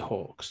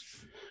Nighthawks,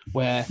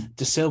 where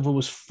De Silva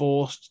was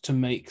forced to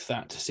make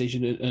that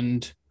decision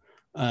and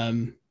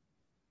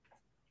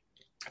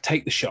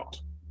take the shot,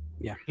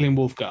 killing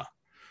Wolfgar,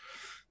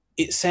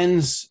 it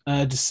sends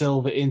De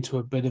Silva into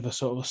a bit of a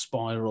sort of a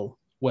spiral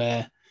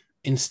where,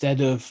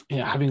 instead of, you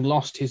know, having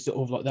lost his sort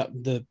of like that,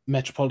 the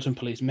Metropolitan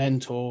Police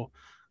mentor,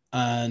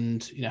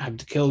 and, you know, having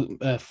to kill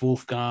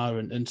Wolfgar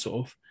and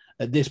sort of,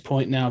 at this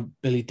point now,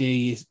 Billy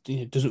D is, you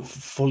know, doesn't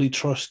fully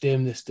trust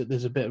him.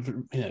 There's a bit of,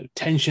 you know,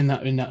 tension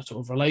in that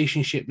sort of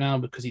relationship now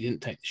because he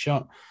didn't take the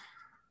shot.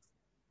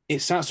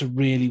 It starts to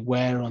really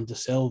wear on De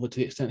Silva to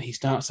the extent he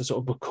starts to sort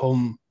of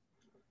become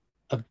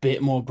a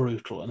bit more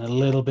brutal and a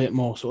little bit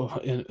more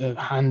sort of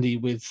handy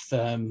with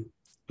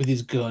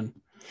his gun.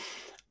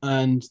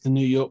 And the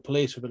New York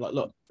police would be like,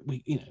 look,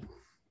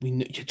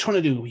 you're trying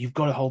to do, you've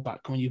got to hold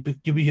back. Come on,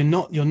 you're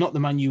not the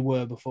man you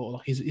were before.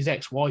 Like, his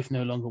ex-wife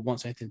no longer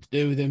wants anything to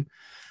do with him.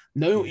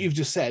 Know what you've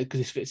just said, because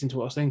this fits into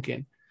what I was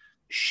thinking.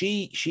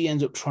 She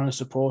ends up trying to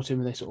support him,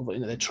 and they sort of, you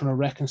know, they're trying to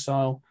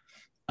reconcile.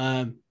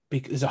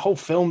 Because there's a whole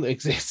film that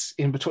exists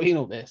in between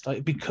all this.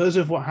 Like, because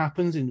of what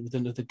happens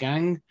within the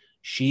gang,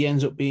 she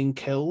ends up being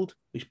killed,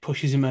 which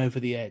pushes him over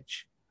the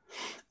edge.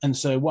 And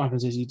so what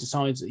happens is he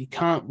decides that he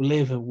can't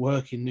live and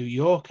work in New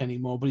York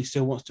anymore, but he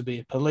still wants to be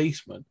a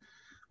policeman.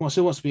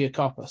 Still wants to be a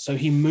copper. So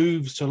he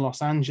moves to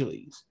Los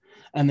Angeles,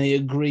 and they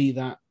agree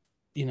that,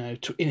 you know,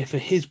 for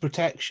his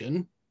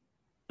protection,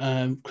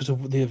 because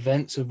of the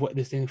events of what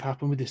this thing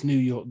happened with this New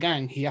York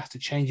gang, he has to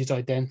change his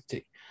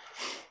identity.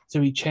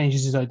 So he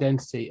changes his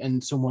identity,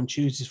 and someone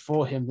chooses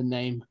for him the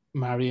name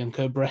Marion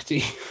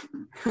Cobretti.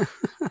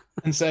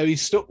 And so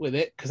he's stuck with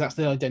it because that's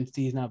the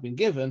identity he's now been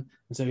given.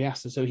 And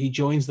so he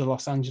joins the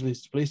Los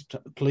Angeles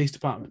Police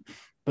Department.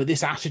 But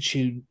this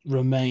attitude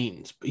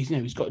remains.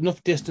 He's got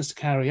enough distance to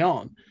carry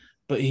on,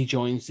 but he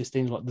joins this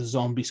thing like the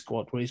Zombie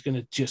Squad, where he's going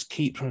to just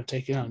keep trying to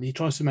take it out. And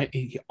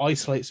he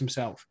isolates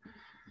himself.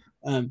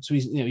 So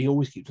he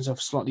always keeps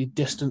himself slightly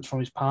distant from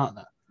his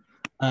partner,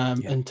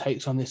 and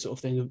takes on this sort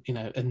of thing of, you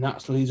know, and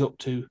that leads up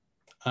to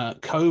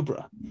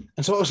Cobra.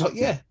 And so I was like,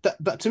 yeah,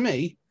 that to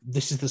me,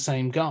 this is the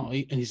same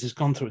guy, and he's just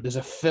gone through it. There's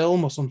a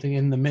film or something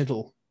in the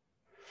middle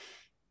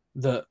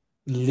that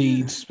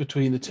leads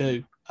between the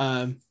two.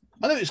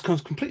 I know it's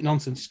complete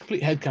nonsense, it's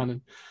complete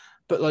headcanon,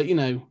 but, like, you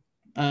know,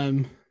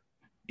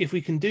 if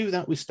we can do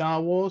that with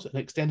Star Wars, an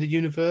extended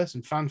universe,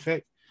 and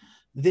fanfic,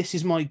 this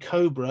is my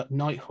Cobra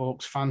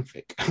Nighthawks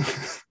fanfic.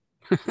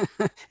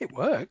 It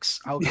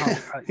works. I'll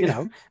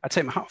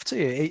take my hat off to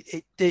you.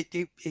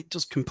 It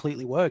does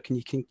completely work,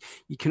 and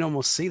you can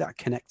almost see that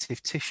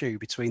connective tissue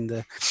between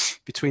the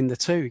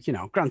two. You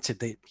know, granted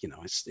that, you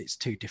know, it's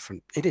two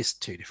different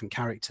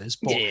characters,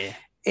 but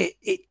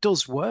it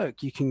does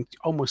work. You can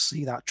almost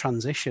see that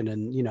transition,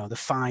 and, you know, the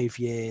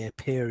 5-year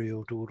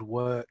period would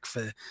work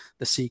for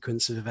the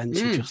sequence of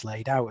events you just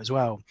laid out as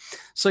well.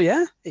 So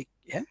it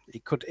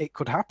could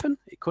happen.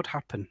 It could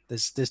happen.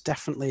 There's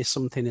definitely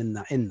something in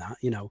that.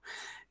 You know,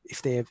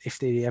 if they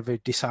ever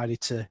decided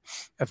to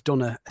have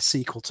done a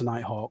sequel to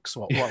Nighthawks,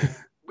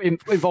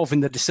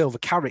 involving the De Silva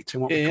character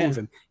and what Yeah, become yeah. of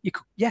him,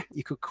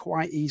 you could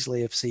quite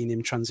easily have seen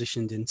him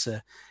transitioned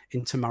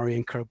into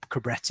Marion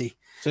Cobretti.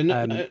 So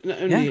not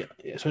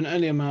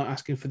only am I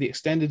asking for the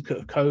extended cut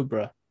of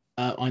Cobra,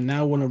 I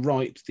now want to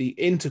write the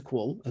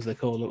interquel, as they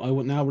call them. I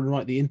want now to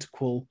write the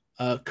interquel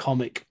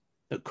comic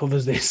that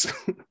covers this.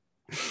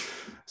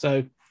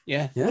 So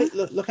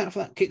look out for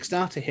that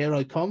Kickstarter. Here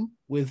I come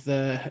with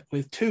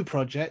 2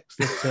 projects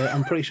that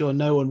I'm pretty sure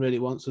no one really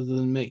wants other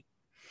than me.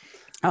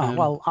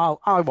 Well,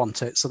 I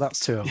want it, so that's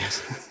 2 of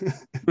us.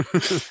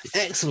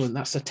 Excellent.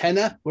 That's a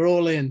tenner. We're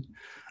all in.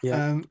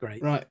 Yeah,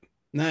 great. Right.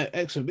 No,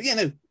 excellent.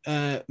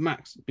 But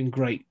Max, it's been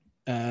great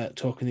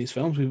talking these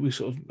films. We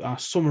sort of, our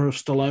summer of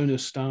Stallone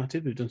has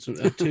started. We've done some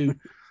 2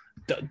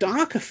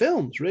 darker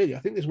films, really. I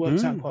think this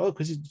works out quite well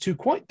because it's 2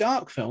 quite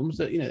dark films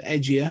that,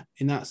 edgier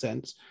in that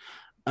sense.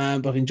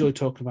 But I've enjoyed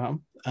talking about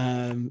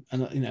them.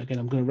 And again,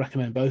 I'm going to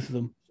recommend both of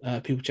them.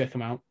 People check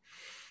them out.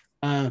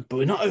 But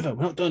we're not over.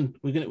 We're not done.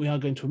 We are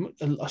going to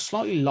a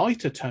slightly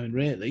lighter tone,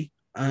 really.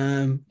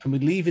 And we're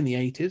leaving the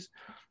 80s,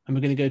 and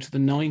we're going to go to the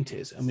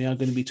 90s, and we are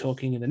going to be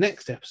talking in the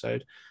next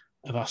episode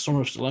of our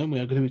Summer of Stallone. We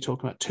are going to be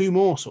talking about 2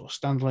 more sort of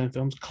standalone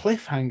films: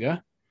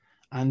 Cliffhanger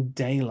and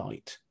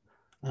Daylight.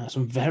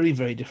 Some very,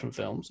 very different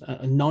films.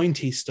 A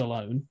 90s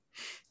Stallone,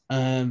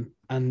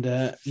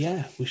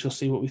 we shall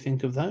see what we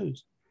think of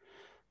those.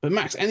 But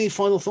Max, any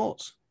final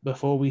thoughts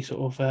before we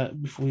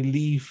before we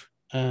leave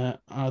our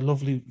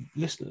lovely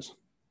listeners?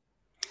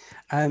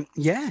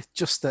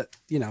 Just that,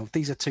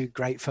 these are 2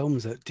 great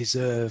films that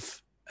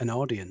deserve an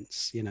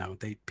audience.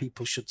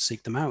 People should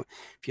seek them out.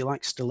 If you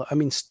like Stallone,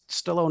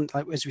 Stallone,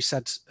 like, as we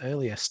said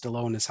earlier,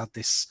 Stallone has had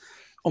this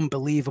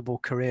unbelievable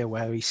career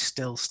where he's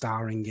still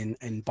starring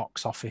in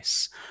box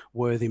office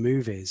worthy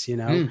movies.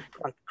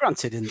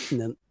 Granted, in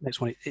the next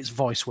one, it's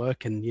voice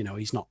work, and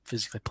he's not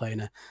physically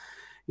playing a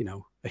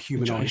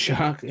humanoid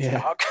shark.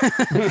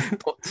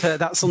 But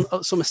that's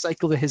some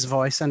mistake of his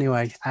voice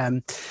anyway.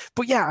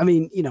 But yeah,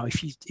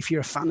 if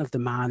you're a fan of the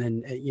man,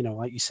 and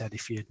like you said,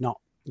 if you're not,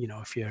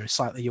 if you're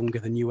slightly younger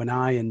than you and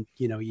I, and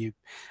you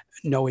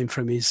know him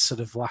from his sort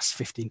of last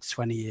 15 to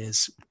 20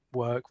 years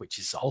work, which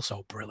is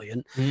also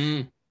brilliant.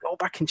 Go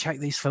back and check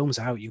these films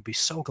out. You'll be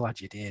so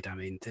glad you did.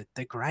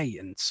 They're great.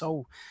 And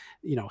so,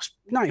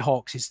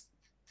 Nighthawks is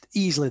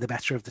easily the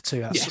better of the 2.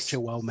 That's such a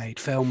well-made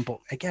film. But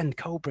again,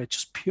 Cobra,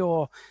 just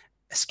pure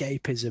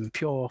escapism,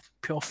 pure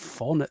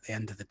fun at the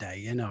end of the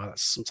day.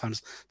 That's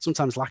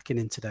sometimes lacking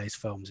in today's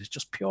films. It's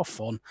just pure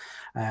fun.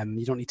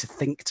 You don't need to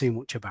think too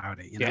much about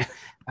it.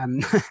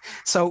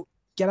 So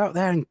get out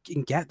there and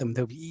get them.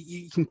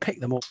 You can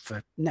pick them up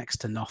for next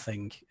to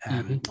nothing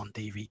on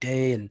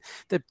DVD, and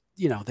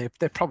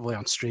they're probably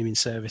on streaming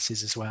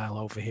services as well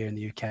over here in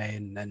the UK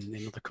and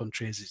in other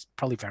countries. It's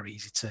probably very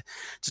easy to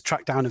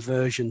track down a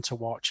version to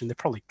watch, and I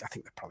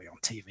think they're probably on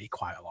TV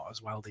quite a lot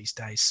as well these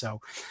days. So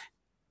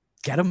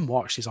get them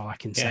watched is all I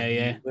can say.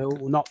 Yeah. You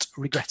will not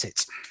regret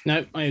it.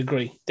 No, I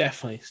agree.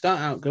 Definitely. Start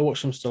out, go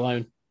watch some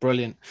Stallone.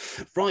 Brilliant.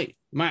 Right,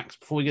 Max,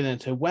 before we get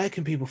into where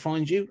can people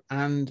find you,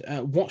 and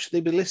what should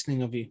they be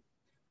listening of you?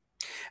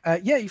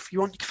 If you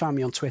want, you can find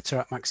me on Twitter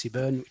at Maxi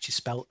Byrne, which is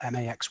spelled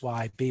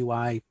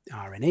MaxyByrne.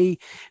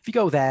 If you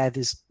go there,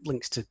 there's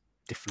links to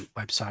different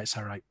websites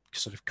I write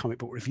sort of comic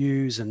book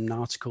reviews and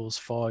articles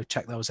for.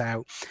 Check those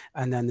out.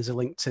 And then there's a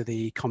link to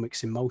the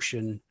Comics in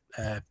Motion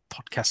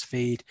podcast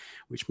feed,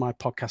 which my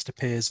podcast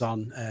appears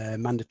on,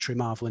 Mandatory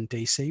Marvel and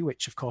DC,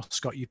 which of course,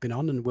 Scott, you've been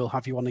on, and we'll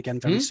have you on again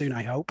very soon,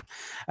 I hope,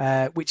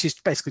 which is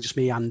basically just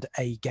me and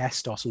a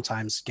guest, or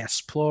sometimes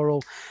guests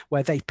plural,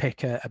 where they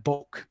pick a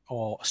book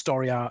or a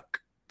story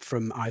arc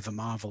from either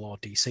Marvel or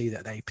DC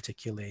that they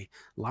particularly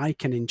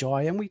like and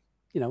enjoy, and we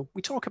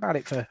talk about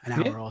it for an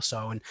hour or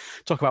so and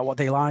talk about what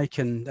they like,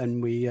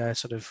 and we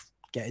sort of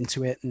get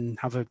into it and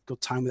have a good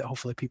time with it.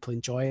 Hopefully people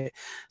enjoy it.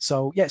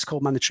 So it's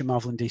called Mandatory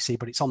Marvel and DC,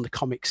 but it's on the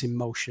Comics in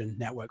Motion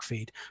network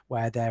feed,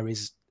 where there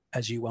is,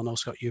 as you well know,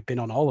 Scott, you've been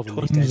on all of them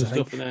these days. I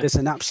think there's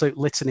an absolute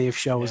litany of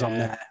shows on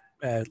there.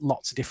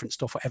 Lots of different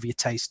stuff. Whatever your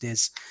taste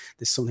is,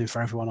 there's something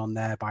for everyone on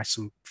there by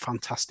some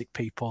fantastic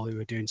people who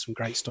are doing some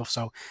great stuff.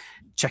 So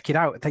check it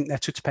out. I think their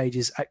Twitter page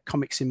is at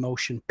Comics in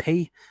Motion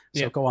P.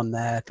 So go on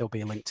there. There'll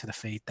be a link to the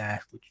feed there.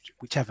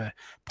 Whichever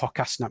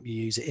podcast app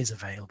you use, it is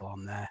available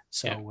on there.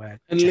 So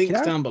and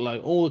links down below.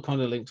 All the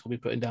kind of links we'll be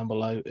putting down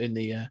below in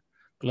the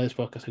below this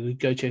podcast. So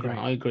go check it out.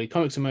 I agree.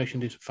 Comics in Motion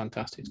do some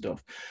fantastic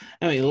stuff.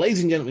 Anyway, ladies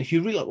and gentlemen, if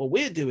you really like what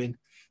we're doing,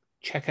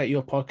 check out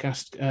your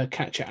podcast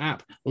catcher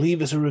app.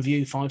 Leave us a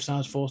review, 5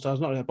 stars, 4 stars.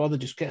 Not really bother.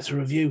 Just get us a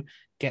review.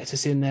 Gets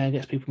us in there.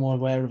 Gets people more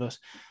aware of us.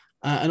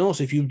 And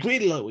also, if you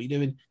really like what you're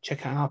doing,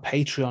 check out our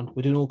Patreon.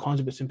 We're doing all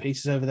kinds of bits and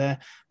pieces over there.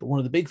 But one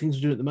of the big things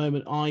we're doing at the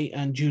moment, I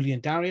and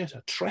Julian Darius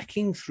are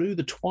trekking through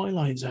the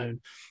Twilight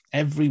Zone.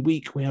 Every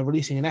week, we are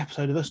releasing an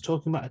episode of us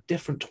talking about a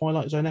different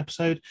Twilight Zone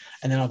episode.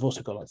 And then I've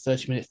also got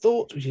 30-minute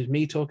thoughts, which is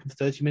me talking for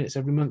 30 minutes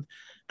every month,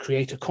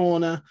 Creator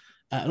Corner,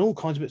 and all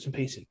kinds of bits and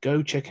pieces.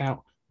 Go check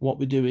out what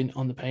we're doing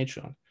on the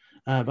Patreon.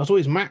 But as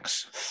always,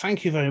 Max,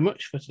 thank you very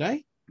much for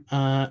today.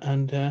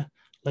 And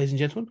ladies and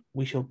gentlemen,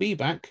 we shall be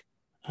back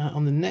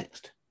on the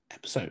next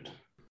episode.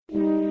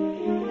 Bye.